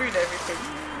 I've ruined everything.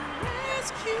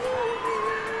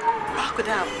 How could I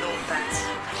have known that?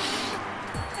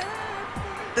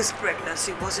 this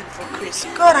pregnancy wasn't for Chris.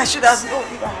 God, I should have known.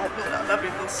 If I had known, I'd have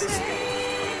removed this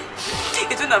thing.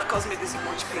 It wouldn't have caused me this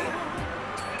much pain.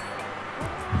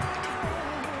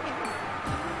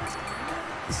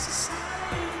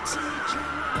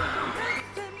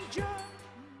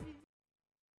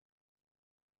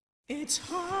 It's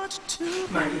hard to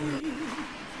I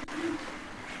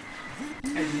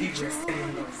believe you're still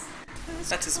in love.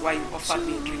 That is why you offered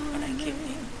me a drink when I came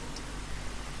in.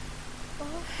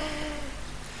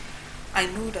 I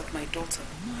know that my daughter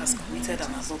has committed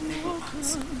an abominable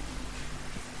act,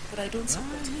 but I don't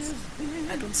support it.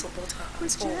 I don't support her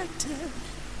at all.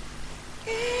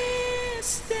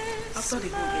 After the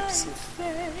whole episode,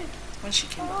 when she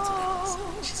came back to the house,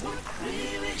 she started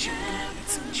crying. She wouldn't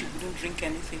eat, she wouldn't drink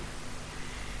anything.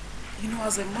 You know,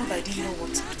 as a mother, I didn't know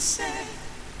what to do.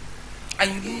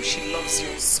 And you know she loves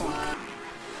your son.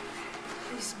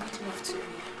 Please make love to me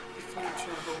before you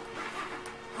travel.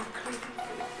 I'm craving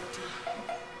for your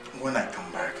body. When I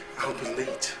come back, I'll be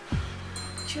late.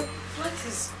 Your flight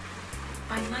is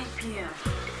by 9 p.m.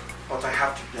 But I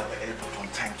have to be at the airport on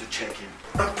time to check in.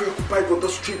 I'm preoccupied with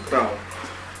this trip now.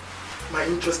 My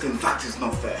interest in that is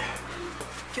not there.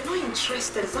 You're not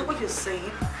interested, is that what you're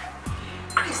saying?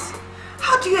 Chris,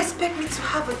 how do you expect me to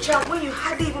have a child when you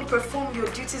hardly even perform your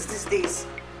duties these days?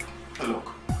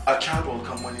 Look, a child will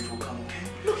come when it will come, okay?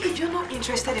 Look, if you're not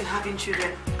interested in having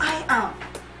children, I am.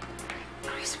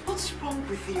 Chris, what's wrong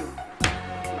with you?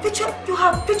 You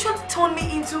have virtually turned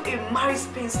me into a married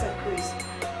spinster, Chris.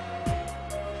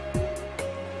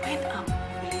 When I'm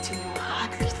relating, you're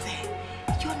hardly there.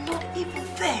 You're not even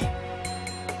there.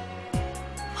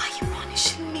 Why are you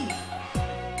punishing me?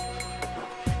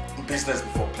 Business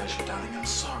before pleasure, darling. I'm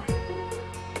sorry.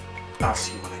 I'll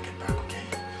see you when I get back, okay?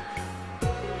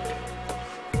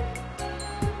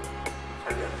 I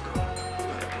gotta go.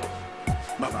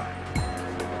 Bye-bye.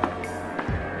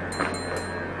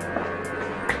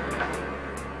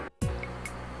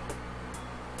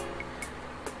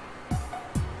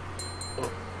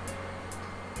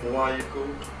 Why are you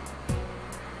cold?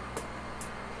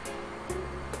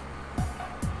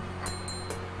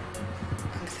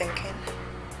 I'm thinking.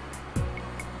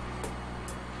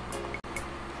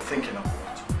 Thinking of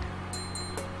what?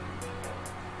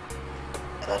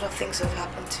 A lot of things have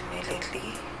happened to me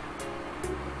lately.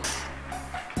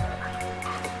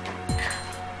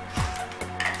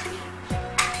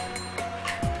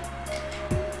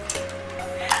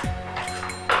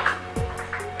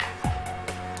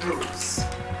 Rose,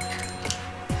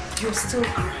 you're still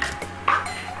crying.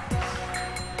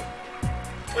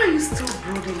 Why are you still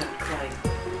brooding and crying?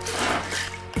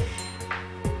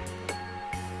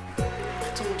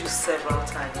 I've told you several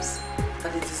times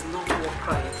that it is not worth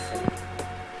crying for.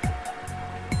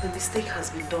 The mistake has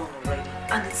been done already,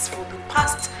 and it's for the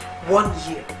past 1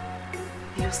 year.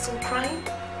 You're still crying?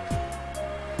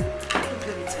 Look,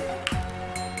 let me tell you.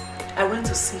 I went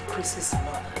to see Chris's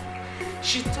mother.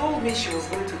 She told me she was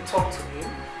going to talk to him,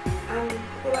 and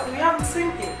well, we haven't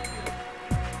seen him.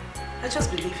 I just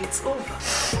believe it's over.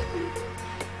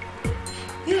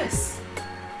 Yes.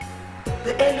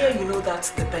 The earlier you know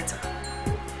that, the better.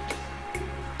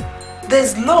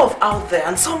 There's love out there,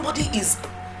 and somebody is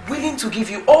willing to give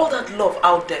you all that love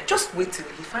out there. Just wait till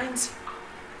he finds you.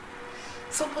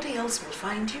 Somebody else will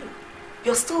find you.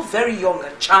 You're still very young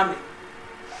and charming.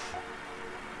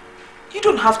 You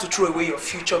don't have to throw away your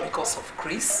future because of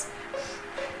Chris.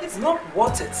 It's not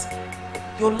worth it.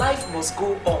 Your life must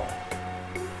go on.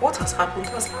 What has happened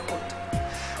has happened.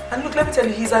 And look, let me tell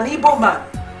you, he's an Igbo man.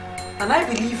 And I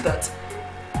believe that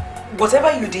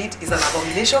whatever you did is an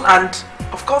abomination, and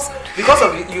of course, because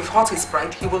of you've hurt his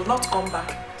pride, he will not come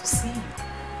back to see you.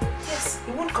 Yes,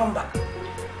 he won't come back.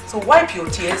 So wipe your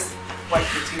tears, my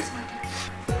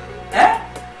dear.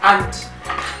 And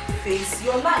face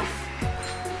your life.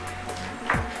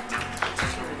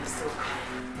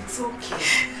 It's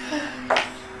okay.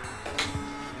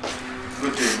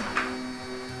 Good day.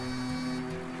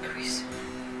 Chris.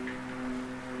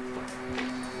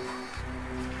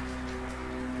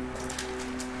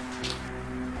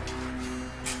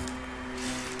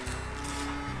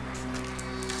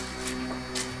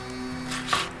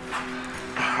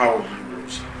 How are you,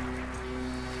 Rose?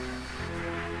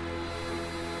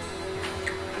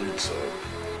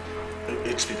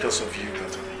 It's because of you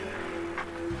that I'm here.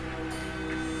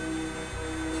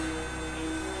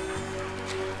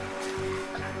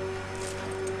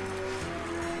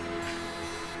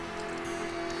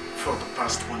 For the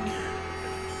past 1 year,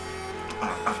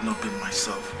 I've not been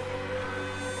myself.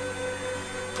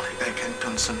 I can't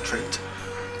concentrate.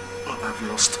 I've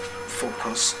lost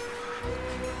focus.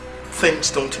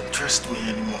 Things don't interest me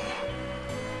anymore.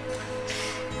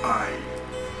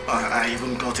 I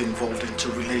even got involved into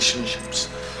relationships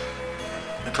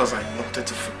because I wanted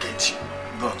to forget you,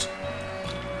 but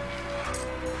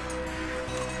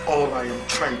all I am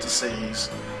trying to say is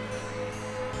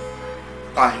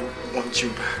I want you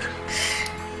back.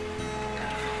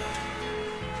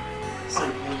 I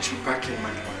want you back in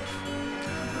my life.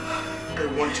 I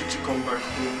want you to come back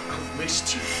home. I've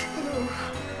missed you. No.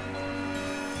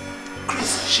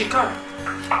 Chris, she can't.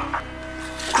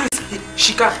 Chris,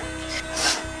 she can't.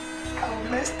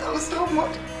 I've messed up so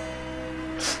much.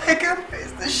 I can't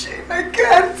face the shame. I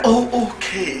can't. Oh,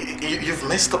 okay. You've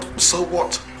messed up. So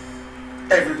what?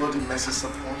 Everybody messes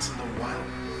up once in a while.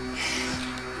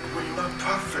 But you're not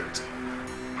perfect.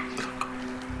 Look,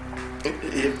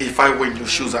 if I were in your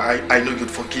shoes, I know you'd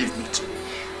forgive me too.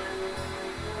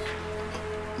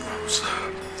 Rose,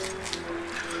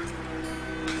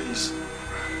 please.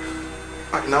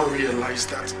 I now realize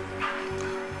that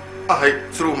I,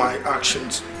 through my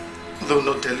actions, though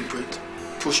not deliberate,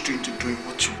 pushed you into doing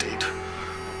what you did.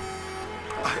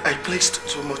 I placed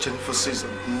too much emphasis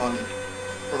on money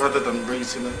rather than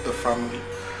raising a family.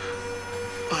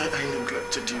 I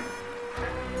neglected you.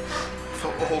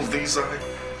 For all these,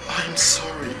 I'm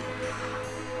sorry.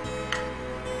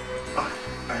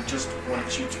 I just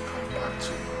want you to come back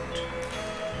to me.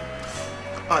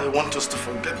 I want us to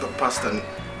forget the past and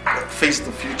face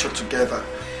the future together.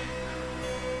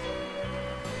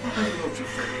 I love you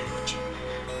very much.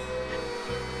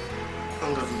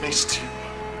 And I've missed you.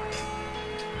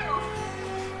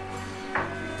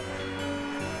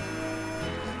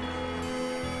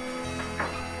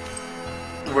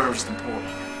 Where is the boy?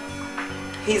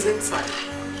 He's inside.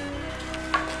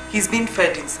 He's being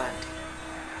fed inside.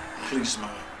 Please, ma.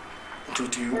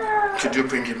 Could you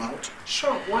bring him out?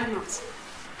 Sure, why not?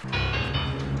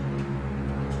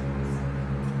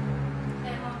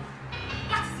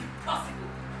 That is impossible.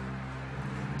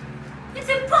 It's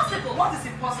impossible. What is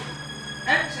impossible?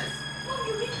 Emptiness. Mom,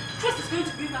 you mean Chris is going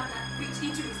to bring back that bitch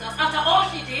into his house after all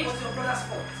she did? It was your brother's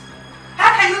fault.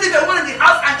 How can you leave a woman in the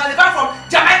house and deliver from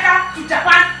Jamaica to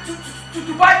Japan to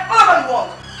Dubai, all over the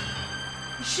world?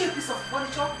 Is she a piece of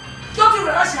furniture? Don't you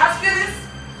realize she has feelings?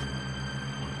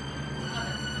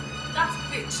 Mother, that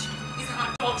bitch is an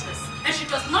adulteress and she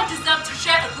does not deserve to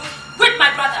share a room with my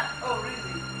brother. Oh,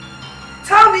 really?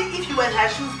 Tell me if you were in her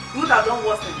shoes, you would have done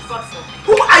worse than you thought for.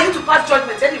 Who are you to pass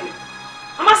judgment anyway?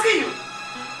 I'm asking you.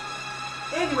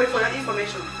 Anyway, for your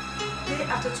information, day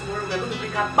after tomorrow, we're going to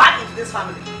bring her back into this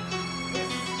family. Yes,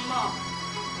 Mom.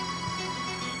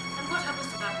 And what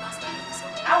happens to that bastard in this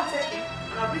house? I will take him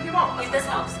and I'll bring him up. In this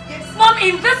house? Yes. Mom,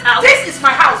 in this house? This is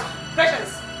my house.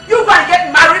 Patience. You go and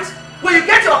get married. When you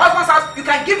get to your husband's house, you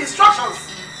can give instructions.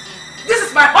 This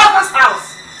is my husband's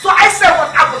house. So I say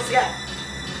what happens here.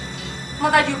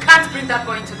 Mother, you can't bring that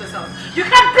boy into this house. You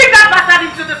can't bring that bastard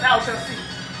into this house, you see.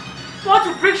 You want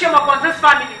to bring shame upon this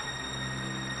family.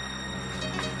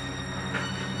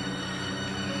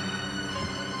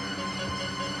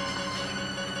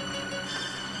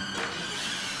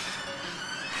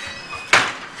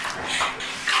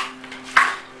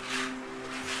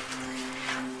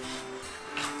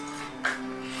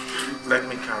 Let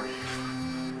me carry you.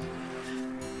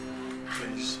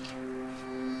 Please.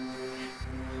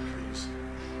 Please.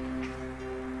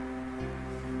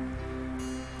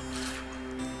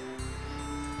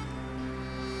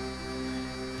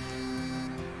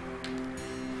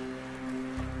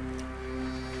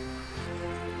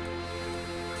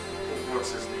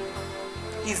 What's his name?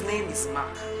 His name is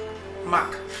Mark.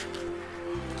 Mark.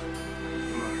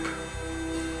 Mark.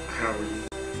 How are you?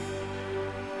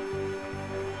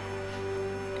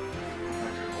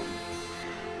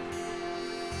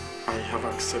 I have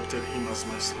accepted him as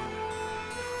my son.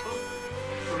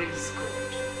 Praise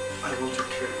God. I want to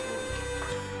care for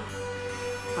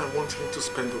him. I want him to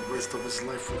spend the rest of his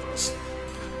life with us.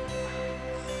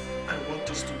 I want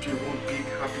us to be one big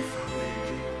happy family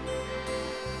again.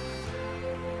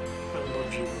 I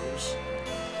love you, Rose.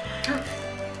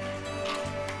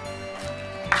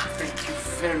 Thank you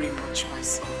very much, my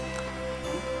son.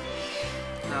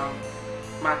 Now,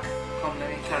 Mark, come let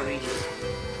me carry you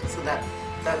so that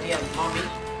Daddy and Mommy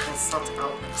can sort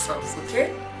out themselves,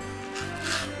 okay?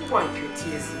 Wipe your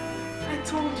tears. I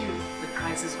told you the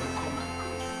crisis will come and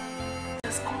go.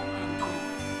 Just come and go,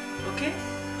 okay?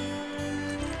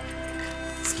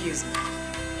 Excuse me.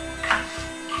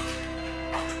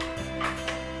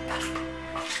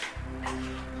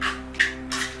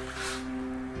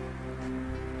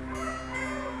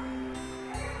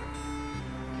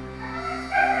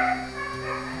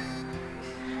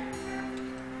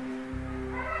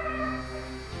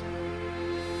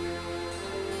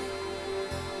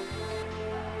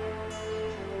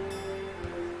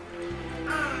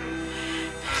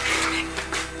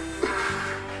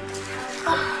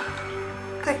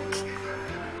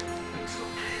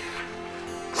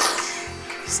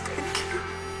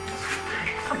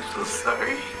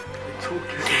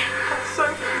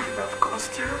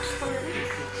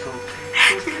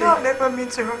 okay. I'll never mean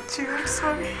to hurt you. I'm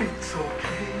sorry. It's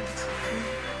okay. It's okay.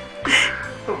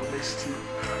 I missed you.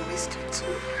 I missed you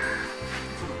too.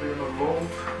 It's been a long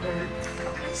time.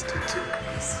 I missed you too,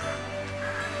 Chris.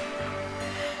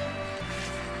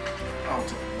 Out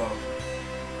of love,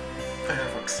 I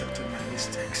have accepted my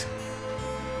mistakes.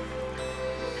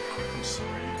 I'm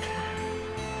sorry, okay?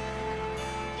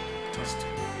 Just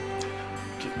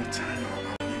give me time, I'll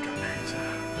make amends.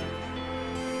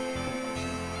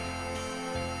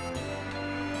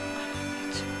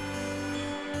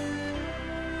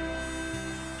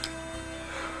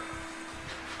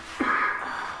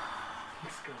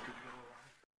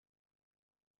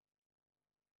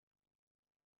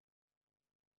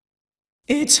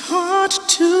 It's hard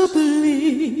to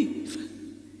believe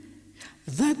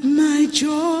that my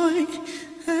joy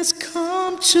has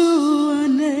come to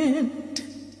an end.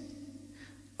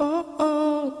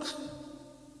 Oh,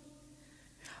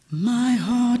 my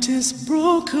heart is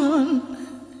broken.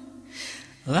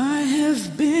 I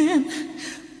have been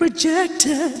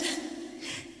rejected.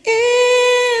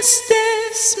 Is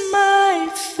this my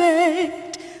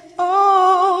fate?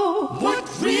 Oh, what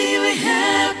really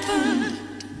happened?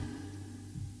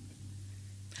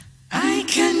 I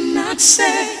cannot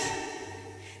say.